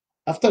marriage,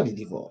 after the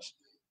divorce,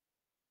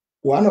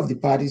 one of the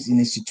parties in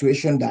a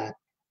situation that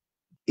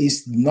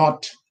is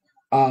not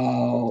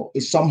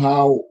is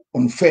somehow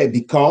unfair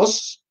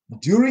because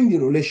during the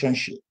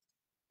relationship,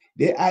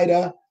 they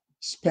either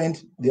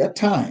spent their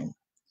time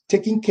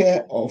taking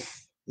care of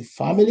the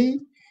family,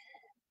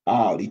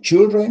 the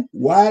children,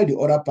 while the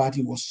other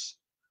party was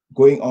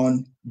going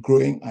on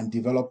growing and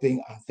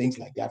developing and things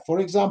like that. For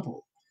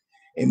example,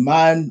 a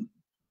man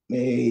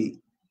may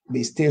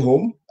stay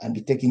home and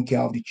be taking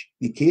care of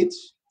the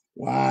kids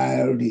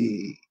while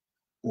the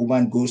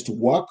woman goes to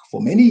work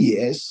for many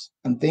years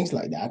and things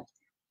like that.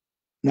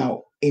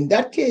 Now, in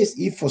that case,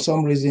 if for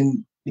some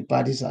reason the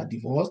parties are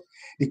divorced,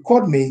 the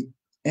court may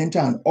enter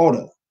an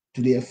order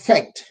to the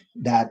effect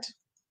that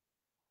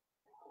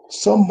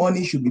some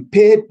money should be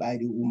paid by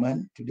the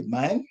woman to the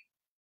man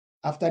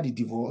after the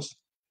divorce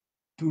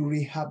to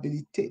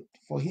rehabilitate,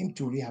 for him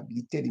to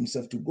rehabilitate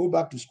himself, to go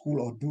back to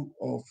school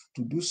or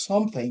to do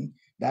something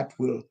that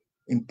will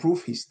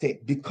improve his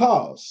state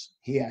because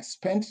he has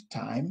spent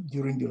time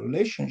during the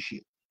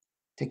relationship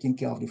taking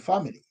care of the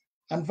family,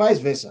 and vice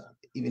versa,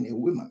 even a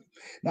woman.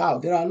 Now,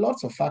 there are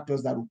lots of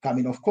factors that will come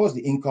in. Of course,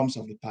 the incomes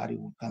of the party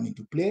will come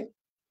into play.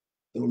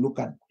 They will look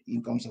at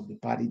incomes of the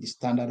party, the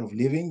standard of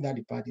living that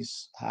the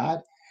parties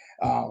had.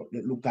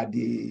 They look at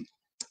the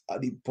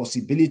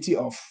possibility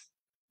of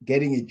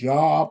getting a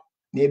job.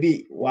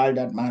 Maybe while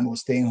that man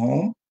was staying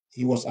home,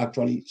 he was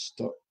actually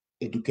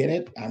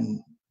educated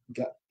and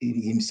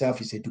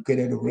himself is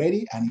educated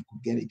already and he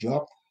could get a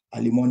job.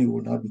 Alimony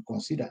will not be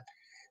considered.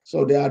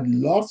 So there are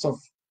lots of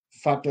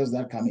factors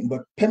that come in,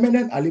 but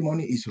permanent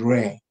alimony is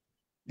rare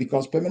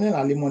because permanent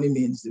alimony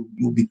means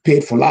you'll be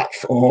paid for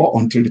life or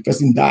until the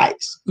person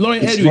dies. Lawyer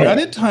Edwin, are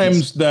there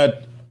times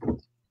that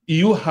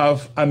you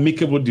have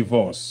amicable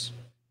divorce?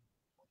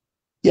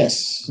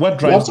 Yes. What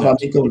drives that?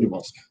 Amicable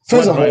divorce.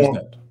 First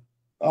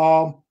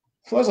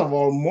of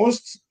all,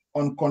 most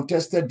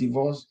uncontested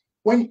divorce,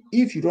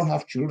 if you don't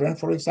have children,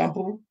 for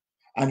example,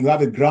 and you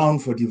have a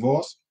ground for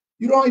divorce,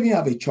 you don't even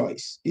have a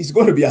choice. It's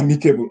going to be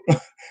amicable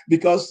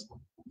because,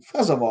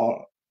 first of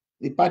all,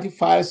 the party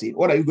files it.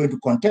 What are you going to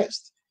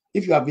contest?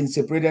 If you have been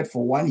separated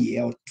for 1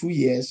 year or 2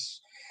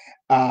 years,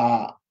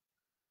 or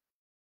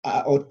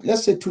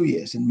let's say 2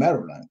 years in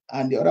Maryland,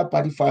 and the other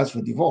party files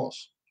for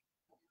divorce,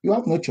 you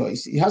have no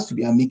choice. It has to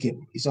be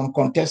amicable. It's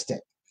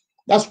uncontested.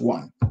 That's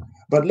one.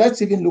 But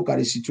let's even look at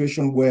a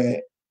situation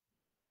where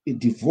a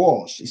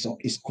divorce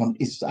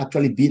is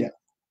actually bitter.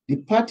 The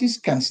parties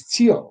can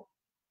still,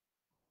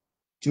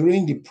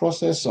 during the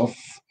process of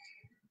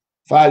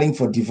filing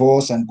for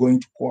divorce and going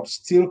to court,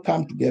 still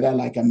come together,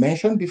 like I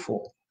mentioned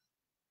before,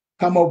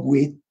 come up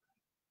with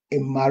a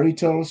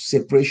marital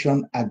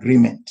separation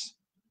agreement,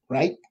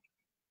 right?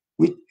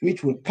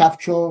 Which will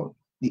capture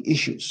the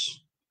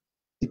issues,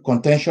 the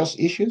contentious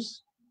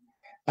issues.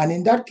 And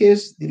in that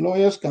case, the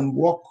lawyers can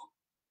work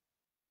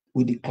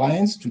with the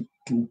clients to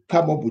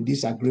come up with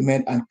this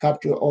agreement and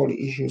capture all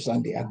the issues,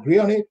 and they agree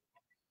on it.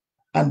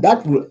 And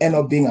that will end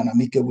up being an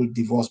amicable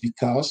divorce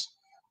because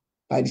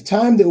by the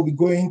time they will be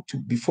going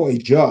before a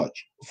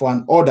judge for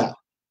an order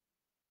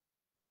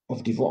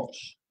of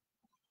divorce,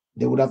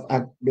 they would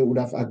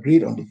have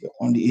agreed on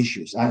the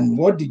issues. And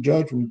what the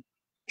judge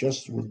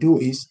would do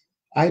is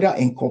either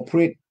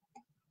incorporate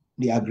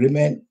the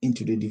agreement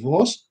into the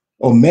divorce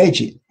or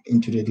merge it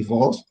into the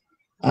divorce,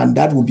 and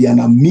that would be an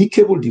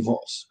amicable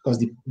divorce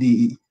because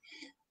the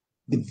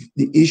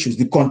issues,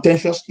 the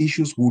contentious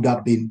issues, would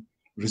have been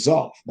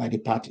resolved by the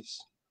parties.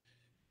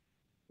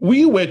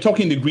 We were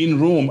talking in the green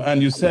room,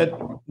 and you said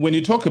when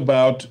you talk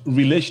about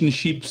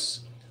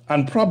relationships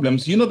and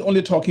problems, you're not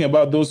only talking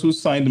about those who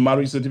signed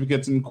marriage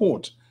certificates in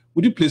court.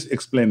 Would you please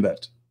explain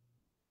that?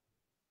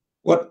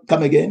 What?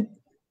 Come again?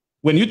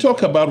 When you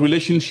talk about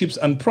relationships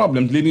and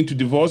problems leading to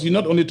divorce, you're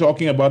not only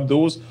talking about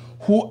those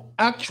who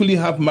actually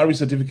have marriage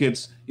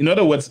certificates, in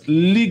other words,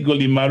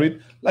 legally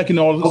married, like in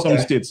some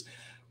states.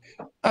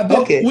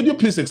 Would you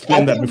please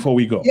explain that before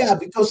we go? Yeah,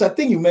 because I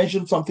think you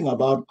mentioned something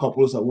about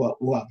couples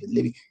who have been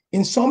living.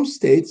 In some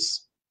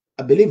states,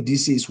 I believe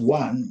this is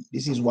one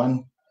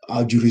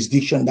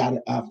jurisdiction that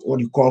have what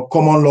you call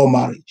common law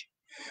marriage,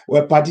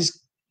 where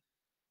parties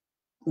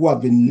who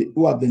have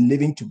been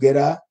living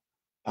together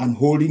and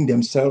holding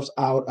themselves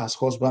out as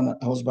husband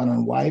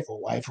and wife, or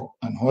wife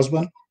and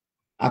husband,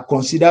 are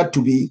considered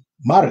to be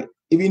married,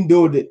 even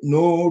though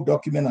no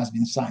document has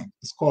been signed.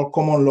 It's called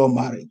common law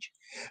marriage.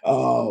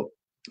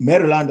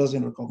 Maryland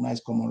doesn't recognize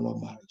common law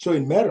marriage. So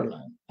in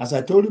Maryland, as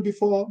I told you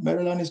before,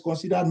 Maryland is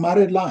considered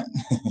married land.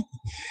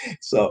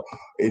 So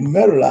in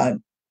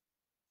Maryland,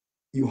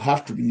 you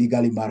have to be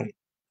legally married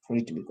for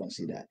it to be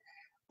considered.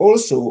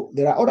 Also,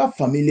 there are other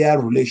familiar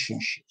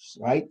relationships,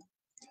 right?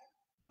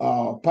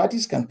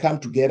 Parties can come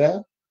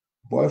together,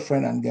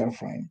 boyfriend and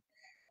girlfriend,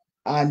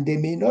 and they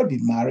may not be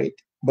married,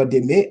 but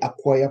they may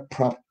acquire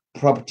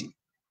property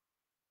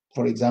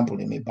For example,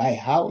 they may buy a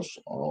house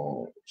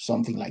or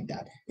something like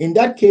that. In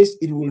that case,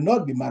 it will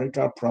not be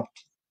marital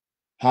property.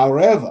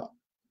 However,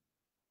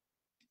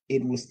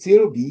 it will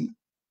still be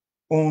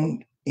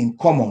owned in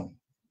common.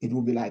 It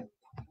will be like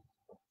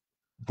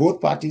both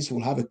parties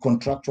will have a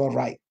contractual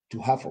right to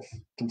half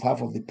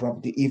of the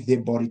property if they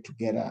bought it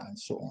together and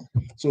so on.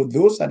 So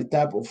those are the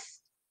type of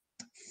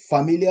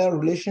familial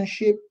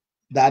relationship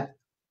that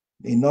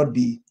may not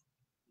be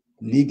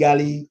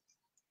legally,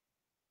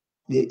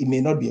 it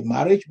may not be a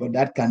marriage, but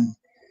that can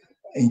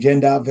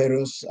engender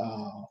various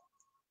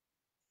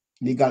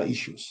legal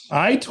issues.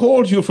 I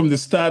told you from the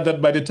start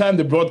that by the time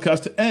the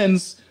broadcast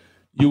ends,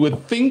 you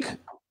would think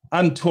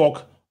and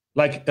talk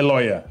like a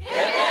lawyer.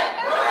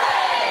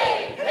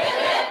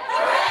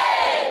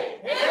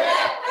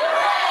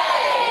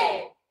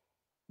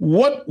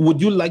 What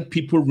would you like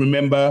people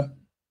remember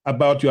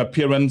about your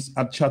appearance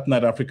at Chat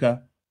Night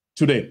Africa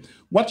today?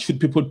 What should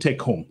people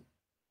take home?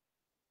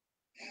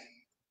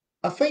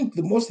 I think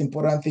the most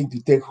important thing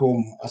to take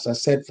home, as I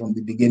said from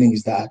the beginning,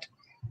 is that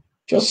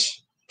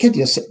just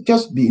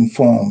be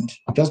informed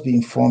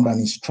and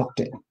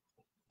instructed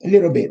a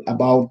little bit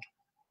about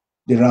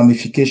the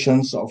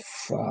ramifications of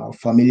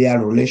familial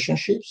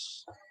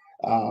relationships.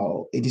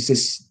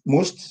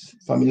 Most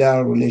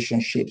familial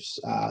relationships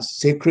are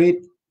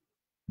sacred,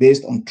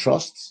 based on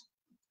trust,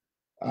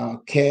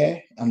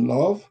 care, and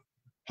love.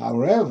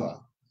 However,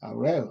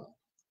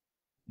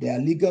 there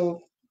are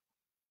legal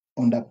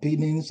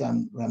underpinnings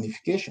and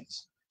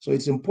ramifications. So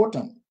it's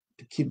important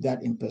to keep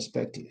that in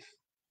perspective.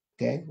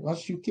 Okay,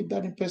 once you keep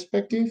that in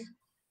perspective,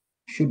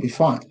 you should be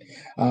fine.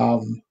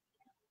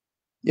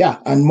 Yeah,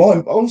 and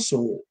more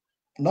also,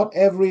 not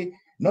every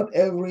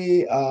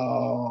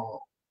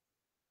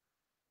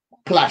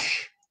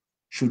clash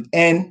should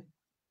end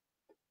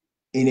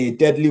in a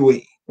deadly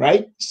way,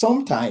 right?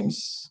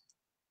 Sometimes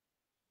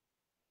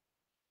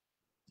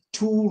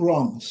two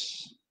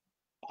wrongs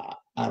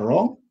are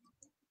wrong,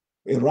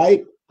 a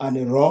right and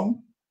a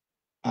wrong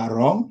are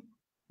wrong,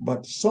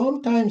 but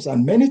sometimes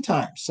and many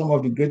times, some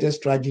of the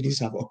greatest tragedies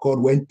have occurred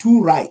when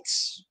two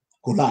rights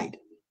collide.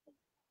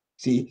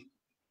 See,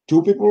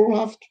 two people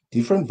have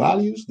different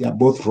values, they are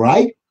both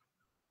right,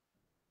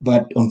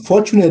 but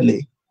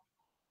unfortunately,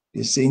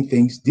 they're seeing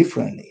things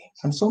differently.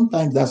 And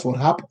sometimes that's what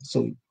happens.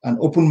 So an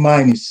open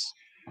mind is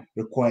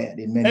required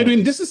in many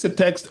Edwin, this is a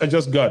text I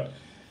just got.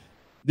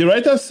 The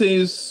writer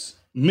says,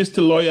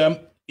 Mr.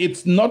 Lawyer,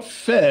 it's not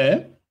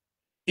fair,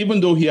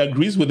 even though he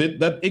agrees with it,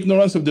 that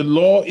ignorance of the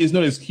law is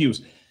no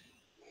excuse.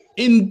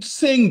 In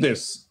saying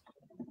this,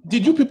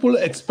 did you people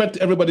expect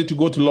everybody to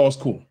go to law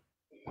school?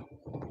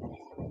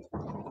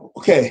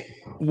 Okay.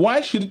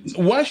 Why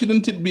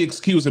shouldn't it be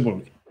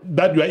excusable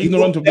that you are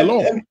ignorant of the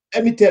law?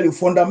 Let me tell you,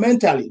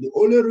 fundamentally, the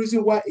only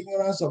reason why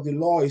ignorance of the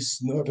law is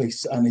not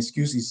an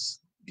excuse is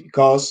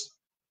because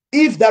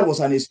if that was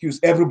an excuse,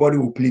 everybody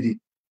would plead it.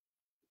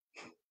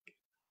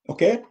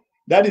 Okay?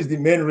 That is the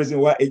main reason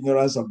why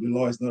ignorance of the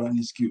law is not an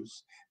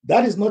excuse.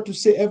 That is not to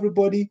say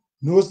everybody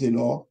knows the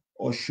law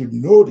or should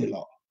know the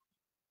law.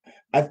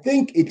 I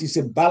think it is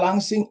a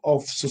balancing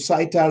of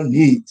societal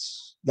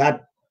needs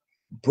that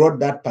brought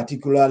that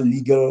particular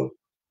legal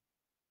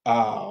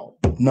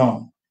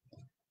norm.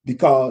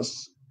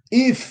 Because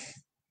if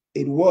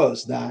it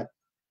was that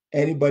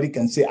anybody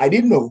can say, I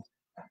didn't know.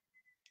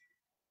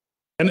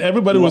 And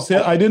everybody will say,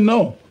 I didn't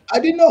know.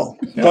 I didn't know.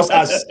 Because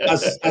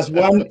as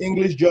one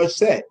English judge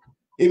said,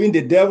 even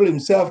the devil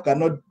himself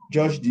cannot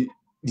judge the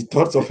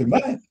thoughts of a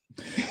man.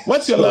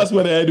 What's your last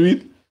word,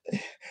 Edwin?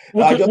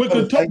 We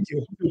could talk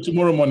to you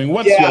tomorrow morning.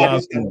 What's your last word?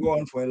 This can go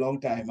on for a long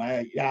time.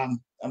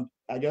 I'm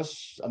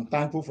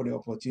thankful for the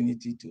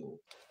opportunity to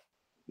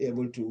be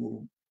able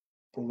to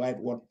provide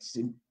what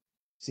simple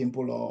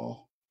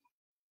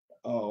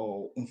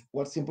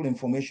what simple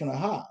information I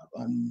have,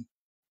 and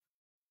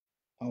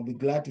I'll be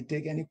glad to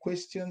take any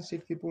questions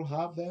if people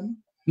have them.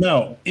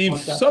 Now,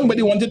 if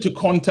somebody wanted to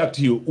contact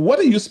you, what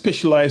are you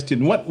specialized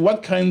in?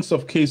 What kinds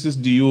of cases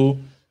do you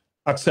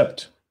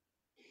accept?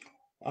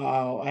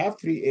 I have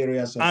 3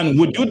 areas. And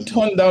would you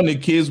turn down a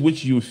case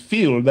which you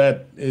feel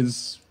that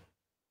is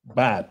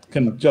bad?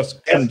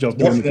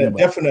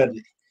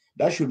 Definitely.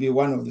 That should be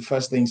one of the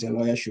first things a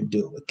lawyer should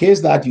do. A case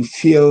that you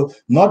feel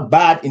not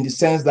bad in the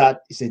sense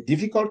that it's a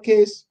difficult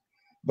case,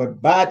 but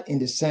bad in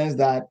the sense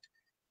that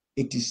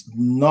it is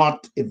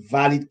not a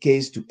valid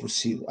case to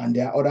pursue. And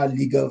there are other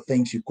legal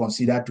things you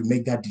consider to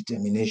make that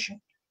determination.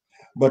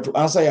 But to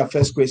answer your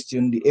first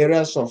question, the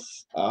areas of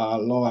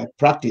law I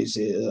practice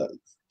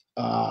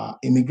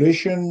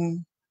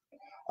immigration,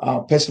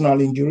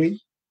 personal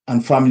injury,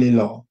 and family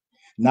law.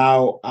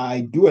 Now,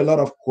 I do a lot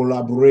of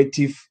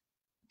collaborative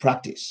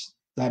practice.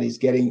 That is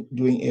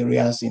doing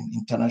areas in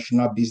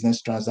international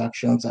business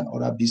transactions and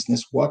other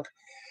business work,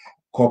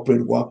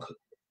 corporate work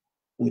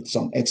with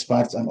some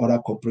experts and other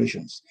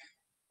corporations.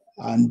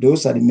 And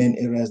those are the main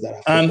areas that I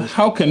focus. And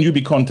how can you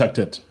be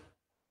contacted?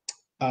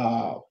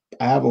 I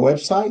have a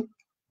website.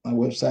 My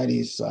website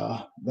is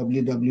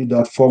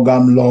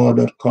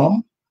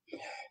www.fogamlaw.com.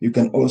 You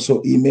can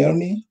also email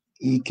me,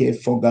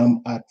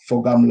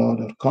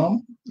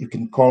 ekfogam@fogamlaw.com. You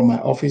can call my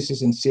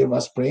offices in Silver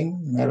Spring,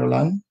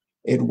 Maryland,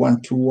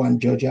 8121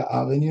 Georgia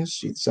Avenue,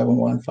 Suite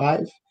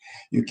 715.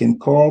 You can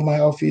call my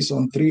office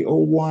on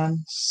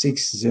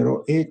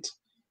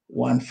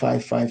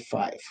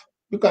 301-608-1555.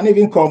 You can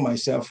even call my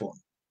cell phone.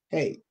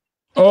 Hey.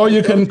 Or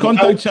you can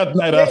contact Chat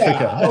Night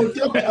Africa.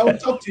 I'll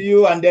talk to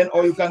you, and then,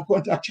 or you can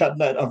contact Chat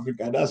Night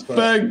Africa. That's correct.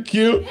 Thank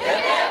you.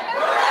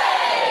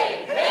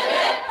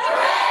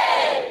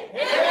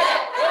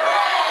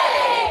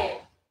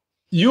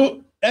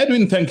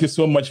 Edwin, thank you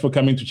so much for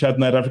coming to Chat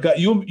Night Africa.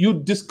 You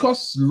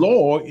discuss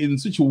law in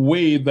such a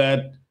way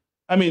that,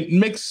 I mean,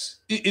 makes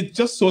it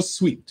just so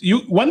sweet.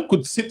 One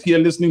could sit here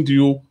listening to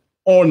you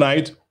all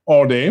night,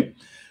 all day.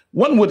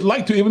 One would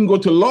like to even go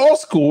to law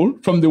school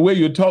from the way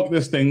you talk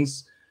these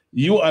things.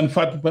 You and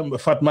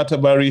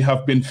Fatmata Bari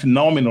have been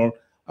phenomenal.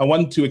 I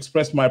want to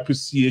express my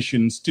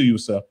appreciations to you,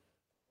 sir.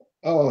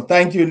 Oh,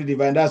 thank you,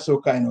 Divine. That's so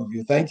kind of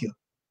you. Thank you.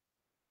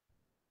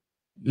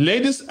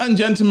 Ladies and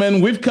gentlemen,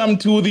 we've come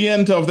to the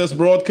end of this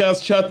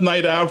broadcast, Chat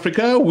Night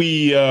Africa.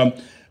 We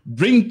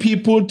bring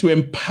people to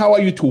empower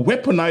you, to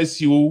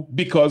weaponize you,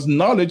 because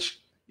knowledge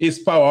is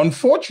power.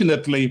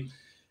 Unfortunately,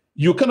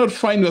 you cannot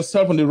find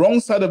yourself on the wrong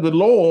side of the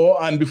law,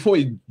 and before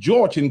a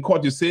judge in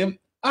court, you say,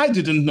 I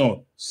didn't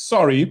know.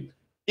 Sorry,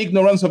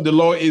 ignorance of the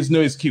law is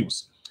no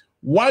excuse.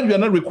 While you are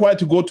not required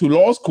to go to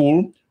law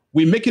school,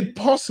 we make it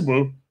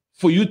possible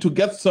for you to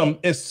get some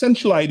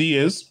essential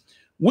ideas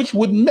which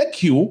would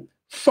make you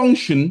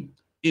function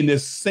in a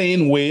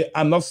sane way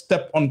and not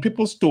step on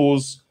people's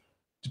toes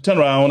to turn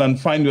around and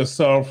find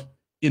yourself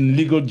in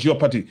legal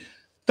jeopardy.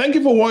 Thank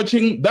you for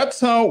watching. That's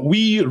how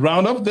we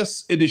round up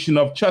this edition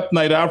of Chat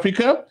Night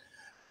Africa.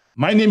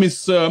 My name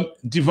is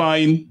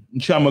Divine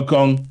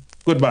Chamakong.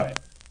 Goodbye.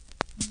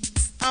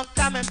 I'm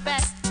coming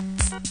back.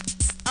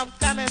 I'm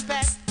coming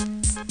back.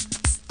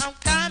 I'm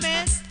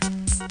coming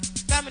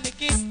to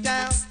get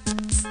down.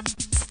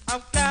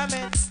 I'm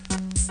coming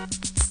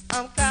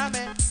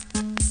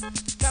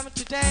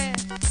to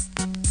dance,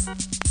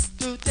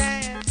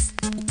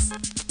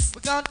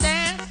 We're gonna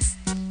dance,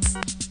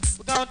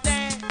 we're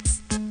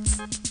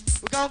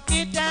gonna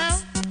get down,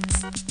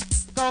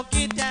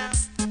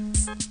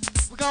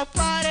 we're gonna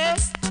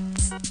party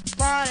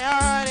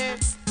hardy,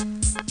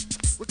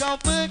 we're gonna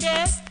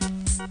boogie,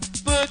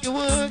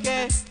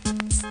 woogie,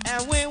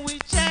 and when we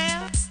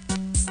jam,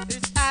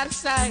 it's out of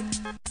sight.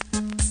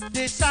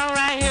 This song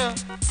right here,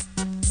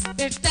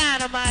 it's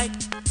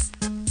dynamite.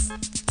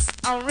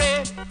 I'm ready.